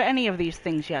afford any of these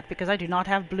things yet because I do not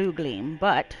have blue gleam,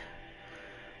 but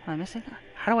what am I missing?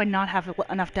 How do I not have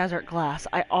enough desert glass?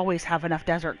 I always have enough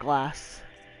desert glass.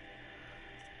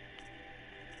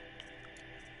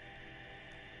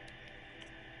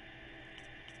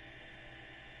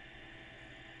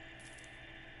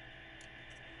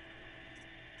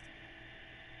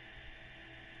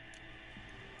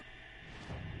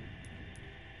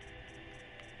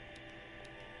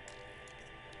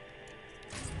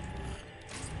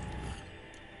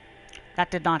 That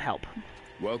did not help.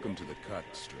 Welcome to the cut,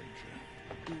 stranger.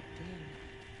 Deep Din.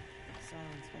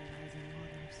 Silence by rising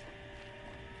waters.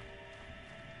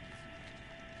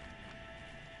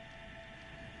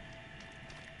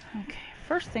 Okay,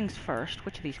 first things first,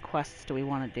 which of these quests do we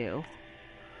want to do?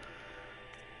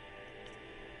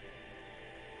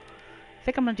 I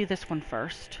think I'm going to do this one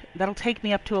first. That'll take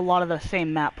me up to a lot of the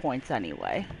same map points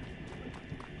anyway.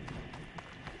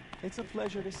 It's a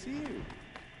pleasure to see you.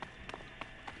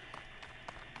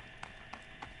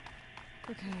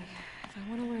 Okay, if I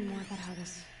want to learn more about how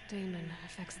this daemon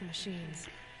affects the machines...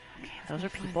 Okay, those are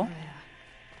people.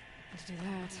 To do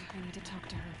that, I need to talk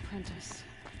to her apprentice,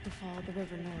 who followed the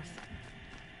river north.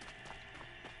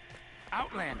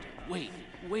 Outlander, wait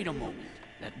a moment.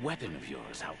 That weapon of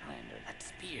yours, Outlander, that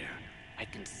spear. I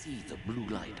can see the blue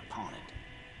light upon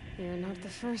it. You're not the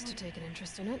first to take an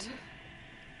interest in it.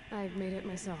 I've made it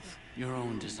myself. Your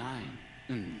own design.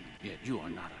 Yet you are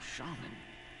not a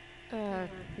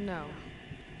shaman. No.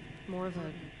 More of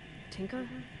a tinker?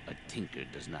 A tinker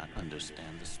does not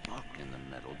understand the spark in the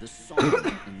metal, the song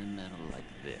in the metal like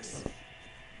this.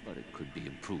 But it could be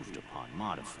improved upon,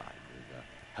 modified with the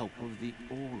help of the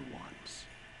old ones.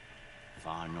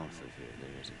 Far north of here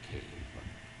there is a cave,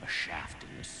 a shaft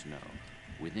in the snow.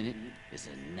 Within it is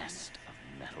a nest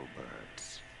of metal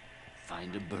birds.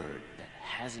 Find a bird that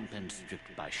hasn't been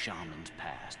stripped by shamans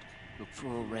past. Look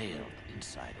for a rail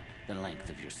inside it, the length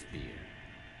of your spear.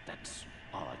 That's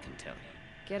all I can tell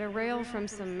you. Get a rail from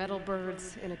some metal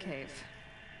birds in a cave.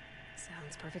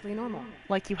 Sounds perfectly normal.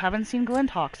 Like you haven't seen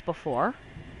Glinthawks before.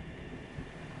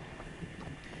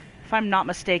 If I'm not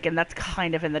mistaken, that's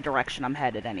kind of in the direction I'm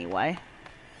headed anyway.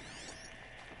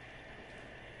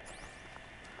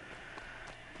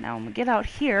 Now when we get out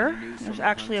here, there's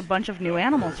actually a bunch of new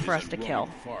animals for us to kill.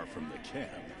 Far from the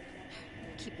camp.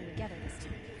 Keep them together this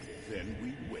time. Then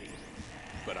we wait.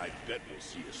 But I bet we'll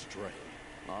see a stray.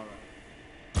 All right.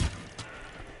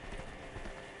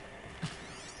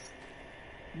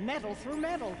 Metal through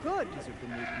metal, good. These are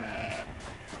Banuk matters.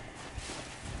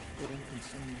 They don't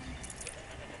concern me.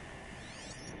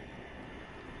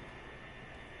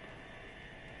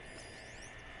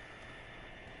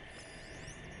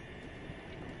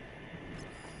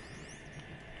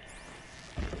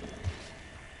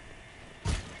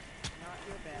 Not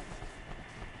your best.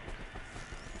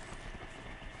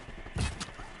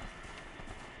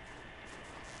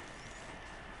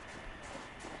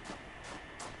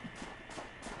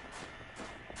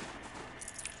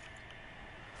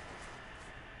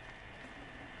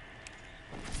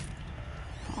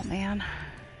 Oh man.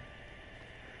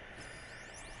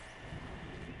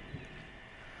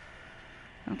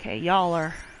 Okay, y'all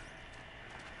are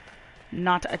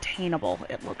not attainable,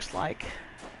 it looks like.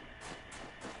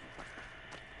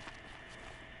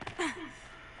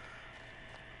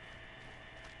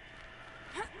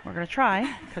 We're gonna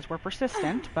try, because we're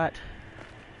persistent, but...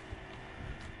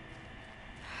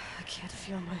 I can't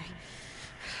feel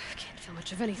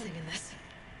much of anything in this.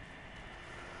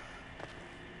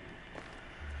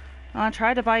 I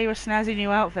tried to buy you a snazzy new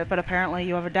outfit, but apparently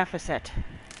you have a deficit.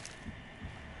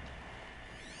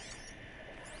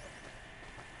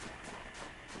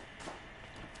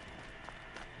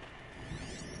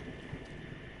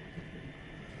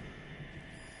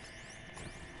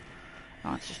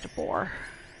 Oh, it's just a boar.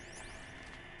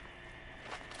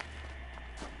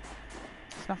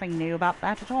 There's nothing new about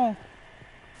that at all.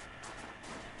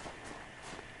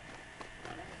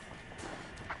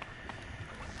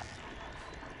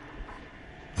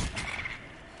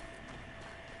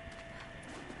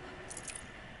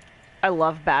 I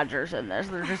love badgers in this.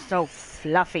 They're just so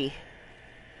fluffy.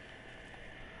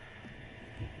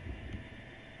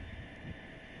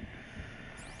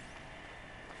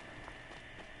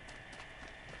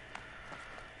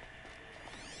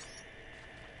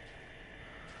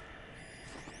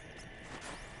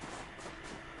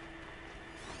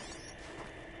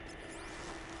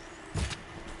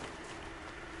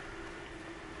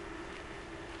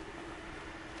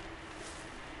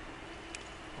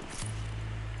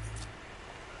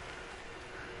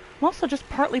 I'm also just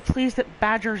partly pleased that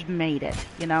badgers made it,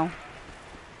 you know?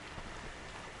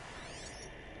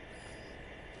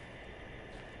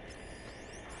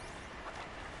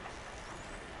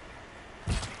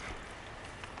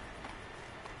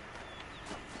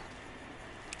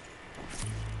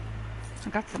 I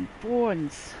got some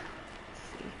bones.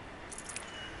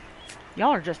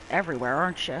 Y'all are just everywhere,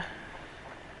 aren't you?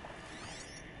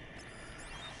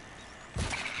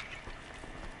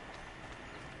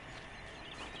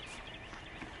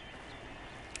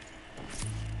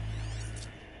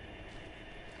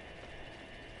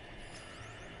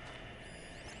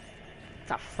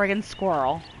 A friggin'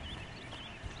 squirrel.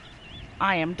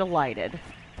 I am delighted.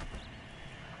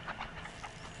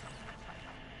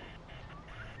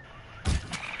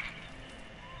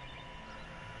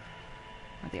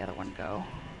 Where'd the other one go?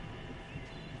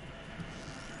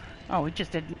 Oh, he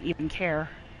just didn't even care.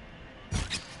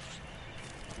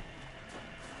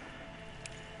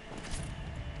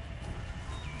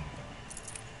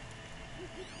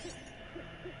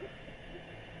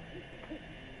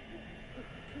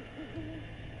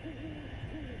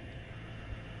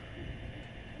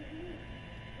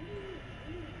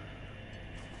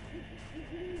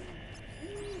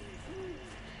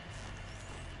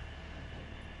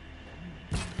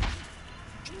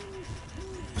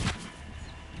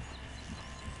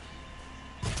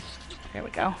 There we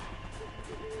go.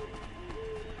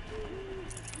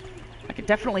 I can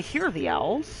definitely hear the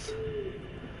owls.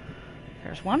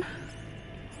 There's one.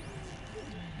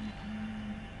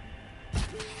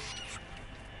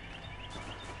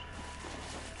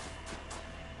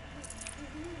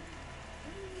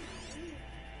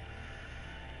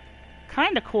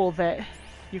 Kinda cool that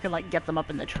you can, like, get them up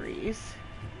in the trees.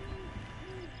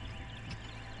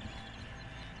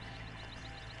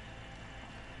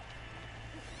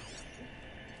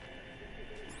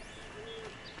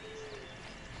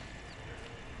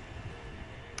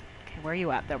 Okay, where are you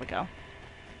at? There we go.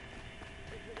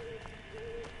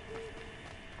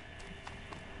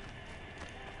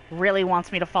 Really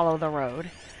wants me to follow the road.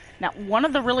 Now, one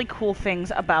of the really cool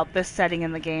things about this setting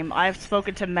in the game, I've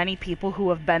spoken to many people who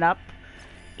have been up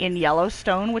in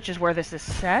Yellowstone, which is where this is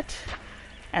set,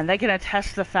 and they can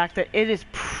attest to the fact that it is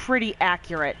pretty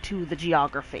accurate to the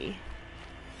geography,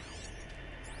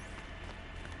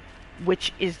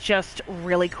 which is just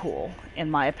really cool,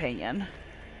 in my opinion.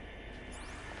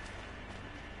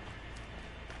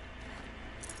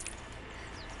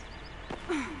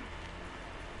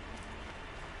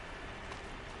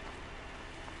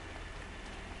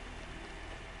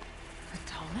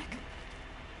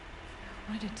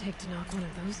 What did it take to knock one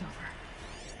of those over?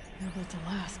 They're built to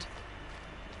last.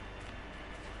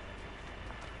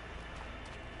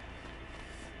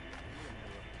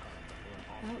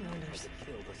 Outlanders.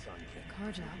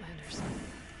 Carja Outlanders.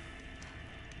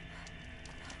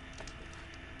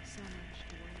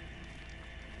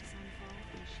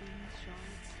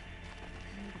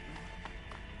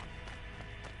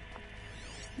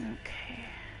 Okay.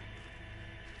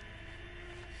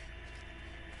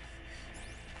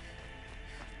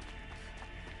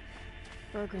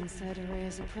 Bergren said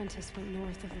Araya's apprentice went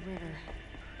north of the river.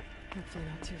 Hopefully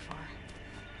not too far.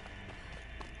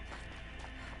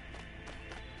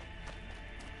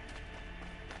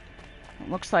 It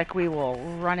looks like we will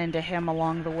run into him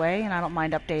along the way, and I don't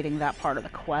mind updating that part of the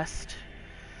quest.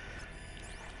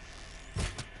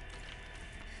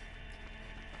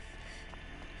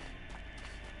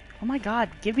 Oh my god,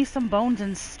 give me some bones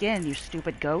and skin, you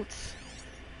stupid goats.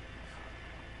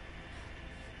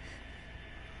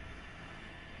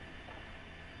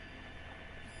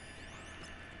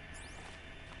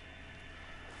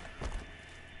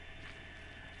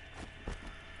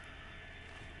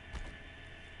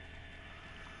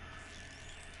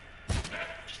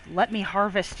 Let me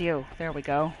harvest you. There we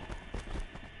go.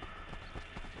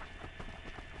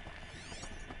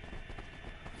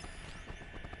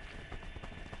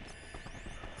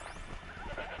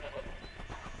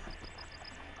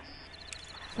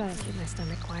 Thought I'd keep my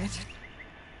stomach quiet.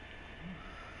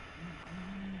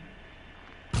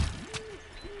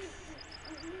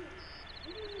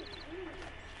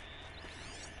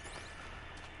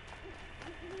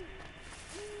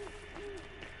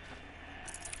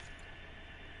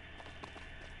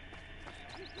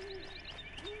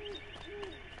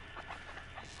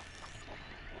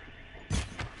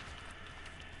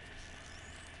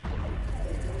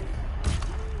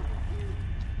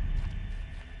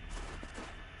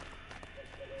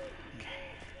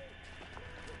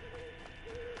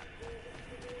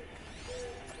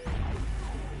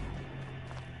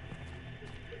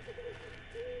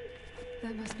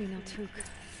 That must be Naltuk,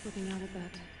 looking out at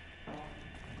that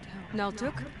tower.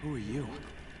 Naltuk? Who are you?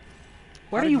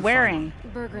 What are you wearing?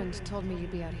 Bergrand told me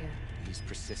you'd be out here. He's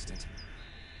persistent.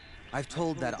 I've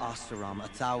told that Oseram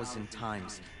 1,000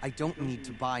 times. I don't need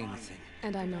to buy anything.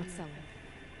 And I'm not selling.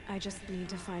 I just need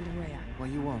to find Araya. Well,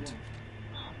 you won't.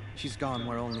 She's gone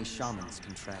where only shamans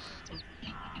can tread.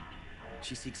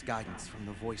 She seeks guidance from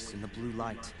the voice in the blue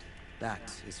light.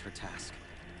 That is her task.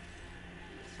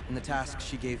 And the task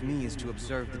she gave me is to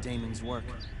observe the daemon's work.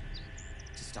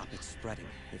 To stop it spreading,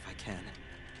 if I can.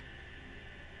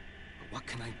 But what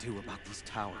can I do about these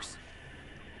towers?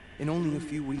 In only a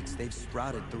few weeks, they've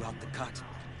sprouted throughout the cut.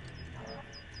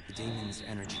 The daemon's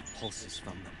energy pulses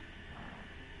from them.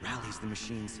 Rallies the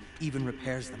machines, even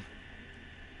repairs them.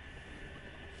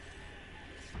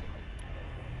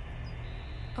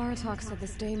 Aratak said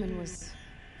this daemon was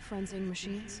frenzying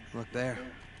machines. Look there.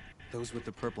 Those with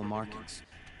the purple markings.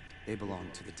 They belong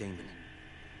to the daemon.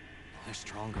 They're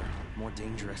stronger, more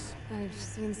dangerous. I've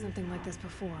seen something like this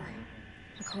before.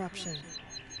 A corruption.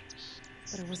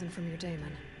 But it wasn't from your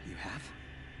daemon. You have?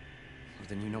 Well,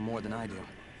 then you know more than I do.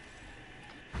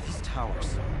 These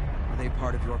towers, are they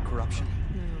part of your corruption?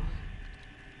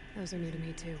 No. Those are new to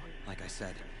me too. Like I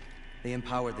said, they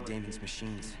empower the daemon's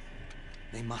machines.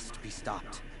 They must be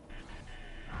stopped.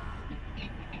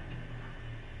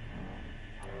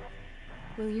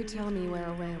 Will you tell me where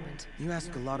Araya went? You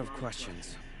ask a lot of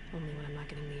questions. Only when I'm not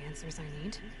getting the answers I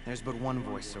need. There's but one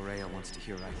voice Aurea wants to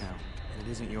hear right now, and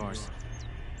it isn't yours.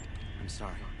 I'm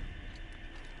sorry.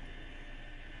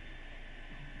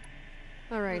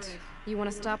 All right, you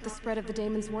want to stop the spread of the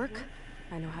daemon's work?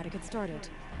 I know how to get started.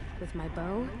 With my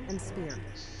bow and spear.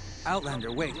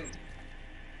 Outlander, wait.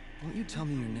 Won't you tell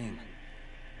me your name?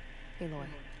 Aloy.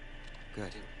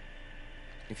 Good.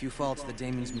 If you fall to the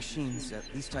daemon's machines, at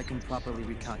least I can properly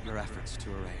recount your efforts to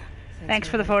Aurea. Thanks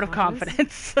for the vote of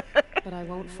confidence. But I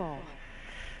won't fall.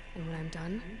 And when I'm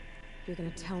done, you're gonna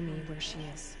tell me where she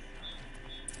is.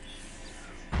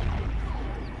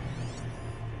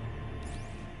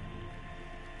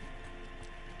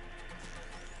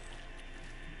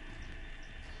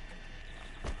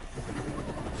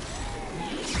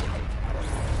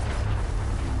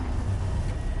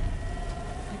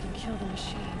 I can kill the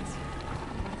machines.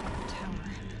 What about the tower?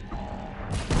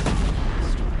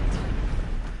 Destroy it.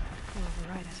 I'll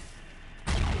override it.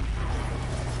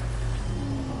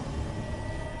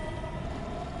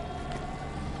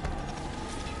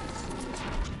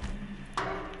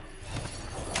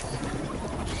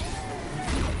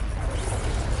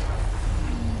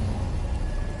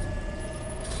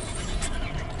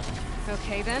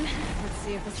 Okay then, let's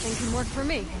see if this thing can work for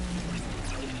me.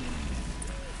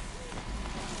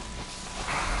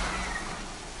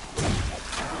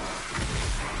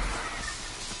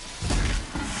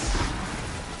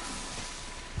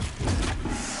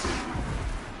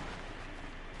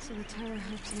 So the tower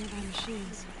helps nearby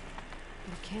machines,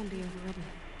 but it can be overridden.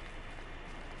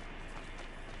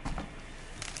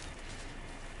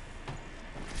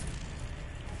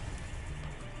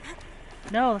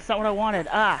 No, that's not what I wanted.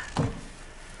 Ah.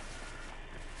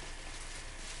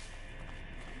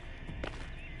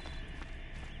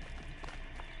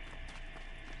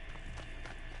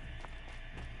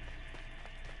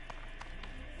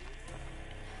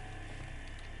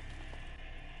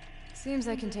 Seems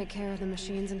I can take care of the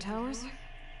machines and towers.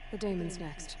 The daemon's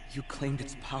next. You claimed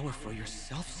its power for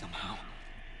yourself somehow.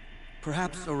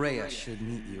 Perhaps Aurea should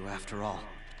meet you after all.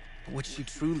 What she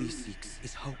truly seeks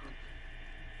is hope.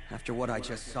 After what I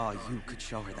just saw, you could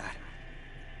show her that.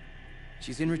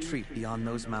 She's in retreat beyond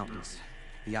those mountains,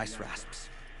 the ice rasps.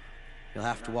 You'll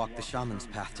have to walk the shaman's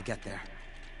path to get there.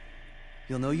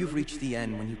 You'll know you've reached the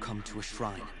end when you come to a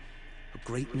shrine, a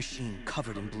great machine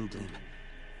covered in blue gleam.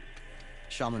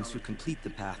 Shamans who complete the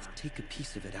path take a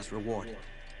piece of it as reward.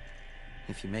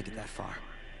 If you make it that far,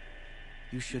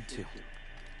 you should too.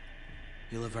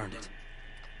 You'll have earned it.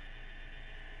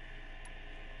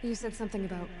 You said something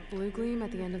about blue gleam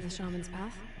at the end of the shaman's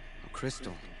path? A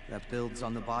crystal that builds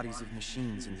on the bodies of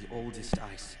machines in the oldest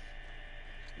ice.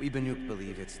 We Banuk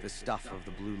believe it's the stuff of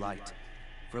the blue light,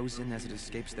 frozen as it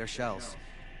escapes their shells.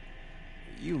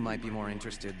 You might be more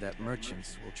interested that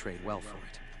merchants will trade well for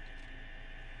it.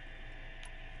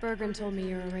 Bergren told me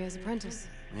you're Aurea's apprentice.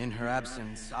 In her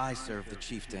absence, I serve the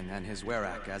chieftain and his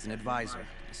werak as an advisor,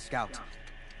 a scout,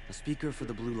 a speaker for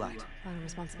the blue light. A lot of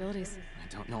responsibilities. I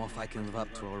don't know if I can live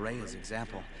up to Aurea's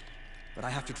example, but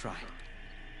I have to try.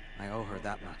 I owe her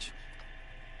that much.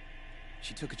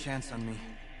 She took a chance on me,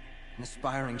 an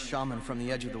aspiring shaman from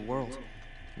the edge of the world.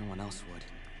 No one else would.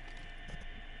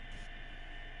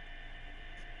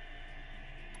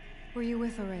 Were you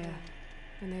with Aurea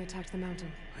when they attacked the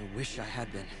mountain? I wish I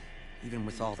had been, even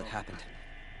with all that happened.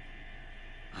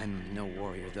 I'm no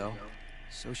warrior, though,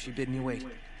 so she bid me wait.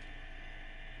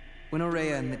 When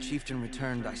Aurea and the chieftain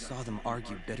returned, I saw them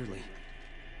argue bitterly.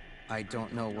 I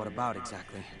don't know what about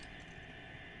exactly.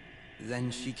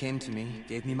 Then she came to me,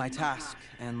 gave me my task,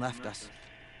 and left us.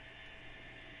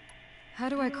 How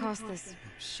do I cross this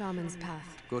shaman's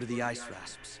path? Go to the ice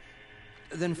rasps.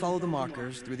 Then follow the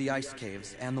markers through the ice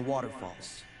caves and the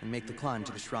waterfalls, and make the climb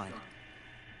to the shrine.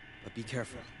 But be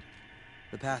careful.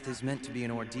 The path is meant to be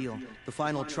an ordeal, the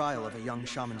final trial of a young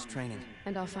shaman's training.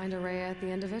 And I'll find Aurea at the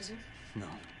end of it? No.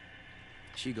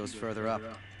 She goes further up,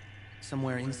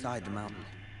 somewhere inside the mountain.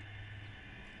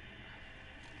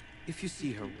 If you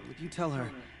see her, would you tell her,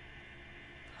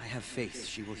 I have faith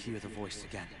she will hear the voice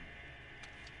again.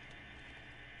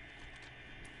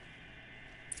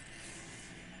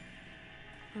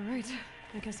 All right,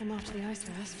 I guess I'm off to the ice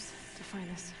rasps to find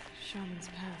this shaman's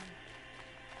path.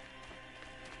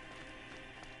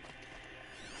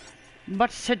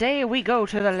 But today we go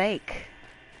to the lake,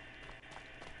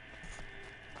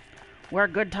 where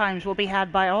good times will be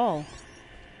had by all.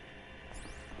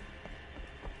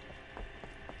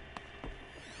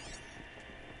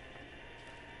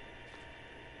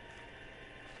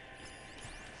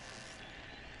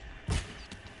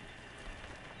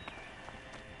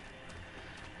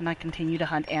 And I continue to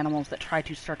hunt animals that try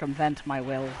to circumvent my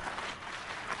will.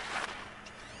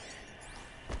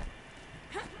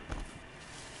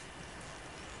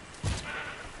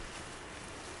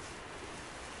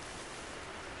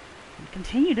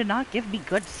 Continue to not give me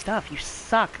good stuff. You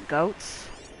suck, goats.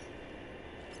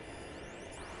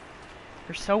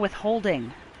 You're so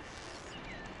withholding.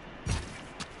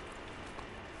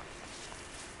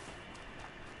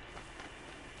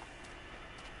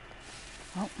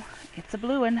 Oh, it's a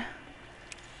blue one.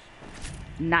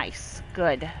 Nice.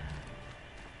 Good.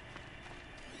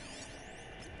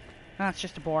 No, it's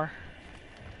just a boar.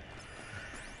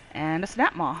 And a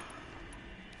snap maw.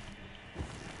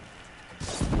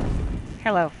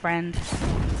 Hello, friend.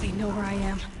 They know where I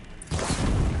am.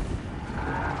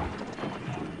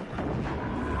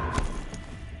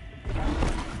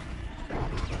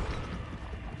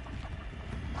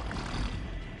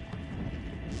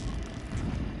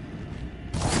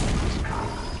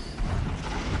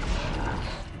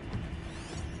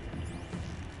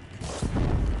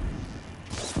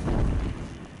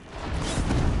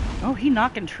 Oh, he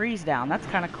knocking trees down. That's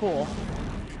kind of cool.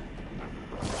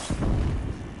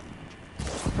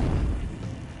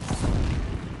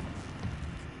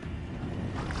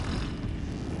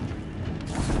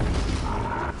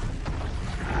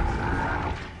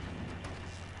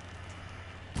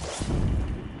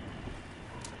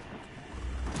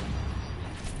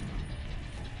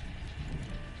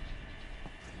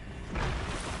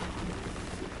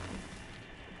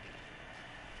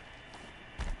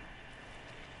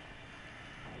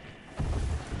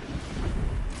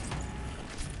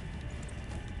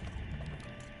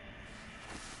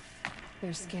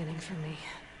 They're scanning for me.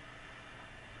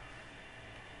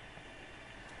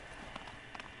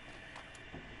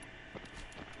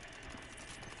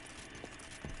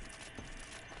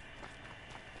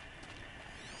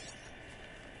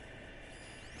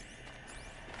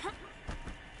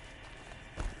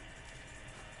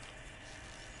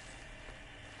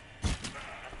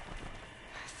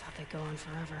 Go on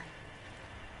forever.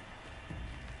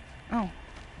 Oh.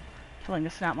 Killing the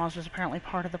snap maws was apparently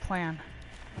part of the plan.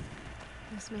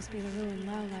 This must be the ruined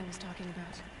Laolai was talking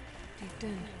about. Deep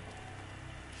in.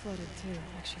 Floated too,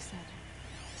 like she said.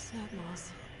 Snap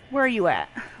maws. Where are you at?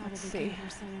 Probably Let's see. came from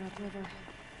somewhere upriver.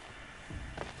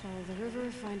 Follow the river,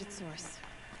 find its source.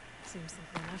 Seems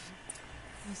simple enough.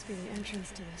 Must be the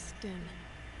entrance to this den.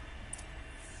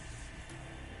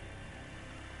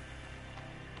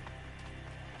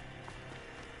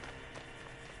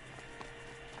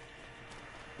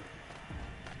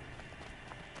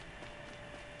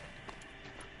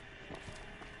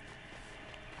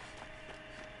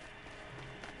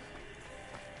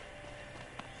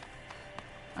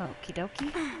 Okie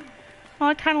dokie. Well,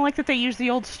 I kind of like that they use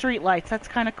the old street lights. That's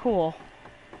kind of cool.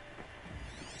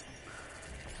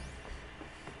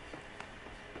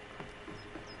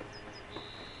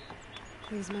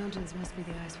 These mountains must be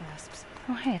the ice rasps.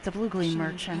 Oh, hey, it's a blue gleam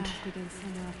Shaman's merchant. path begins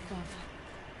somewhere up above.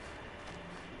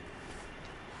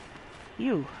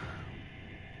 You.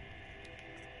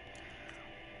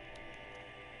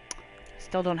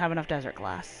 Still don't have enough desert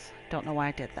glass. Don't know why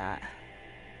I did that.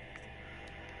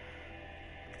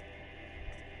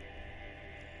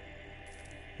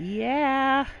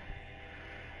 Yeah.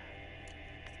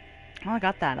 Well, I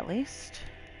got that at least.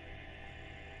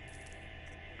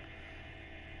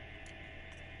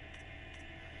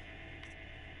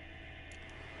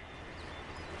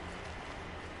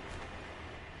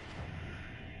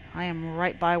 I am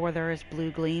right by where there is blue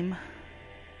gleam.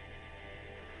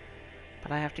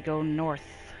 But I have to go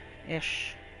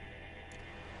north-ish.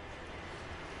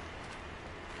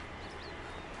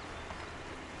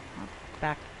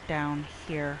 Back down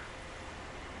here.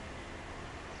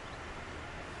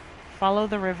 Follow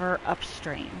the river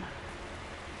upstream.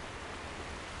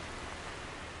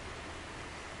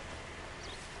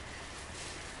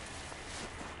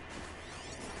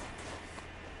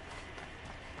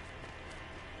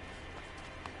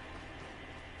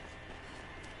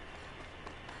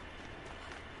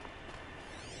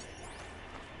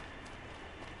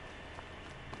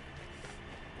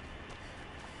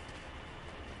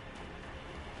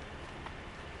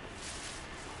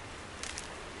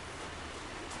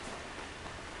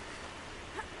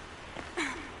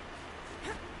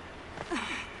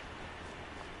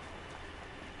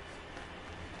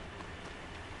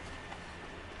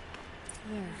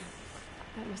 There.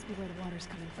 That must be where the water's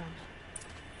coming from.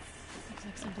 Looks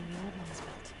like something the old ones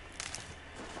built.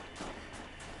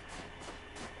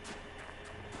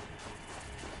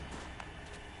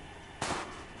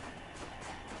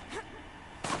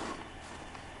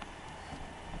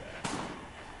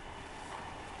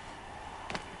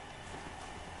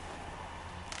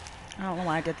 I don't know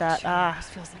why I did that. This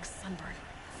feels like sunburn.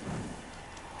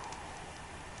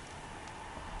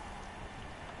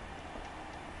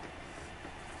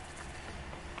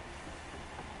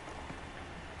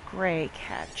 Ray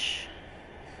catch.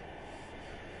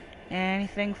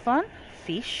 Anything fun?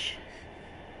 Fish.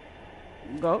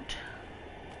 Goat.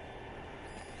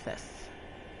 What's this?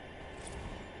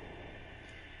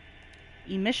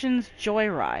 Emissions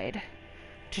Joyride.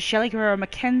 To Shelley Guerrero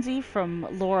Mackenzie from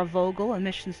Laura Vogel,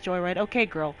 Emissions Joyride. Okay,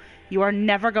 girl, you are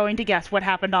never going to guess what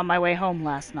happened on my way home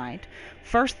last night.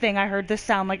 First thing, I heard this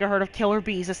sound like I heard of killer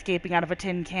bees escaping out of a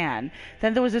tin can.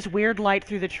 Then there was this weird light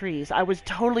through the trees. I was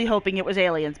totally hoping it was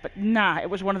aliens, but nah, it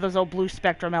was one of those old blue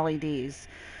spectrum LEDs.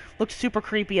 Looked super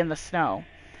creepy in the snow.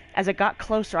 As it got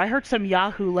closer, I heard some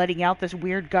yahoo letting out this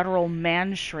weird guttural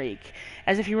man shriek,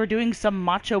 as if he were doing some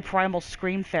macho primal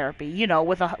scream therapy, you know,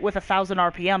 with 1,000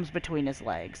 RPMs between his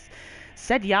legs.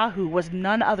 Said yahoo was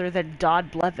none other than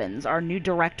Dodd Blevins, our new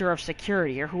director of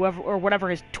security, or whatever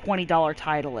his $20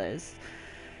 title is.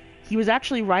 He was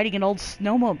actually riding an old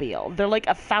snowmobile. They're like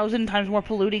 1,000 times more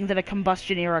polluting than a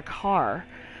combustion-era car.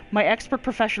 My expert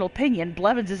professional opinion,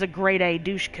 Blevins is a grade A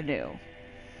douche canoe.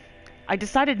 I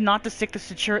decided not to stick the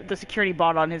security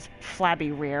bot on his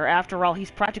flabby rear. After all,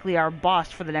 he's practically our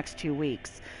boss for the next 2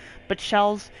 weeks. But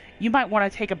Shells, you might want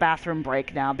to take a bathroom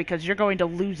break now, because you're going to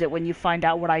lose it when you find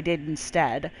out what I did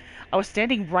instead. I was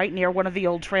standing right near one of the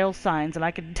old trail signs, and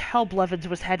I could tell Blevins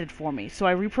was headed for me, so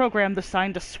I reprogrammed the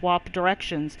sign to swap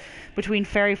directions between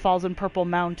Fairy Falls and Purple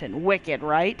Mountain. Wicked,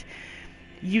 right?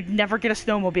 You'd never get a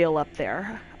snowmobile up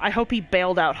there. I hope he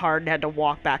bailed out hard and had to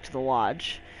walk back to the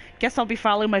lodge. Guess I'll be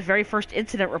filing my very first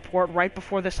incident report right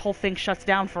before this whole thing shuts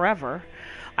down forever.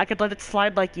 I could let it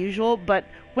slide like usual, but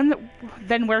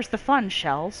then where's the fun,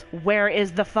 Shells? Where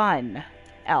is the fun?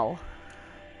 L.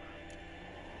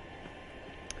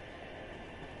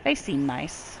 They seem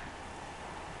nice.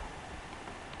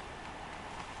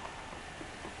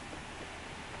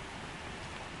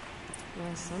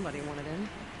 Well, somebody wanted in.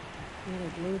 Nearly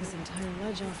blew this entire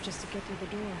ledge off just to get through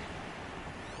the door.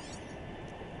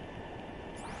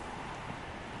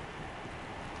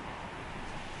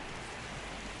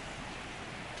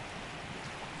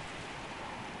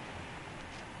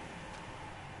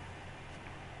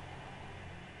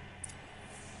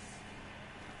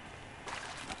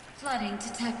 Flooding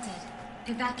detected.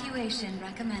 Evacuation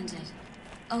recommended.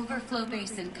 Overflow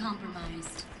basin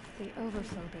compromised. The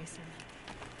overflow basin.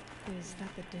 Is that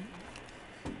the dip?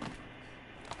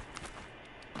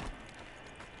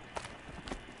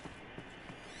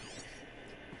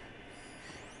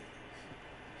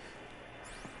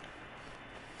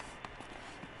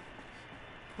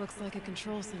 Looks like a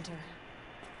control center.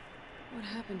 What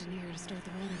happened in here to start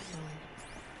the water flowing?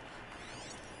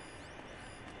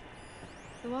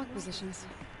 The lock positions.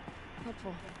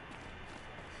 Helpful.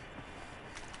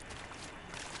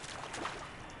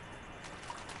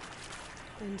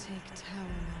 Intake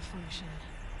tower malfunction.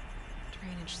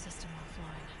 Drainage system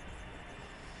offline.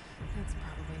 That's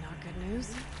probably not good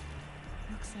news.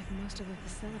 Looks like most of the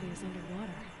facility is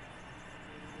underwater.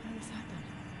 How did this happen?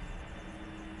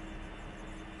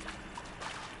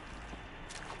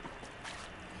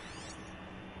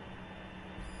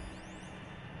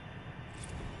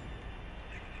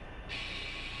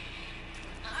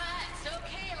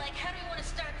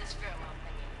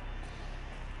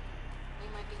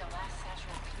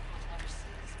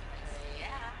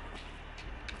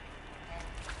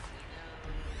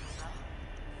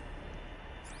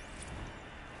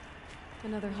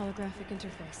 Another holographic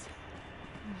interface.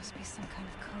 There must be some kind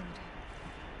of code.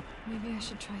 Maybe I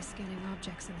should try scanning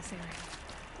objects in this area.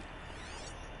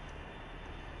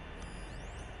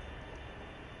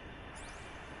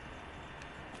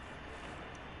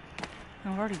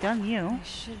 I've already done you. I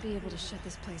should be able to shut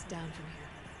this place down from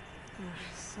here.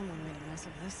 Someone made a mess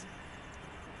of this.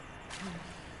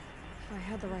 If I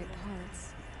had the right parts,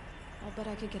 I'll bet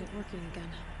I could get it working again.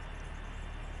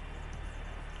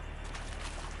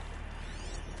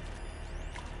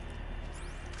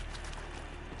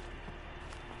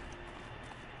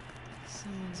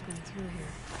 Someone's been through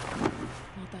here.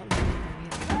 Not that long ago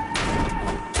either.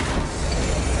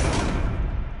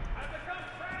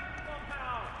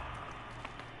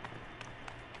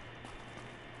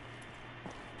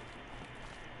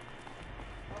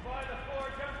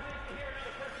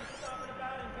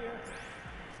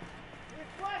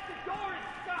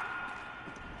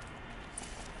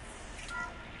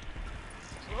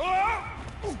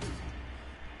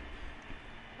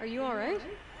 Are you all right?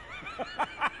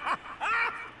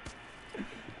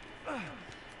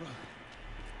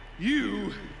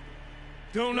 You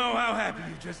don't know how happy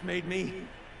you just made me.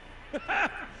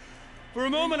 For a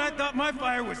moment, I thought my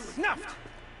fire was snuffed.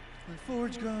 My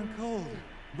forge gone cold.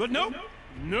 But nope.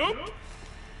 Nope.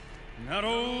 Not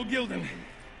old Gildan.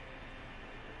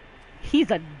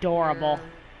 He's adorable.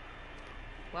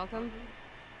 Welcome.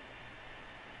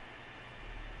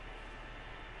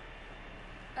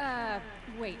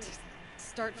 Wait.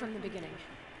 Start from the beginning.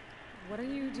 What are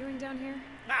you doing down here?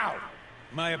 Ow!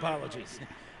 My apologies.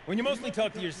 When you mostly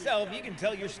talk to yourself, you can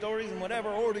tell your stories in whatever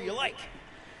order you like.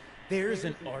 There's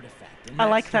an artifact in I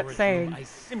that like that storage saying. room I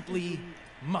simply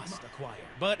must acquire.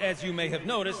 But as you may have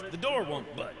noticed, the door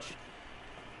won't budge.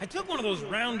 I took one of those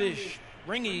roundish,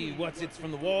 ringy what's-its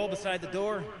from the wall beside the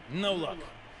door. No luck.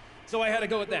 So I had to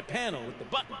go with that panel with the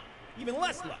button. Even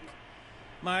less luck.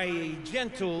 My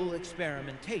gentle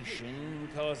experimentation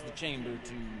caused the chamber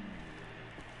to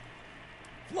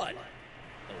flood.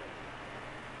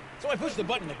 So I pushed the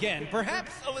button again,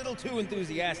 perhaps a little too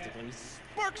enthusiastically.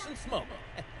 Sparks and smoke.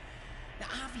 Now,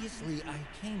 obviously, I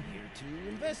came here to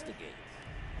investigate.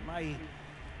 My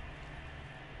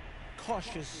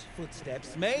cautious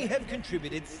footsteps may have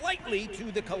contributed slightly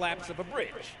to the collapse of a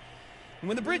bridge. And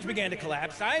when the bridge began to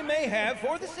collapse, I may have,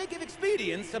 for the sake of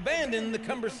expedience, abandoned the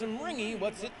cumbersome ringy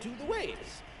what's-it to the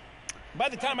waves. By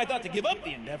the time I thought to give up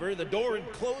the endeavor, the door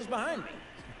had closed behind me.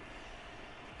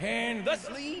 And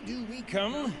thusly do we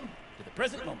come to the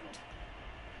present moment.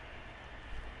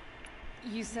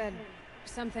 You said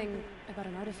something about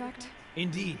an artifact?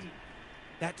 Indeed.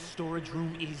 That storage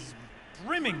room is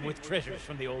brimming with treasures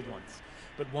from the old ones,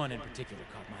 but one in particular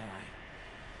caught my eye.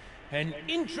 An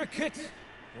intricate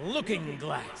looking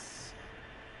glass.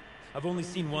 I've only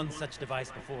seen one such device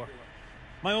before.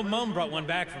 My old mom brought one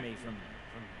back for me from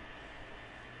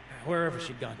wherever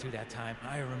she'd gone to that time.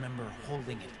 I remember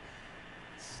holding it,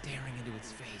 staring into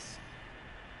its face,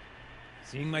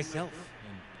 seeing myself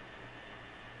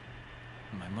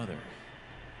and my mother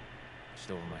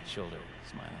just over my shoulder,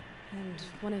 smiling. And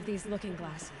one of these looking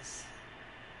glasses.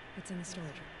 It's in the storage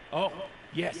room. Oh,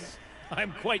 yes.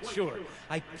 I'm quite sure.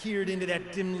 I peered into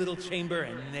that dim little chamber,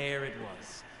 and there it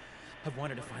was. I've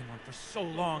wanted to find one for so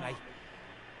long,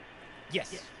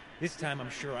 Yes, this time I'm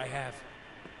sure I have.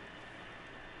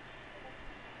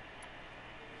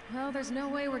 Well, there's no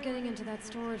way we're getting into that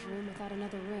storage room without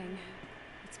another ring.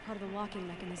 It's part of the locking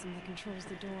mechanism that controls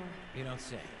the door. You don't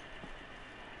say.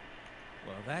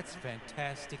 Well, that's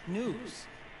fantastic news.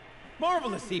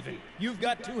 Marvelous, even. You've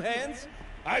got two hands.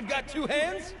 I've got two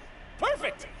hands.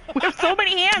 Perfect! We have so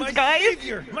many hands, my guys! My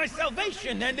savior, my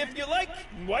salvation, and if you like,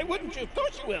 why wouldn't you? Of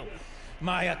course you will.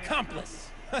 My accomplice.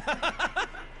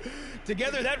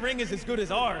 Together, that ring is as good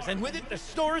as ours, and with it, the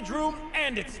storage room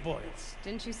and its spoils.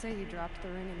 Didn't you say you dropped the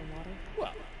ring in the water?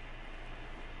 Well,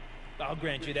 I'll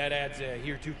grant you that adds a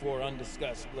heretofore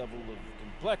undiscussed level of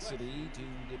complexity to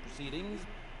the proceedings.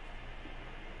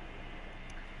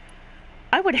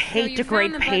 I would hate to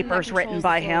grade papers written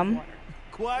by him.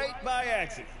 Quite by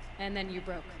accident. And then you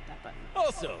broke that button.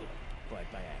 Also,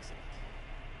 quite by accident.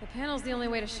 The panel's the only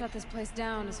way to shut this place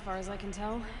down, as far as I can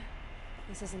tell.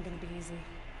 This isn't gonna be easy.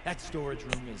 That storage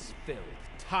room is filled,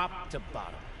 top to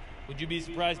bottom. Would you be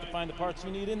surprised to find the parts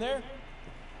you need in there?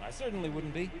 I certainly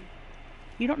wouldn't be.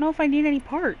 You don't know if I need any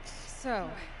parts. So,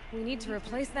 we need to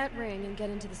replace that ring and get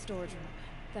into the storage room.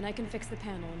 Then I can fix the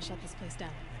panel and shut this place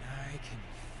down. And I can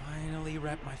finally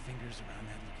wrap my fingers around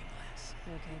that looking glass.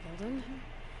 Okay, Gilden.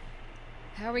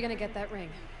 How are we gonna get that ring?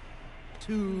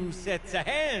 2 sets of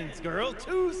hands, girl.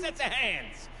 2 sets of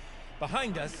hands.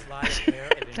 Behind us lies a pair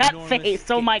of that enormous face,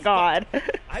 gates, oh my god.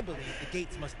 I believe the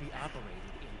gates must be operated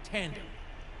in tandem.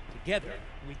 Together,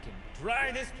 we can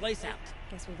dry this place out.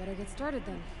 Guess we better get started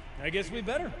then. I guess we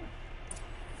better.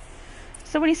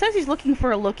 So when he says he's looking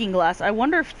for a looking glass, I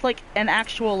wonder if it's like an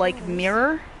actual like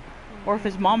mirror, or if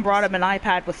his mom brought him an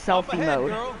iPad with selfie Up ahead,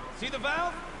 mode. Girl. See the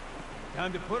valve?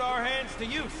 Time to put our hands to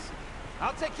use.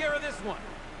 I'll take care of this one.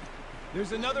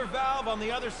 There's another valve on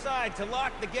the other side to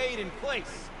lock the gate in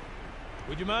place.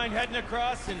 Would you mind heading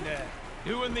across and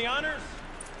doing the honors?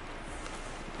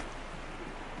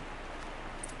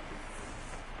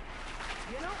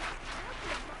 You know, what's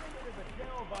reminded of a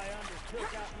delve I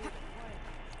undertook out near the plant.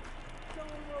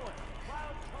 Stone ruin,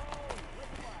 cloud cone,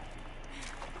 whiplash.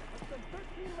 Less than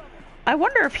 13 levels. I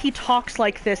wonder if he talks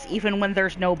like this even when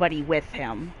there's nobody with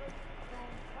him.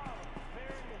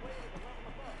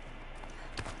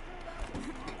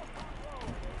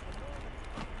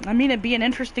 I mean, it'd be an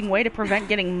interesting way to prevent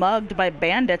getting mugged by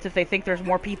bandits if they think there's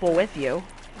more people with you.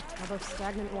 Although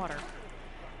stagnant water.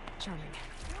 Charming.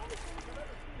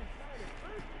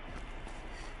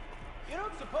 You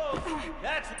don't suppose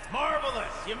that's marvelous?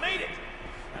 You made it.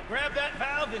 Now grab that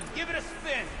valve and give it a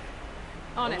spin.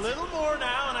 On a it. little more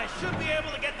now, and I should be able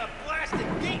to get the blasted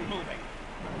gate moving.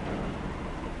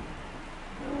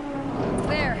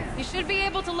 There. You should be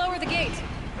able to lower the gate.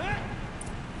 Huh?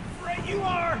 Right you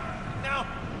are. Now,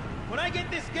 when I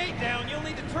get this gate down, you'll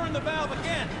need to turn the valve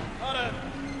again. ought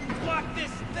to lock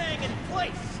this thing in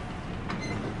place.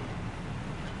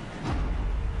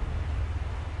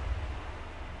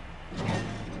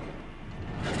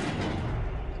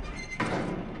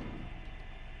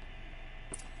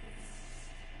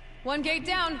 One gate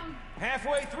down.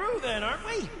 Halfway through then, aren't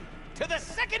we? To the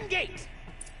second gate.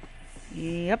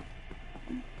 Yep.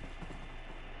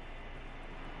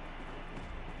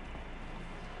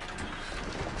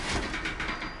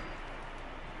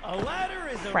 A ladder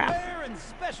is Crap. a rare and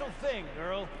special thing,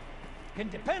 girl. Can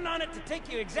depend on it to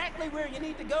take you exactly where you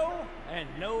need to go, and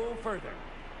no further.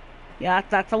 Yeah,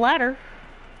 that's a ladder.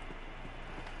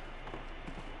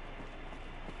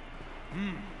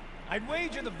 I'd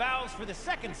wager the valves for the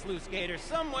second sluice gate are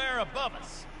somewhere above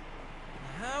us.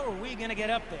 How are we gonna get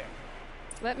up there?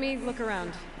 Let me look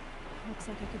around. Looks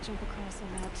like I could jump across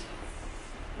on that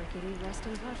rickety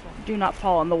resting platform. Do not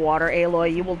fall in the water,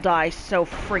 Aloy. You will die so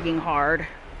frigging hard.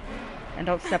 And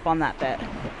don't step on that bit.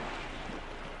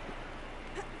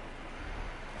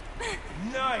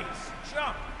 Nice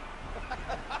jump.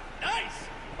 Nice.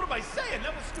 What am I saying?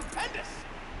 That was stupendous.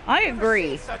 I Never agree.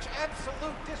 seen such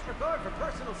absolute disregard for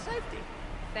personal safety.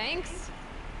 Thanks,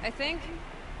 I think.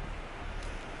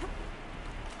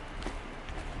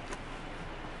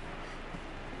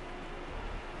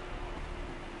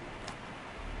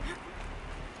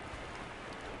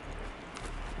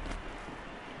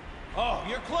 Oh,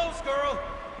 you're close, girl.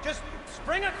 Just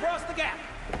spring across the gap.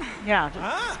 Yeah,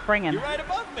 just springing. You're right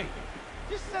above me.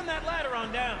 Just send that ladder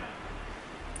on down.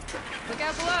 Look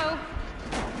out below.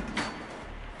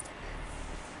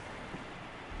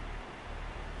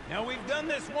 Now, we've done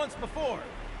this once before.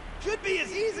 Should be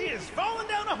as easy as falling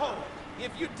down a hole.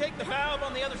 If you take the valve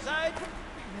on the other side.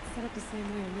 Let's set up the same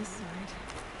way on this side.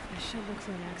 I should look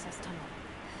for an access tunnel.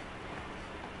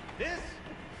 This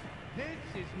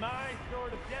is my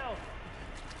sort of delve.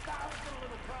 1,000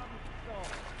 little problems to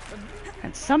solve.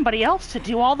 And somebody else to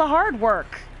do all the hard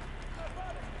work.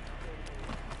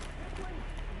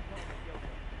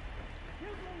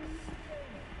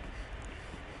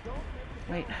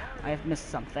 Wait, I have missed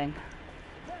something.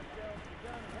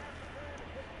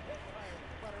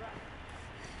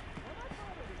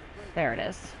 There it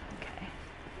is. Okay.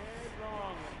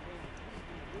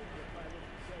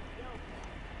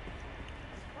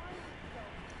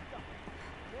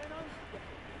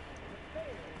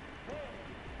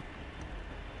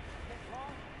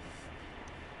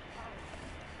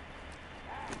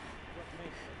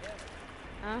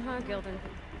 Uh-huh, Gildan.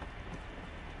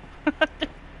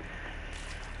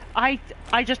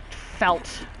 I just felt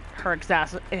her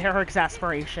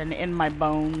exasperation in my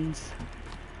bones.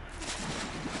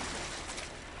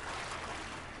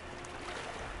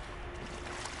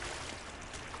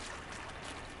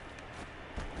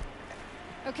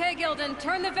 Okay, Gildan,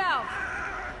 turn the valve.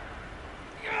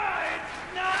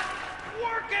 It's not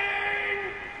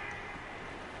working!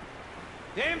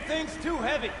 Damn thing's too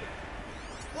heavy.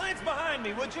 Glance behind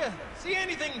me, would you? See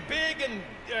anything big and,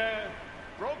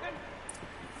 broken?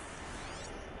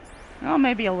 Oh,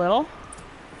 maybe a little.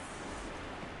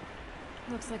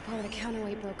 Looks like part of the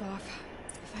counterweight broke off.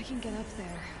 If I can get up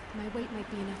there, my weight might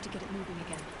be enough to get it moving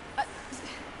again.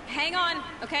 Hang on,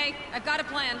 okay? I've got a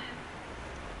plan.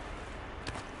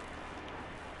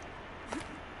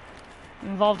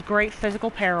 Involved great physical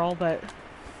peril, but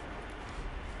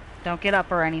don't get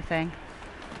up or anything.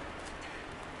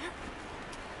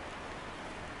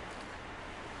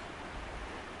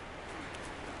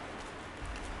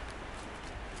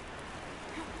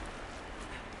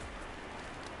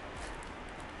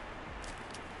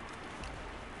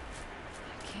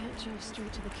 Can't jump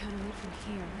straight to the counterweight from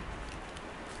here.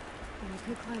 But I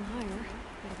could climb higher,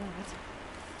 but that.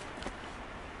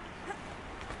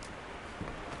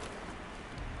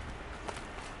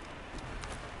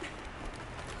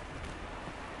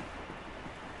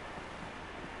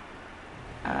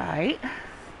 Alright.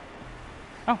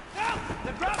 Oh.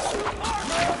 The drop's too far,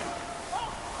 man!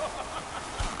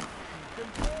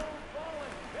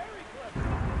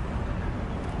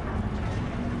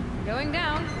 Going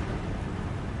down.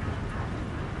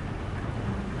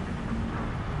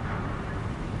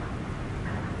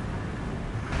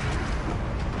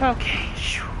 Okay.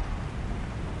 Phew.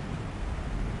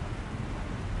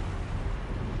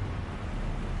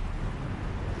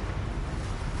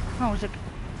 Oh, is it?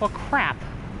 Well, crap.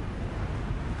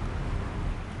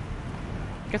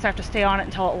 Guess I have to stay on it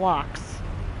until it locks.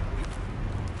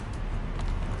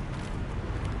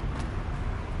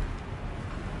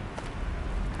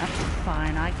 That's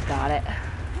fine, I got it.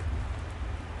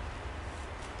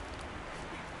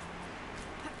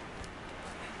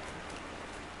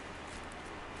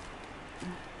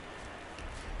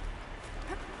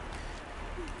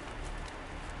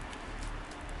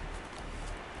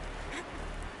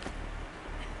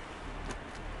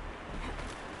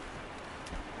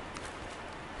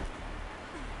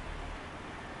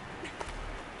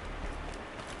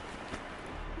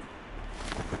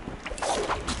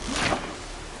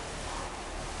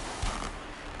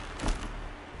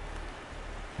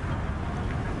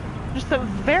 the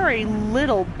very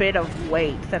little bit of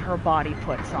weight that her body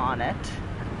puts on it.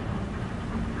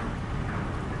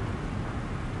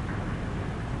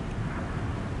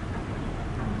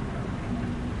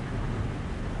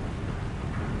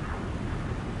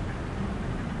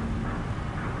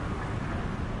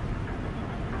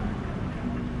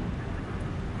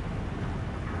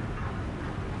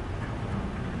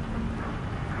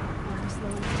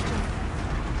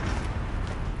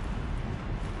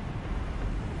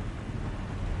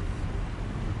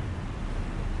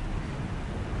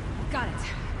 Got it.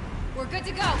 We're good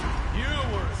to go. You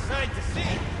were a sight to see.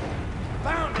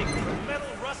 Bounding from metal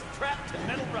rust trap to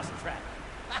metal rust trap.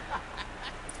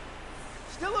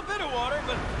 Still a bit of water,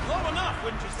 but low enough,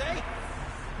 wouldn't you say?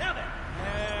 Now then,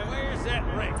 where's that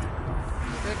ring?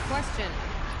 Good question.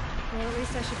 Well, at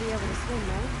least I should be able to swim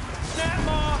now. Snap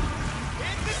maw!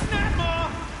 It's a snap maw!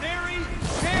 Very,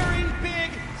 very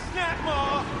big snap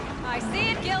maw! I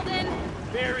see it, Gildan.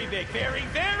 Very big, very,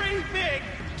 very big!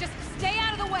 Just stay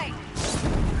out of the way.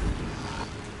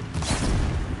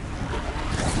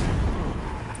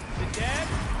 Is it dead?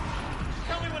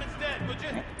 Tell me when it's dead, would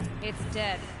you? It's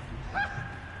dead.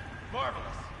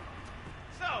 Marvelous.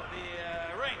 So,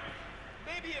 the ring.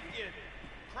 Maybe if you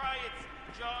pry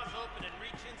its jaws open and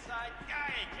reach inside, I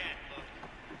can't look.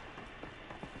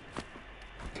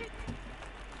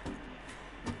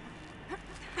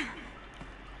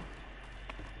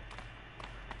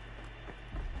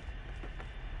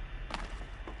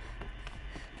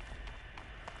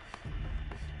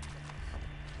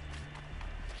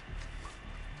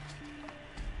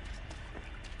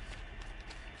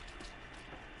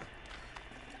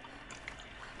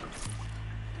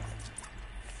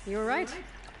 You were right.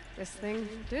 This thing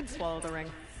did swallow the ring.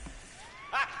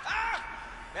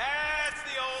 That's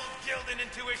the old Gildan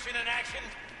intuition in action.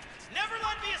 It's never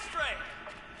led me astray.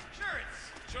 Sure, its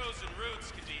chosen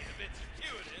routes can be a bit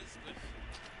circuitous, but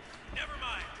never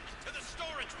mind. To the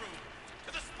storage room.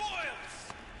 To the spoils.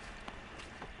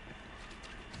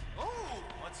 Oh,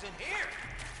 what's in here?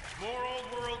 More old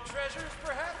world treasures,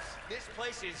 perhaps? This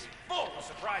place is full of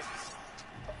surprises.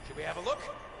 Should we have a look?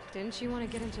 Didn't you want to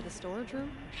get into the storage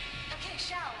room? Okay,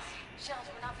 Shells. Shells,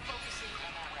 we're not focusing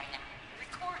on that right now.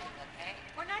 Recording, okay?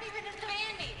 We're not even in the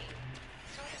band meeting.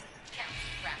 Sort of counts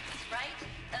as practice, right?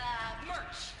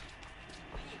 Merch.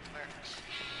 We need merch.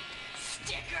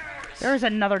 Stickers! There's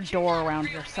another door around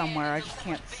here somewhere. I just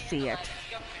can't see it.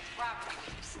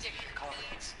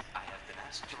 Colleagues, I have been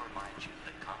asked to remind you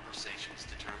that conversations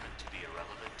determined to be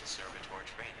irrelevant to servitor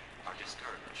training are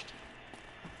discouraged.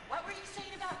 What were you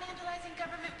saying about vandalizing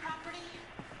government property?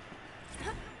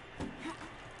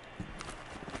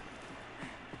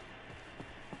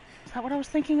 Is that what I was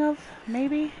thinking of?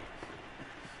 Maybe?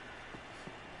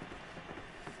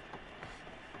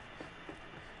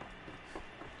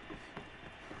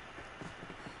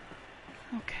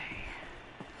 Okay.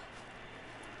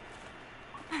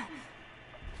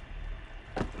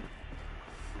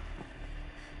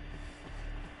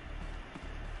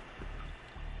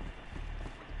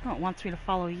 Oh, it wants me to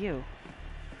follow you.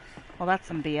 Well, that's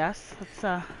some BS.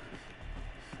 Let's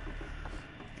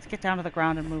get down to the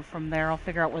ground and move from there. I'll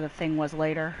figure out where the thing was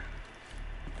later.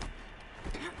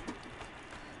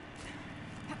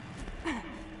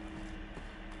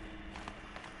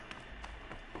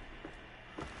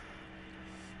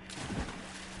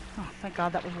 Oh, thank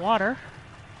God that was water.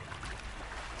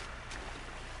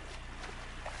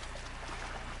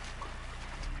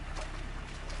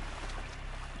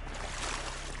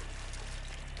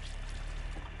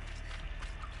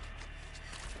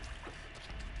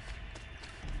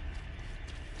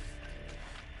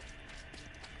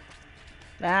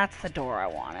 That's the door I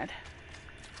wanted.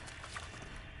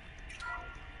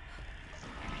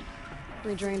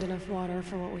 We drained enough water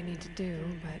for what we need to do,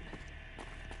 but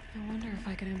I wonder if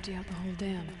I could empty out the whole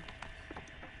dam.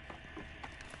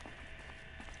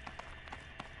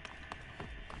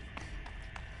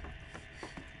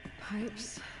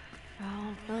 Pipes,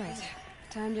 valve. All right,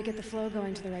 time to get the flow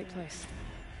going to the right place.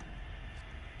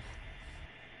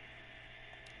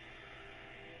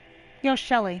 Yo,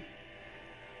 Shelly.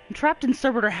 I'm trapped in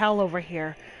servitor hell over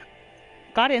here.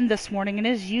 Got in this morning, and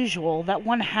as usual, that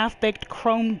one half-baked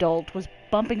chrome dolt was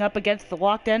bumping up against the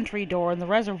locked entry door in the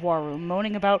reservoir room,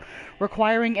 moaning about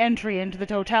requiring entry into the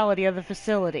totality of the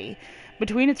facility.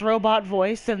 Between its robot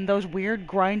voice and those weird,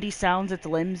 grindy sounds its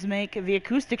limbs make, the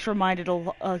acoustics reminded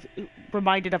of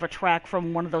a track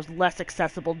from one of those less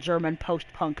accessible German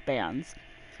post-punk bands.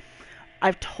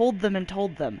 I've told them and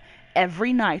told them.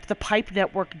 every night the pipe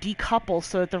network decouples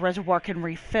so that the reservoir can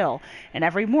refill, and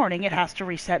every morning it has to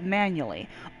reset manually.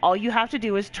 All you have to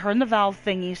do is turn the valve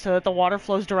thingy so that the water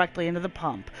flows directly into the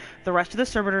pump. The rest of the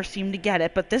servitors seem to get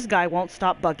it, but this guy won't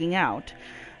stop bugging out.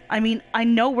 I mean, I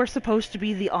know we're supposed to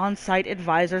be the on-site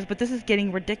advisors, but this is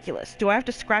getting ridiculous. Do I have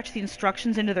to scratch the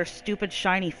instructions into their stupid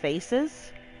shiny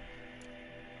faces?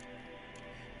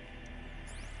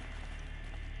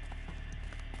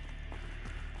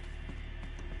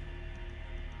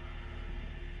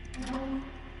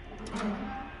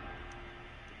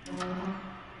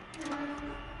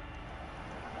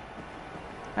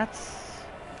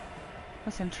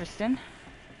 That's interesting.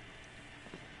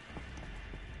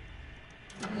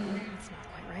 That's not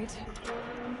quite right.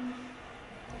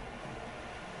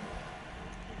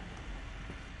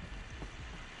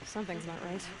 Something's not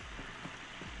right.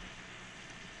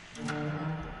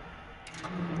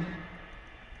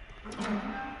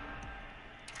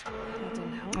 That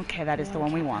didn't help. Okay, that is the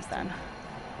one we want then.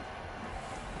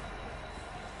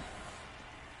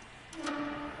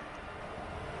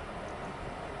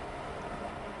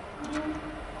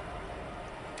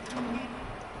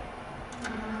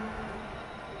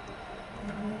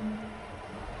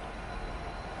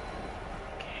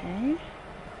 Okay.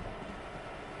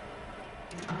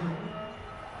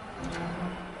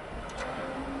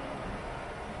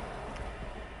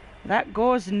 That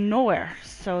goes nowhere,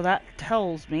 so that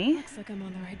tells me... Looks like I'm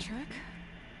on the right track.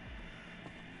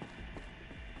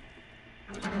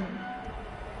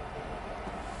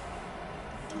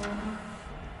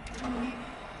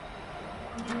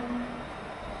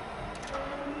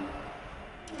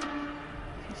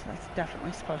 So that's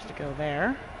definitely supposed to go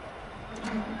there.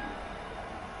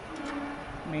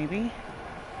 Maybe.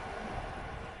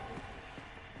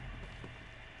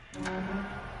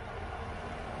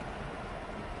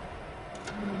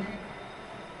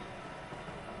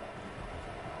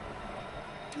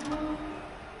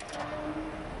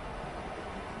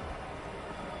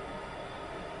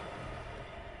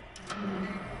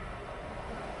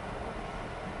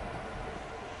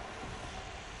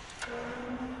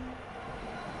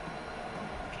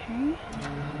 Okay.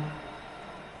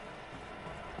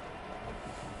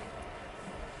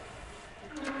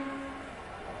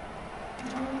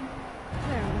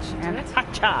 There, that should do And it.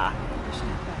 hacha! I should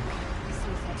head back.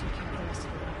 See if that took care of the rest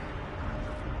of the water.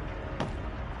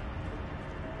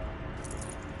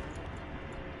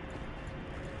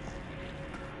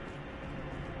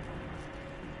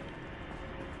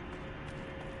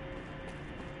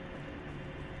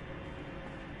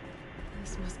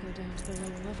 This must go down to the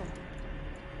lower level.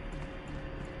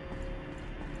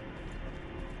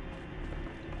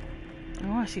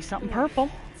 Oh, I see something purple.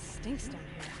 It stinks down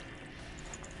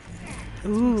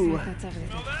here. Ooh. Looks like that's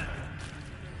everything.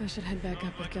 I should head back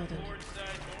up with Gildan.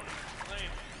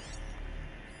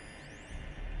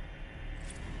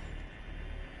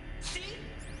 See?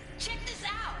 Check this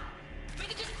out. We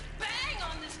could just bang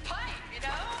on this pipe, you know?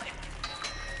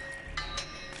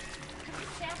 Could we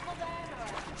sample that or?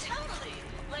 Totally.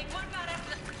 Like, what about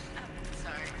after the... Oh,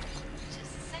 sorry.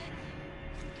 Just a sec.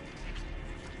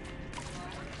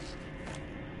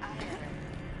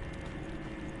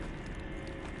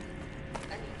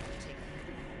 I need to take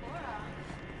Laura.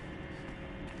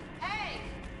 Hey!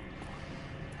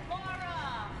 Laura!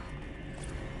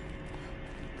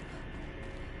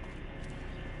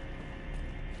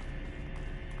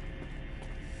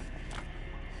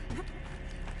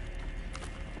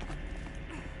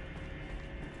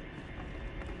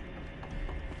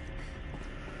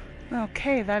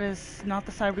 Okay, that is not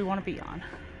the side we want to be on.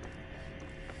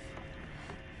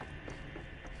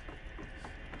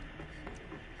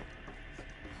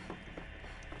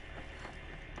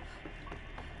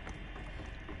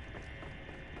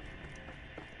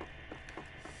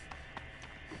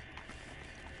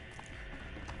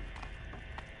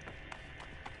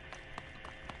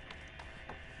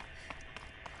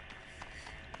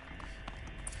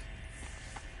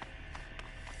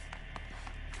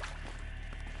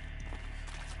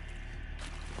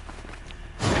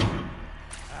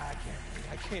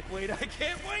 I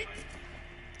can't wait!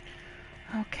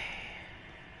 Okay.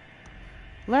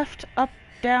 Left, up,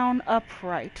 down, up,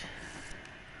 right.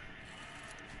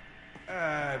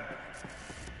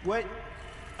 What?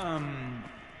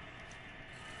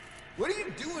 What are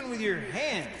you doing with your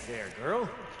hands there, girl?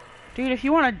 Dude, if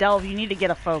you want to delve, you need to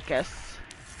get a focus.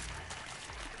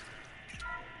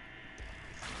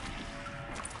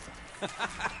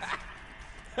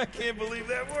 I can't believe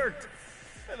that worked.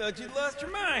 I thought you'd lost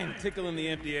your mind, tickling the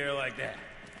empty air like that.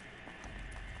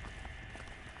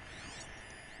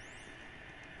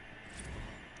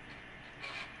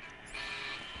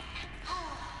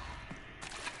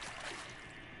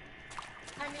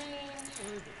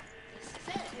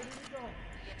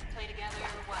 play together,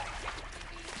 what,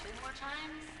 maybe 2 more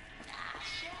times? Ah,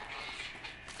 shucks.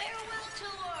 Farewell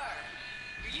tour!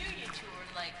 Reunion tour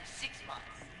in like 6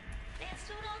 months. Fans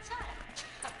do it all the time.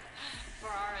 For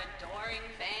our adoring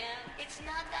fans, it's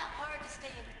not that hard to stay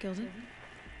in. Gilden?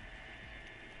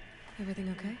 Everything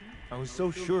okay? I was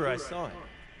so sure I saw it.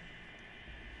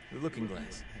 The looking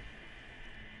glass.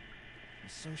 I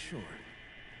was so sure.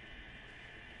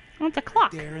 Oh, it's a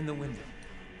clock. There in the window.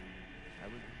 I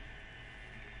would...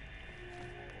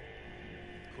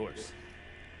 Of course.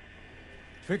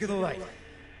 Trick of the light.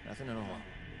 Nothing at all.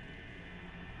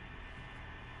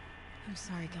 I'm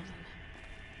sorry, Gilden.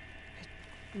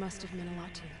 It must have meant a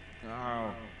lot to you.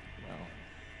 Oh, well.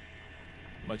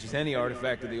 Much as any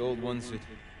artifact of the old ones should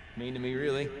mean to me,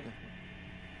 really.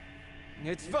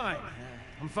 It's fine.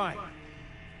 I'm fine.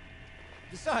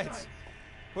 Besides,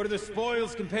 what are the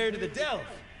spoils compared to the delve?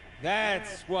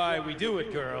 That's why we do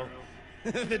it, girl.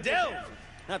 The delve,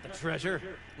 not the treasure.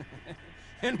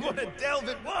 And what a delve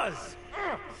it was!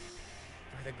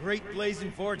 For the Great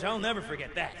Blazing Forge, I'll never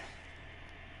forget that.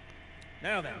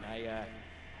 Now then, I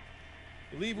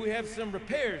believe we have some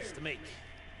repairs to make.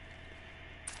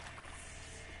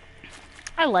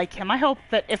 I like him. I hope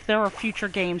that if there are future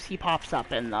games, he pops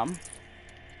up in them.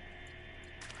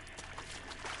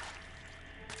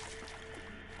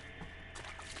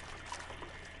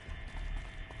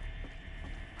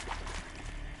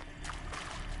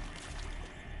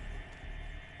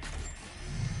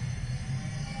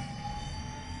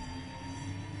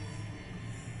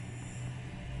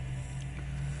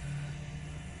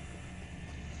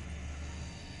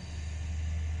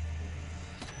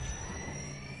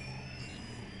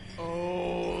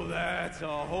 Oh, that's a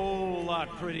whole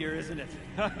lot prettier, isn't it?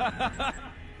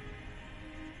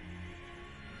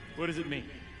 What does it mean?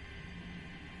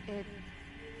 It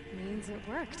means it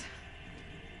worked.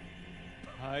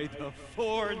 By the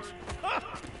forge!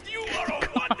 You are a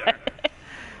wonder!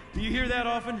 Do you hear that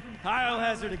often? I'll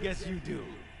hazard a guess you do.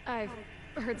 I've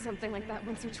heard something like that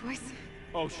once or twice.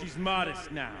 Oh, she's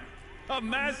modest now. A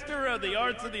master of the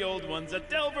arts of the old ones, a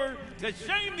delver to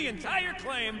shame the entire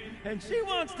claim, and she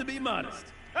wants to be modest.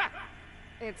 Ha!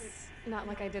 It's not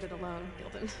like I did it alone,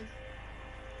 Gilden.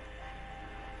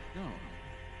 No.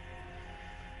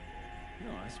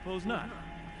 No, I suppose not.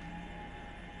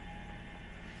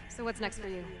 So what's next for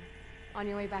you? On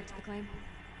your way back to the claim?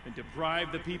 And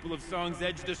deprive the people of Song's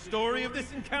Edge the story of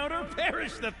this encounter?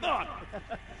 Perish the thought!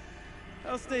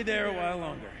 I'll stay there a while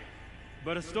longer.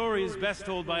 But a story is best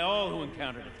told by all who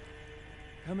encountered it.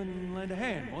 Come and lend a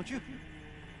hand, won't you?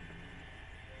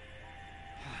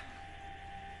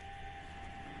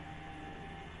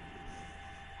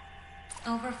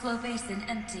 Overflow basin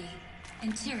empty.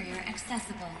 Interior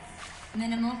accessible.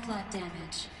 Minimal flood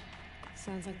damage.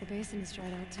 Sounds like the basin is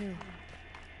dried out too.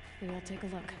 Maybe I'll take a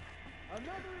look.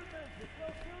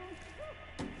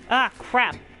 Ah,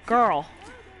 crap. Girl.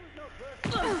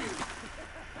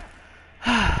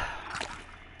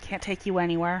 Can't take you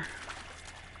anywhere.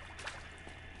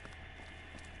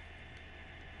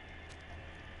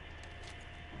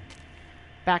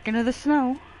 Back into the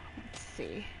snow. Let's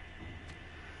see.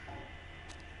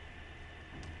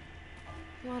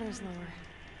 Water's lower.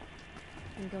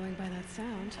 And going by that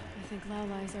sound, I think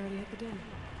Laolai's already at the den.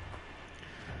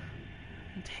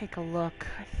 Take a look.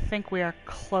 I think we are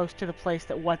close to the place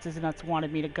that What's-His-Nuts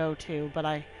wanted me to go to, but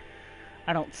I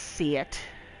don't see it.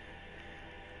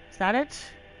 Is that it?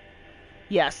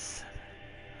 Yes.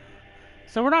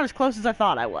 So we're not as close as I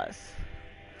thought I was.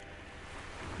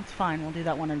 It's fine, we'll do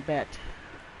that one in a bit.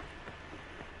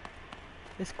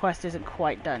 This quest isn't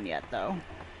quite done yet, though.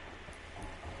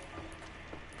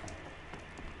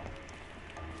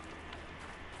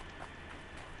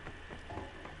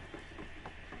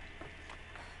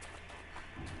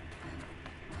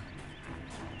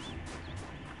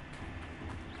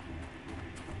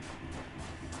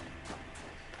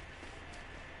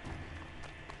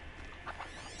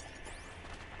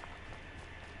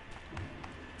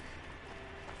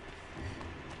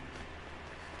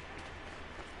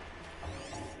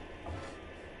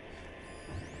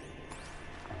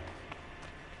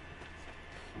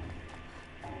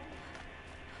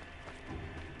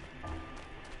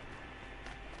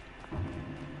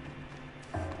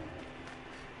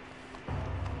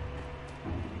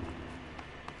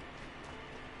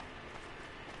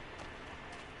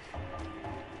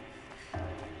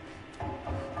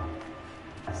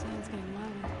 Sound's getting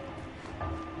louder.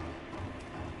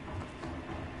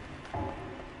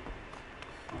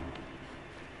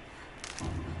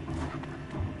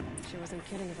 She wasn't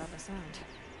kidding about the sound.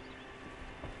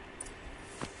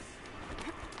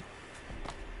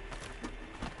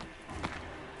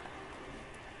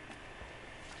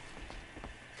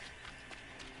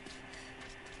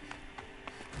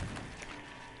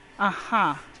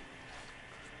 Uh-huh.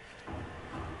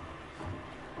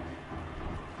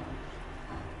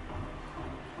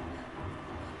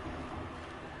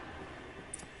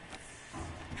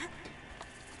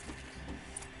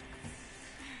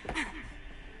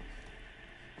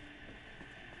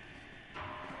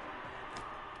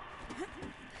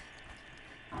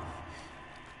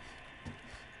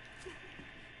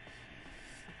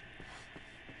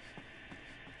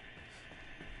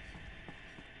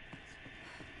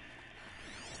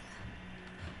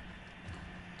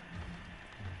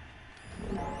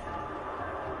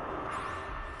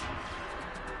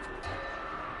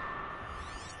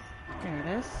 There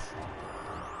it is.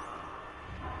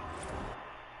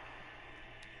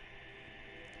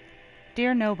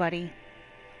 Dear Nobody,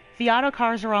 the auto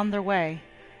cars are on their way.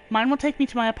 Mine will take me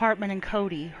to my apartment in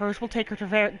Cody. Hers will take her to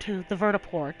the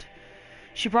vertiport.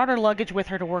 She brought her luggage with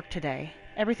her to work today.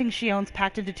 Everything she owns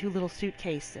packed into 2 little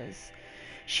suitcases.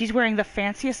 She's wearing the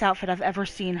fanciest outfit I've ever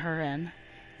seen her in.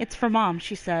 It's for Mom,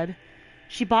 she said.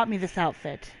 She bought me this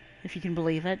outfit, if you can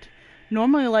believe it.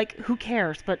 Normally, like, who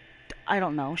cares, but I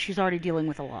don't know. She's already dealing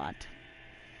with a lot.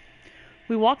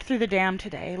 We walked through the dam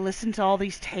today, listened to all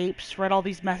these tapes, read all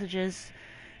these messages.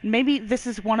 Maybe this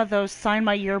is one of those sign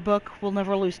my yearbook, we'll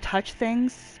never lose touch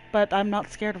things, but I'm not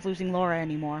scared of losing Laura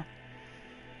anymore.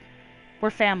 We're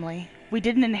family. We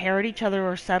didn't inherit each other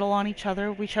or settle on each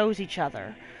other. We chose each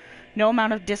other. No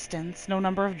amount of distance, no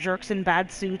number of jerks in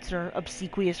bad suits or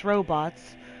obsequious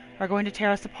robots are going to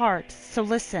tear us apart. So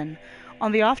listen,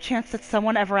 on the off chance that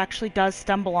someone ever actually does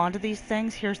stumble onto these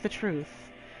things, here's the truth.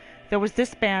 There was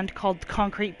this band called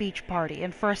Concrete Beach Party,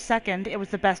 and for a second it was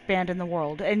the best band in the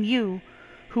world. And you,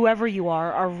 whoever you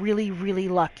are really, really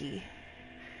lucky.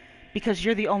 Because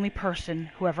you're the only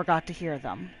person who ever got to hear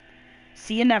them.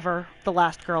 See you never, the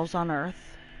last girls on Earth.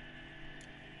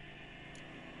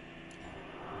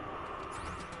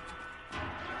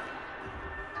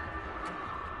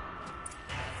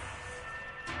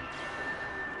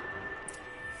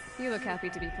 You look happy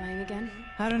to be playing again.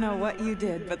 I don't know what you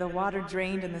did, but the water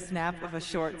drained in the snap of a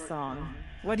short song.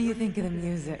 What do you think of the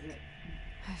music?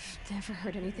 I've never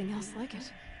heard anything else like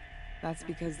it. That's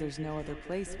because there's no other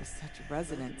place with such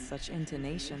resonance, such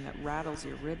intonation that rattles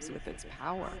your ribs with its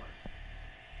power.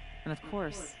 And of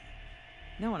course,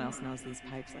 no one else knows these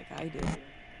pipes like I do.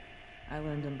 I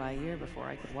learned them by ear before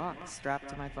I could walk, strapped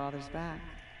to my father's back.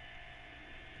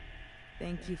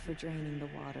 Thank you for draining the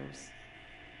waters.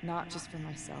 Not just for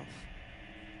myself,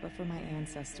 but for my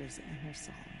ancestors and their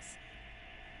songs.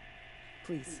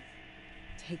 Please,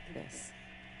 take this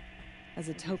as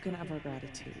a token of our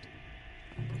gratitude.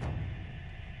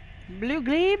 Blue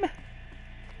glebe?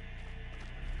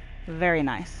 Very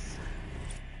nice.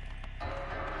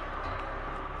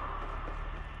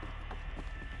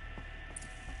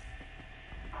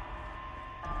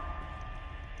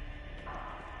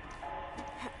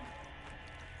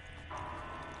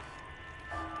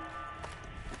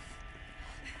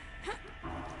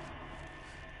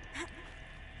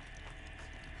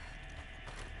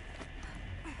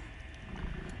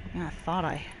 Yeah, I thought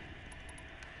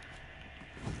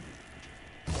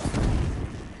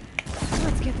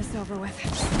Let's get this over with.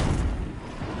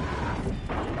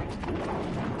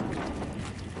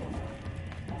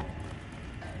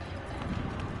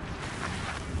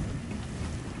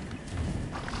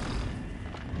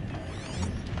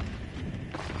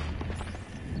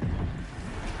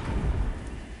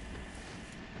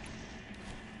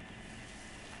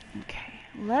 Okay,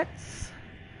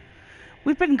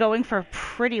 we've been going for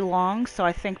pretty long, so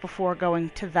I think before going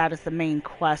to that as the main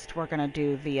quest, we're gonna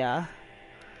do the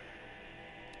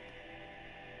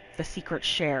secret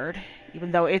shared,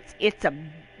 even though it's a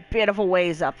bit of a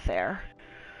ways up there.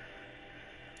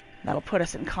 That'll put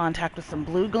us in contact with some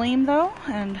blue gleam, though,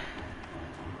 and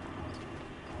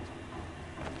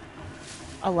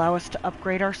allow us to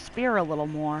upgrade our spear a little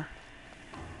more.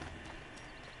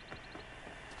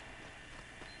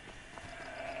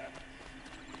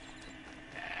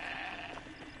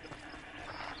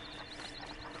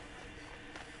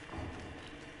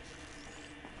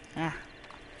 Ah.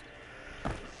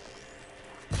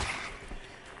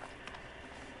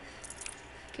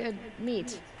 Good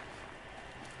meat.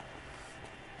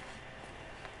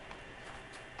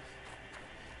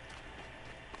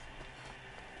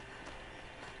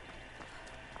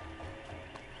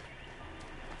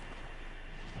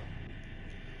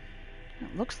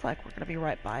 It looks like we're going to be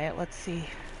right by it. Let's see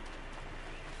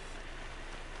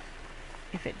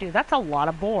if it do. That's a lot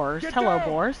of boars. Hello,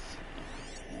 boars.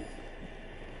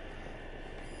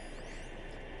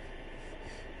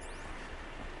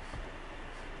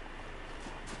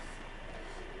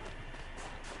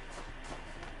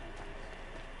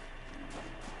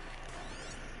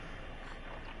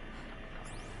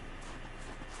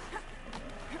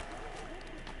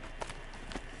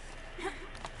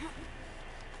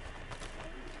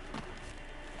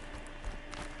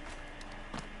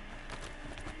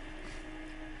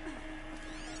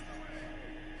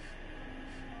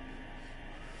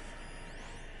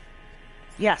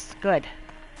 Yes, good.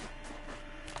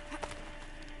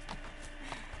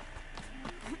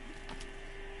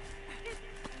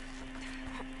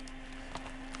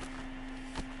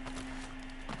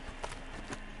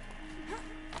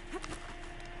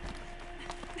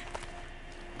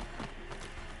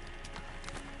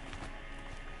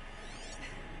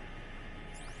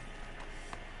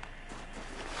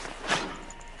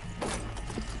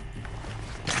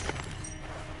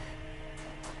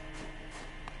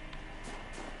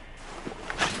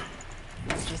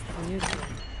 It's just the new thing.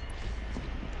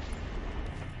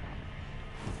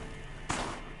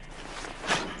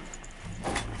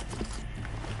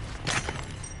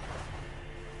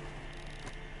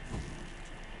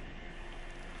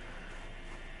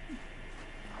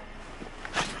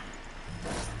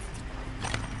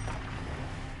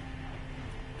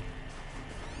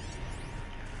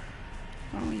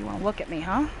 Oh, you want to look at me,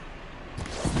 huh?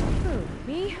 Who,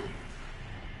 me?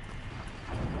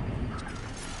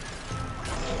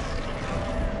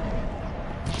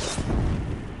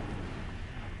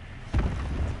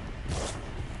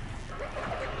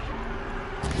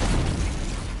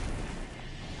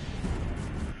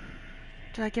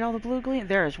 Did I get all the blue gleam?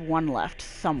 There is one left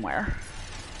somewhere.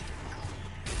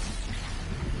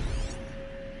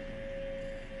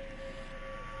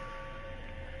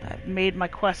 That made my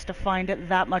quest to find it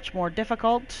that much more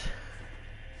difficult.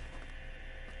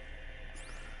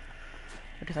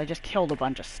 Because I just killed a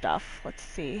bunch of stuff. Let's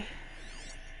see.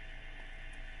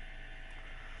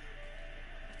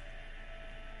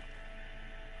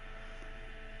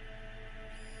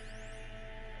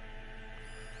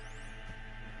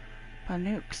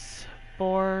 Nukes,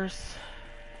 boars.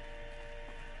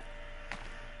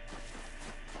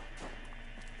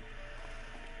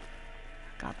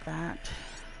 Got that.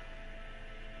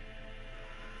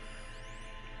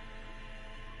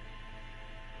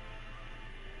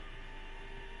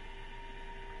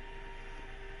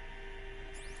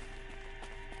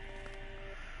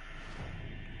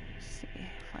 Let's see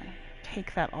if I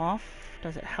take that off,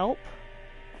 does it help?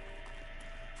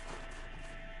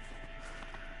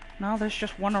 No, there's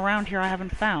just one around here I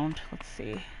haven't found. Let's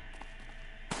see.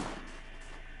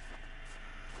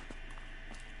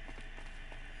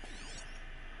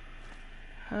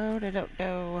 Oh, I don't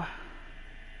know.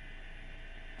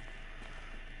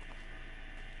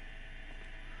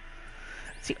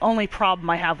 It's the only problem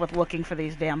I have with looking for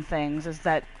these damn things is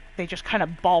that they just kind of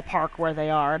ballpark where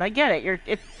they are. And I get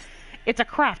it. It's a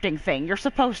crafting thing. You're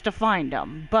supposed to find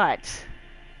them, but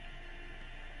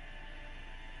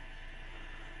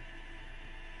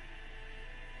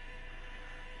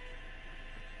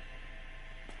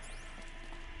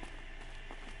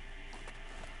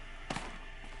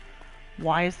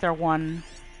why is there one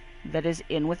that is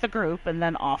in with the group and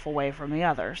then off away from the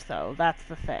others, though? That's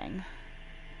the thing.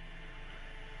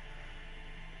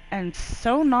 And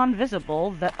so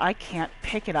non-visible that I can't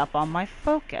pick it up on my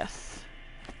focus.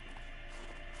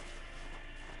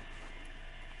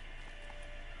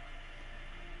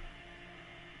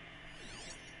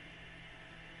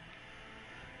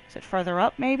 Is it further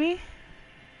up, maybe?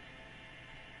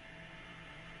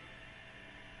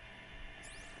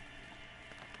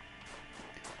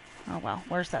 Oh well,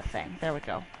 where's that thing? There we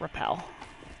go. Repel.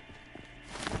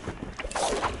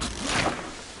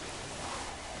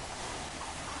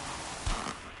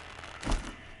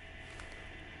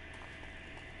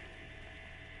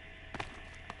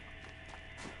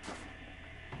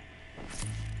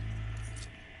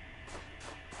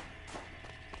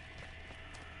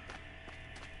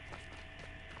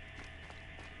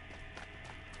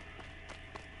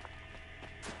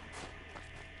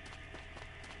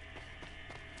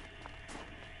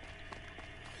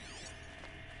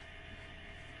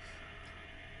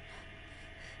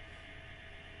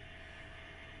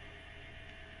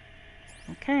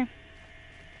 Okay.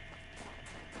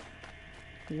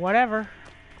 Whatever.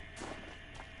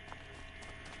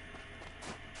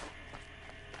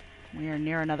 We are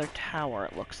near another tower,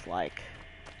 it looks like.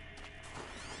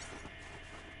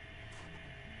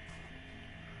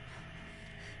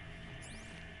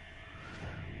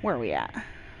 Where are we at?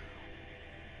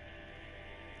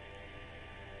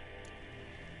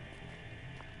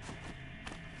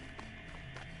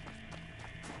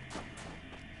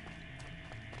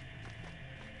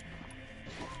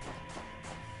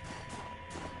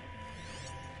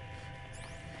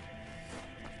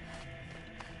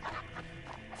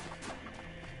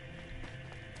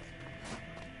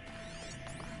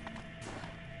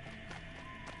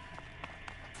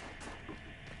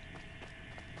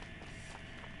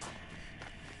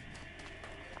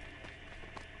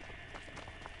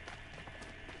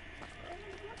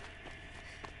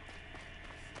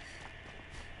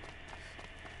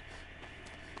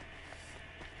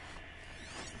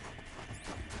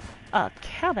 A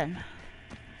cabin.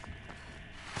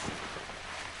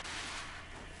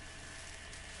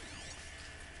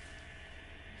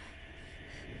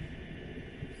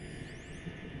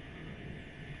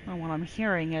 And what I'm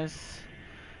hearing is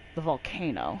the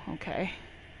volcano. Okay.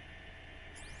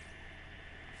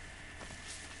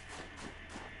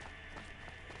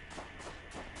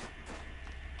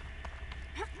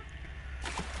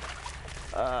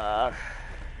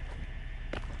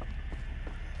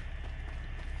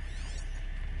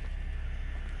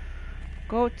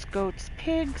 Goats, goats,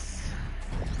 pigs.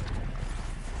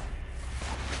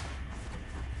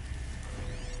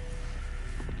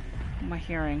 What am I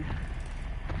hearing?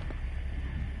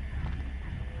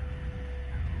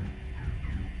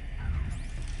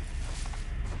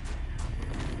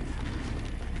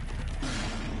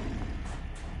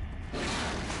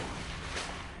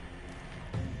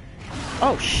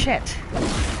 Oh, shit.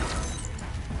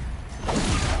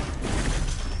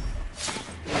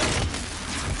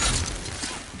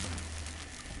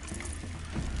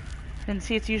 Didn't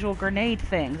see its usual grenade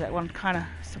thing. That one kind of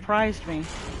surprised me.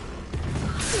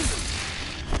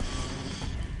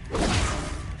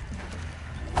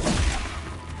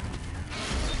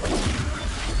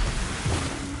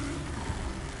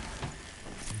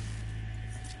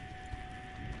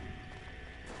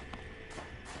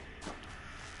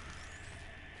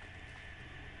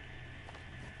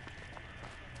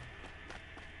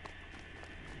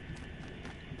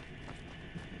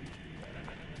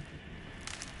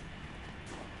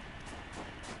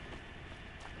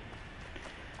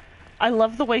 I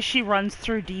love the way she runs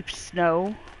through deep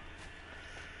snow.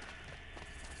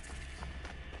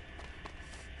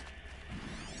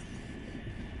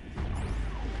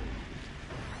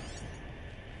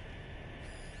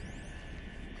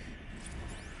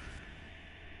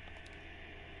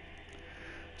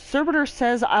 Servitor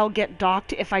says I'll get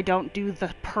docked if I don't do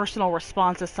the personal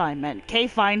response assignment. Okay,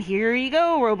 fine, here you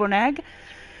go, Robonag.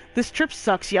 This trip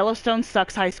sucks, Yellowstone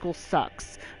sucks, high school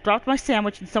sucks. Dropped my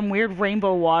sandwich in some weird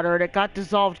rainbow water and it got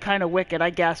dissolved kinda wicked, I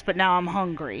guess, but now I'm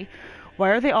hungry. Why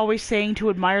are they always saying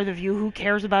to admire the view? Who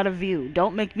cares about a view?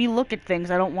 Don't make me look at things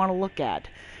I don't want to look at.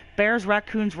 Bears,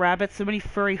 raccoons, rabbits, so many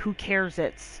furry who cares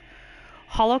it's.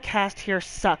 Holocast here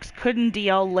sucks. Couldn't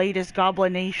DL latest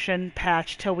Goblination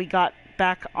patch till we got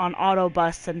back on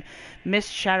Autobus and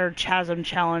missed Shattered Chasm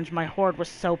Challenge. My horde was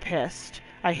so pissed.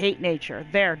 I hate nature.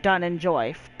 There, done,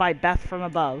 enjoy. By Beth from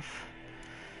above.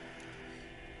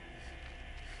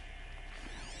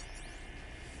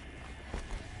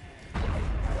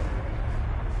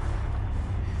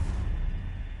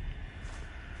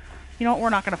 You know what, we're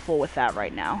not going to fool with that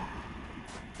right now.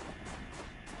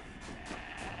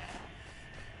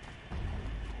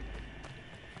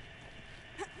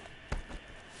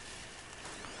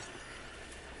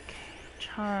 Okay,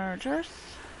 chargers.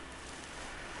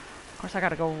 Of course, I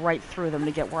gotta go right through them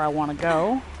to get where I want to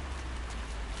go.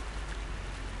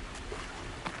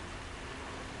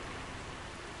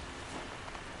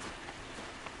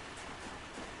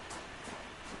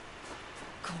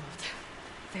 Cold.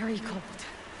 Very cold.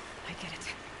 I get it.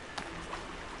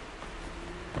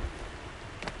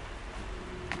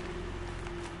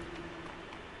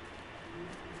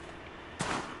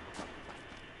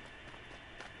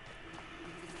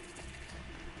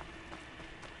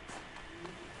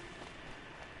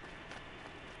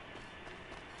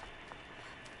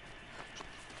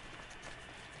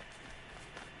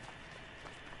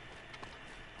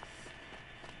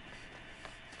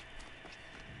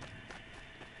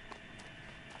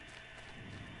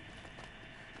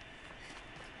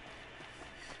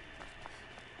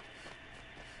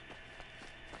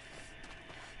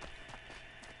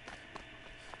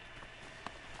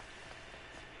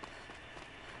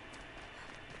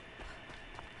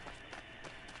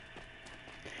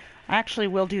 I actually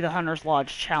will do the Hunter's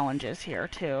Lodge challenges here,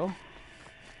 too.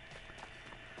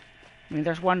 I mean,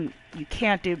 there's one you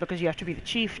can't do because you have to be the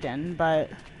chieftain, but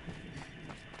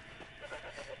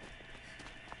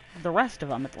the rest of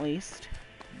them, at least.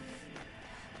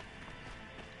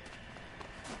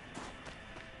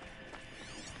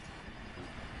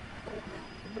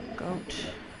 Goat.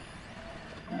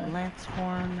 Lance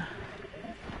horn.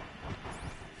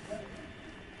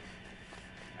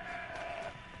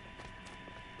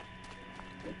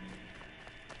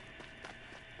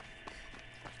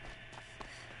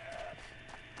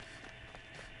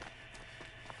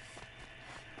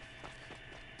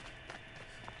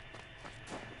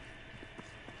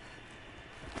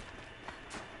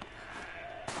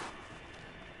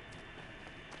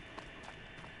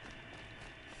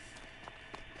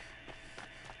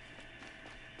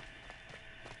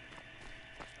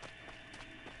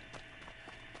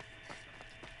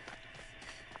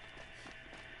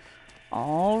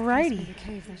 Alrighty. Must be the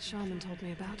cave that shaman told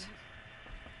me about.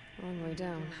 Long way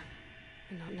down.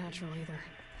 And not natural either.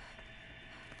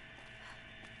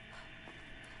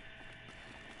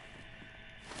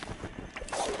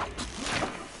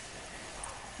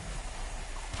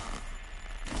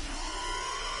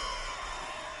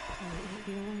 I might not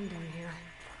be alone down here.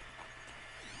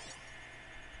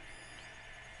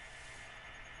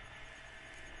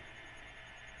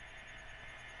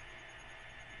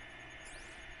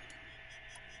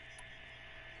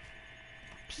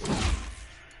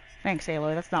 Thanks,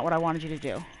 Aloy. That's not what I wanted you to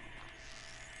do.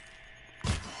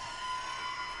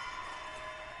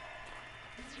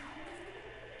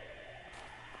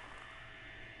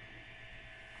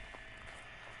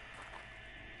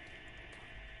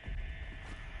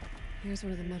 Here's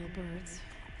one of the metal birds.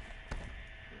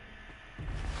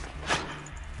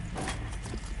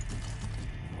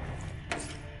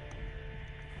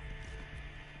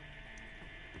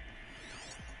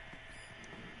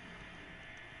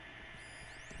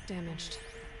 Damaged.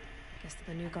 Guess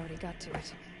the Banuk already got to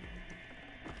it.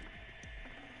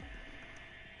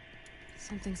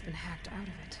 Something's been hacked out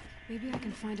of it. Maybe I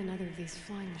can find another of these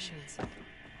flying machines.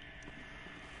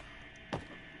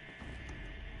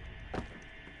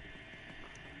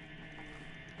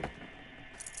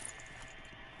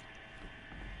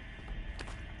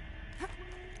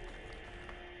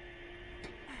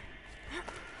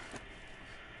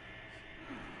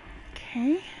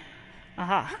 Okay.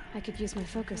 Aha. I could use my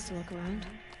focus to look around.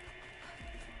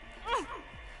 Huh.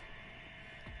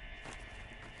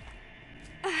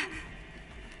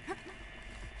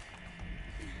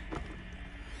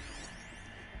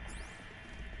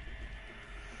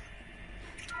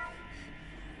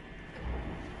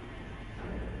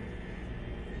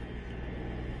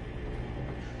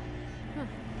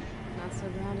 Not so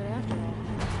grounded after all.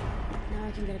 Now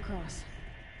I can get across.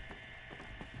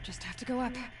 Just have to go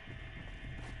up.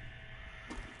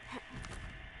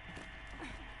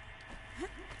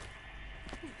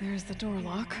 There's the door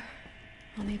lock.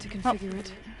 I'll need to configure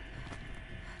it.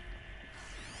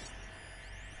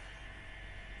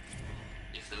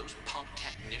 If those punk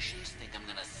technicians think I'm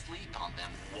gonna sleep on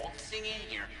them waltzing in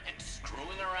here and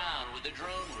screwing around with the drone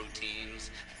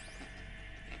routines,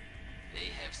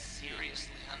 they have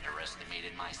seriously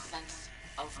underestimated my sense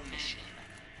of mission.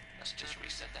 Let's just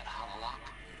reset that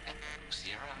hololock. Echo,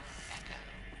 Sierra, Echo.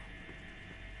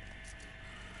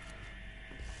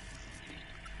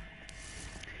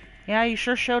 Yeah, you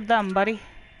sure showed them, buddy.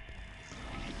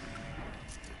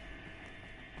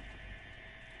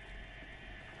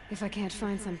 If I can't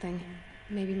find something,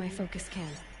 maybe my focus can.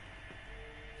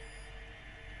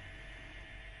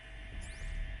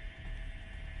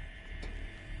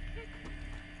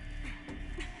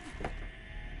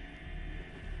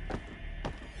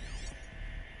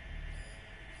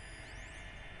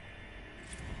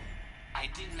 I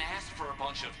didn't ask for a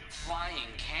bunch of flying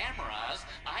cameras.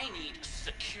 I need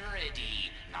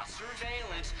security, not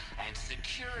surveillance. And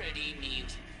security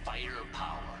means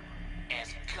firepower.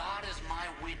 As God is my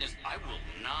witness, I will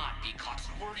not be caught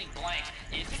squirting blanks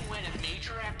if and when a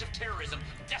major act of terrorism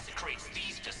desecrates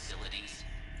these facilities.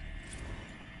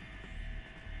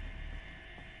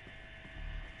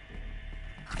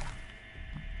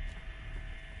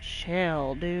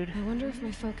 Chill, dude. I wonder if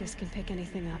my focus can pick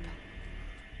anything up.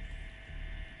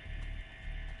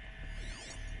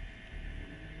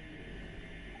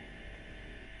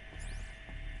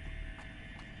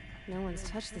 No one's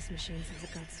touched this machine since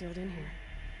it got sealed in here.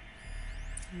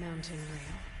 Mounting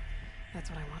rail. That's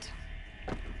what I want.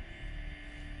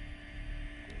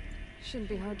 Shouldn't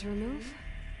be hard to remove.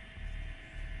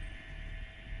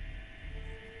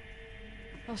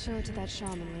 I'll show it to that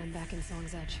shaman when I'm back in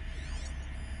Song's Edge.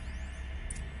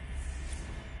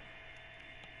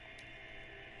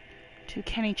 To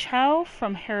Kenny Chow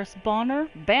from Harris Bonner.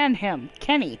 Ban him.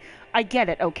 Kenny, I get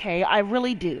it, okay? I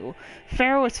really do.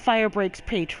 Pharaoh is Firebreak's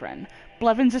patron.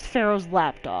 Blevins is Pharaoh's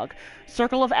lapdog.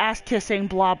 Circle of ass kissing,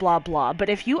 blah blah blah. But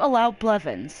if you allow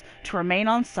Blevins to remain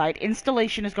on site,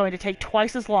 installation is going to take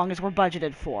twice as long as we're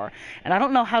budgeted for. And I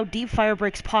don't know how deep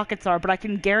Firebreak's pockets are, but I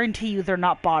can guarantee you they're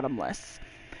not bottomless.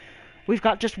 We've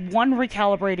got just one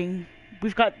recalibrating...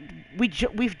 We've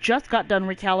just got done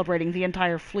recalibrating the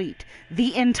entire fleet.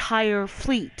 The entire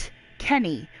fleet.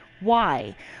 Kenny,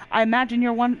 why? I imagine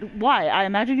you're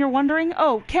wondering.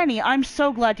 Oh, Kenny, I'm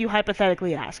so glad you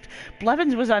hypothetically asked.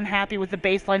 Blevins was unhappy with the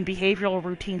baseline behavioral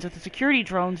routines of the security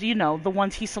drones, you know, the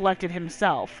ones he selected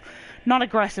himself. Not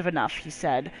aggressive enough, he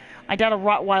said. I doubt a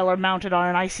Rottweiler mounted on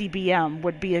an ICBM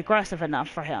would be aggressive enough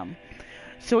for him.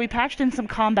 So we patched in some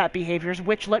combat behaviors,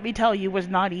 which, let me tell you, was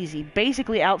not easy.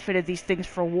 Basically outfitted these things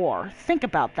for war. Think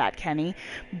about that, Kenny.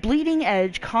 Bleeding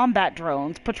edge combat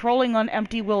drones patrolling on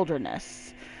empty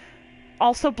wilderness.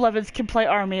 Also, Blevins can play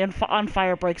army on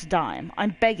Firebreak's dime.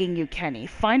 I'm begging you, Kenny.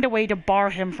 Find a way to bar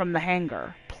him from the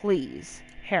hangar. Please.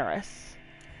 Harris.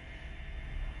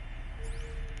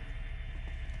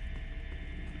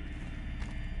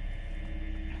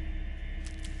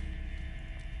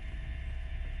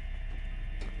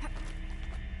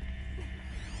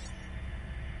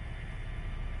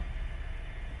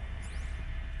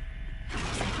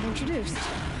 Introduced.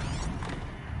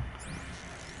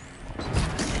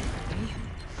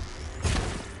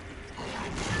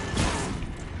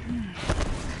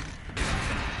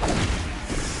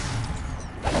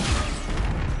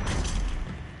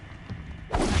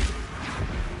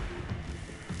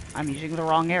 I'm using the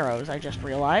wrong arrows, I just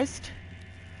realized.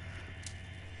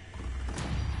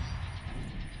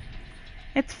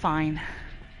 It's fine.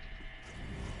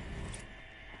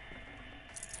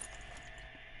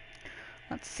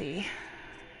 Let's see.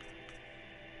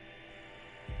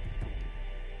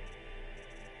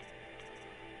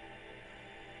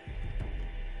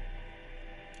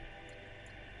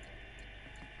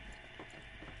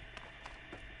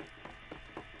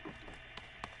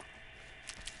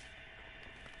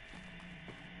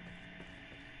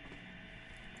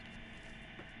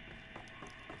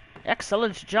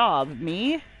 Excellent job,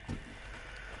 me.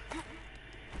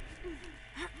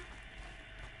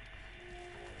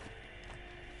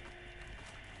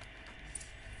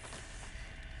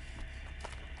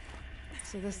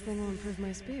 So this thing will improve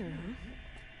my spear, huh?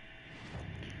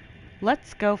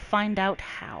 Let's go find out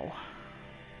how.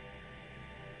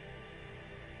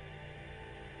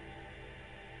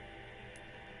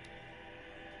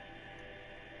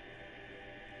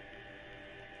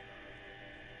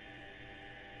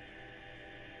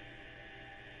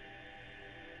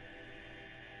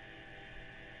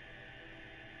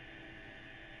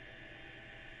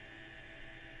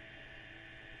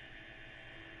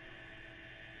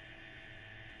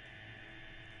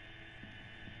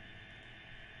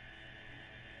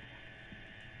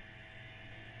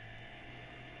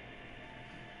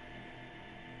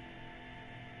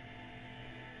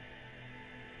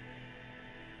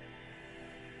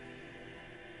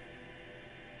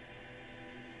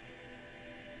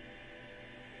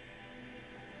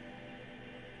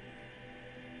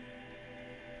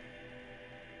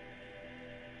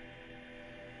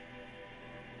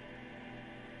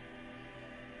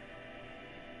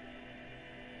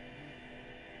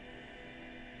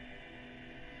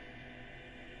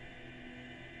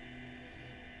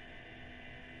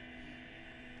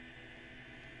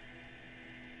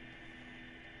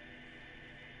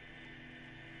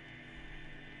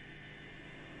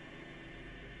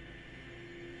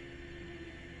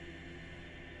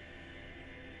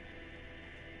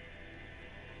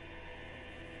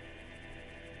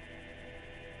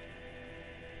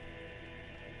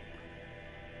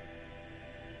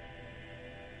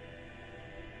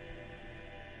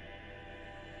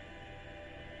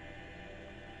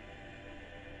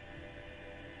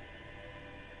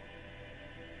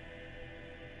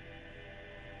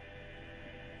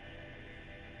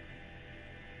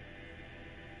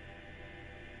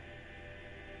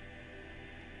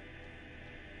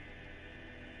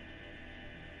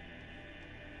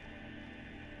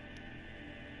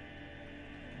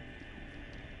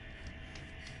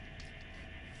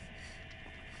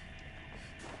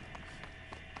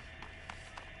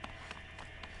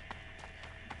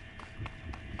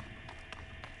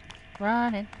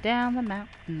 Running down the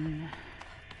mountain.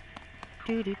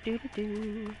 Do do do do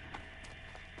do.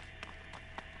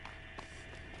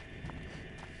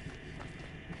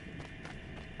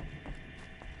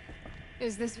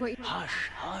 Is this what you... Hush,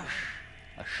 hush.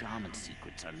 A shaman's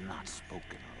secrets are not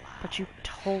spoken aloud. But you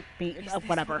told me... Is this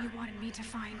whatever. what you wanted me to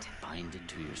find? Bind it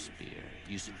to your spear.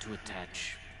 Use it to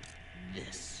attach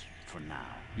this for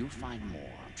now. You'll find more,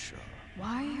 I'm sure.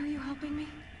 Why are you helping me?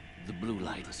 The blue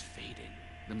light is fading.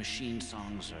 The machine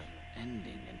songs are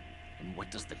ending, and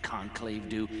what does the Conclave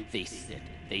do? They sit,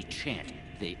 they chant,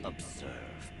 they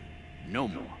observe. No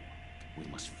more. We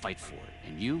must fight for it.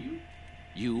 And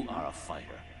you are a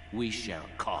fighter. We share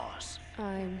a cause.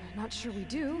 I'm not sure we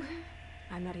do.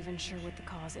 I'm not even sure what the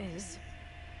cause is.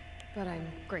 But I'm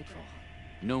grateful.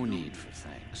 No need for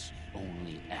thanks.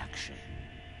 Only action.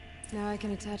 Now I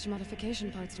can attach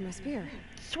modification parts to my spear.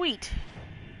 Sweet.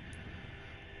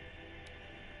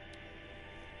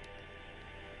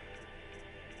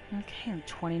 Okay,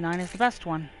 29 is the best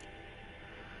one.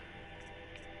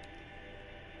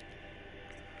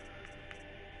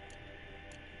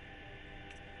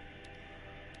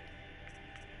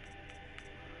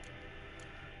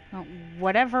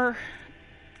 Whatever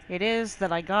it is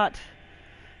that I got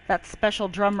that special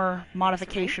drummer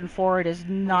modification for, it is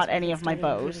not any of my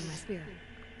bows.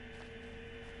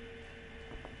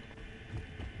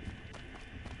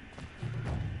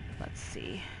 Let's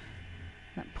see.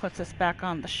 That puts us back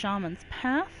on the shaman's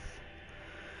path.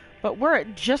 But we're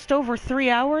at just over 3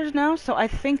 hours now, so I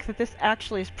think that this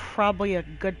actually is probably a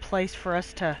good place for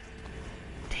us to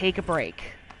take a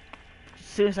break. As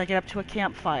soon as I get up to a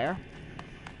campfire.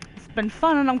 It's been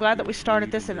fun, and I'm glad that we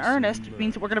started this in earnest. It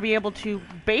means that we're going to be able to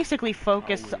basically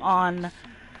focus on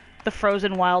the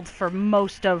frozen wilds for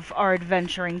most of our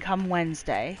adventuring come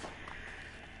Wednesday.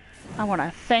 I want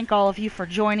to thank all of you for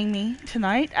joining me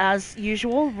tonight. As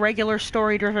usual, regular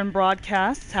story-driven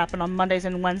broadcasts happen on Mondays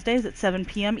and Wednesdays at 7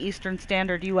 p.m. Eastern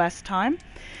Standard U.S. time.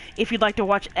 If you'd like to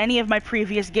watch any of my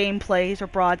previous gameplays or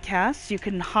broadcasts, you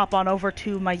can hop on over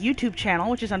to my YouTube channel,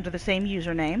 which is under the same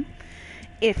username.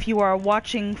 If you are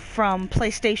watching from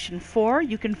PlayStation 4,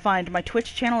 you can find my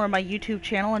Twitch channel or my YouTube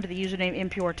channel under the username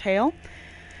ImpureTale.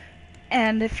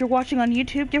 And if you're watching on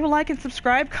YouTube, give a like and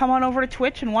subscribe. Come on over to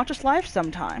Twitch and watch us live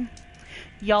sometime.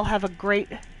 Y'all have a great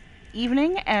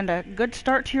evening and a good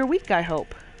start to your week, I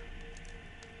hope.